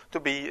us to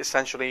be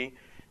essentially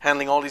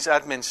handling all these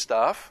admin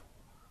stuff.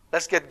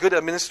 Let's get good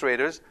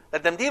administrators,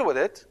 let them deal with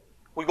it.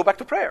 We go back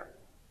to prayer.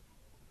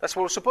 That's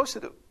what we're supposed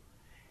to do.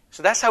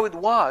 So that's how it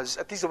was.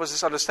 At least there was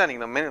this understanding.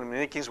 Now,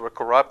 many kings were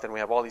corrupt and we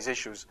have all these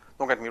issues.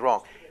 Don't get me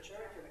wrong.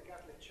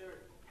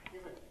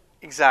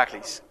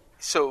 Exactly.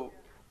 So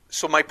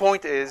my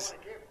point is...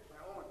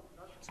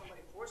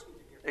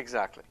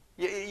 Exactly.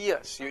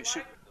 Yes.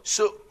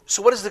 So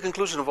what is the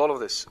conclusion of all of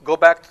this? Go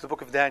back to the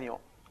book of Daniel.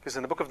 Because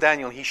in the book of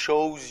Daniel, he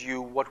shows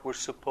you what we're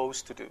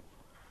supposed to do.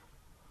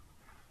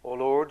 O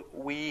Lord,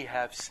 we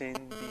have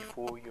sinned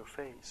before your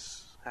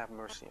face. Have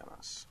mercy on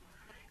us.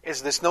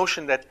 It's this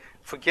notion that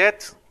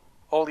forget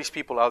all these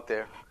people out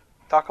there.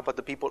 Talk about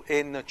the people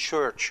in the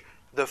church.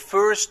 The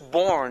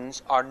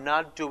firstborns are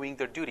not doing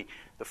their duty.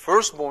 The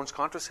firstborns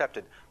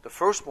contracepted. The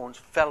firstborns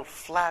fell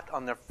flat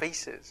on their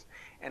faces.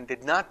 and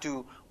did not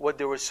do what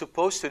they were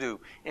supposed to do.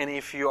 And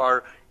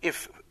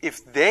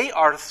if they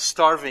are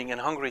starving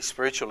and hungry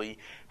spiritually,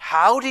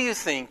 how do you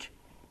think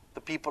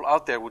the people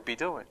out there would be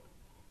doing?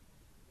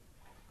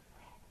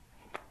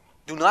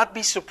 Do not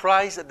be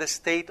surprised at the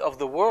state of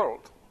the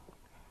world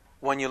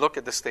when you look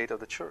at the state of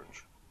the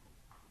church.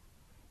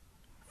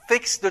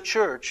 Fix the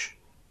church,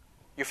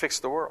 you fix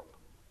the world.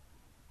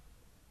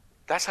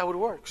 That's how it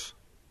works.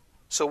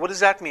 So what does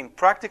that mean?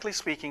 Practically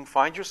speaking,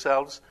 find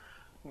yourselves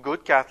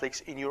good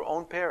Catholics in your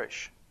own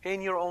parish.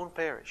 In your own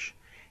parish.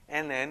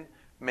 And then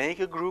make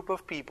a group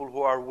of people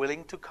who are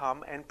willing to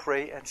come and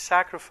pray and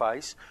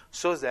sacrifice,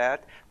 so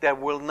that there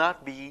will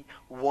not be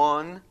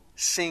one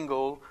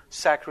single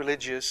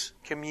sacrilegious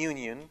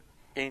communion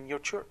in your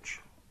church.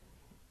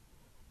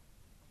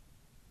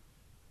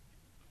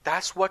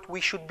 That's what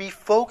we should be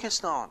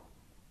focused on.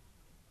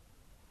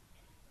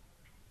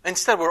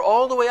 Instead, we're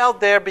all the way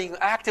out there being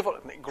active.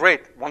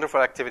 Great,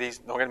 wonderful activities,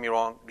 don't get me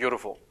wrong,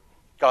 beautiful.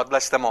 God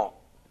bless them all.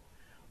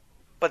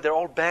 But they're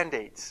all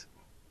Band-Aids.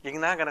 You're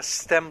not going to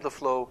stem the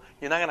flow.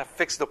 You're not going to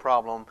fix the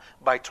problem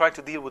by trying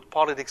to deal with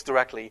politics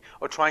directly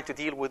or trying to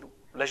deal with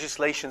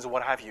legislations or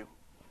what have you.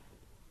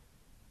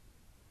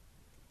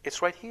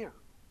 It's right here.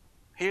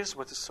 Here's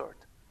where to start.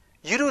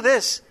 You do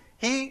this,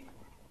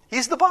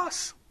 he's the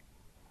boss.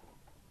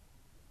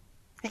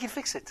 He can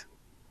fix it.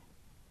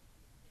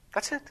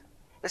 That's it.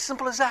 As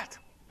simple as that.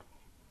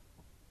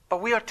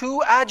 But we are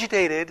too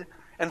agitated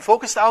and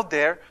focused out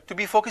there to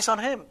be focused on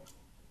Him.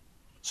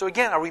 So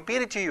again, I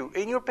repeat it to you.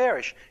 In your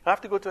parish, you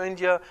have to go to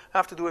India, you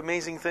have to do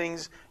amazing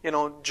things,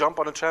 jump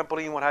on a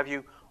trampoline, what have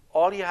you.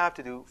 All you have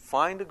to do,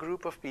 find a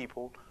group of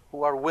people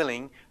who are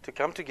willing to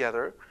come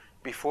together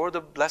before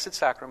the Blessed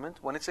Sacrament,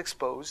 when it's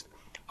exposed,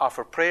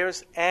 offer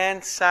prayers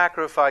and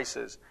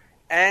sacrifices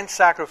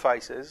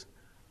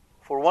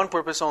for one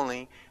purpose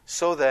only,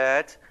 so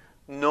that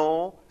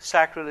no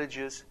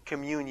sacrilegious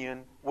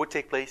communion would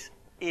take place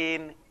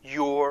in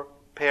your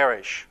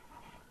parish.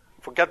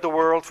 Forget the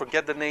world,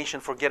 forget the nation,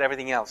 forget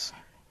everything else.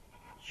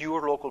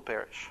 Your local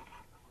parish.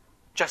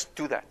 Just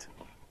do that.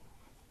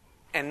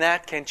 And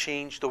that can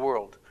change the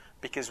world.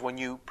 Because when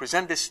you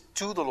present this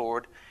to the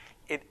Lord,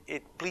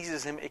 it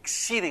pleases Him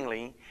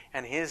exceedingly,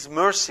 and His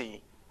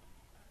mercy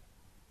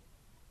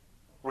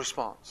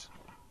responds.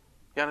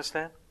 You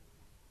understand?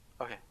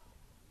 Okay.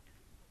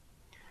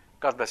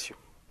 God bless you.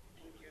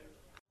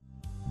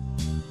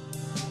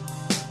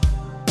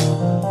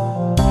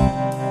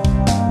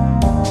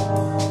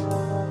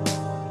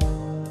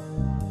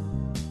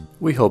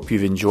 We hope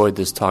you've enjoyed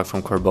this talk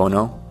from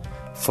Carbono.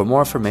 For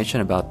more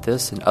information about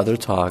this and other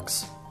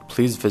talks,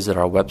 please visit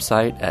our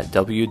website at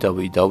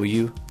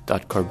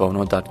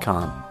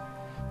www.carbono.com.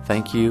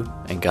 Thank you,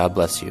 and God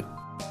bless you.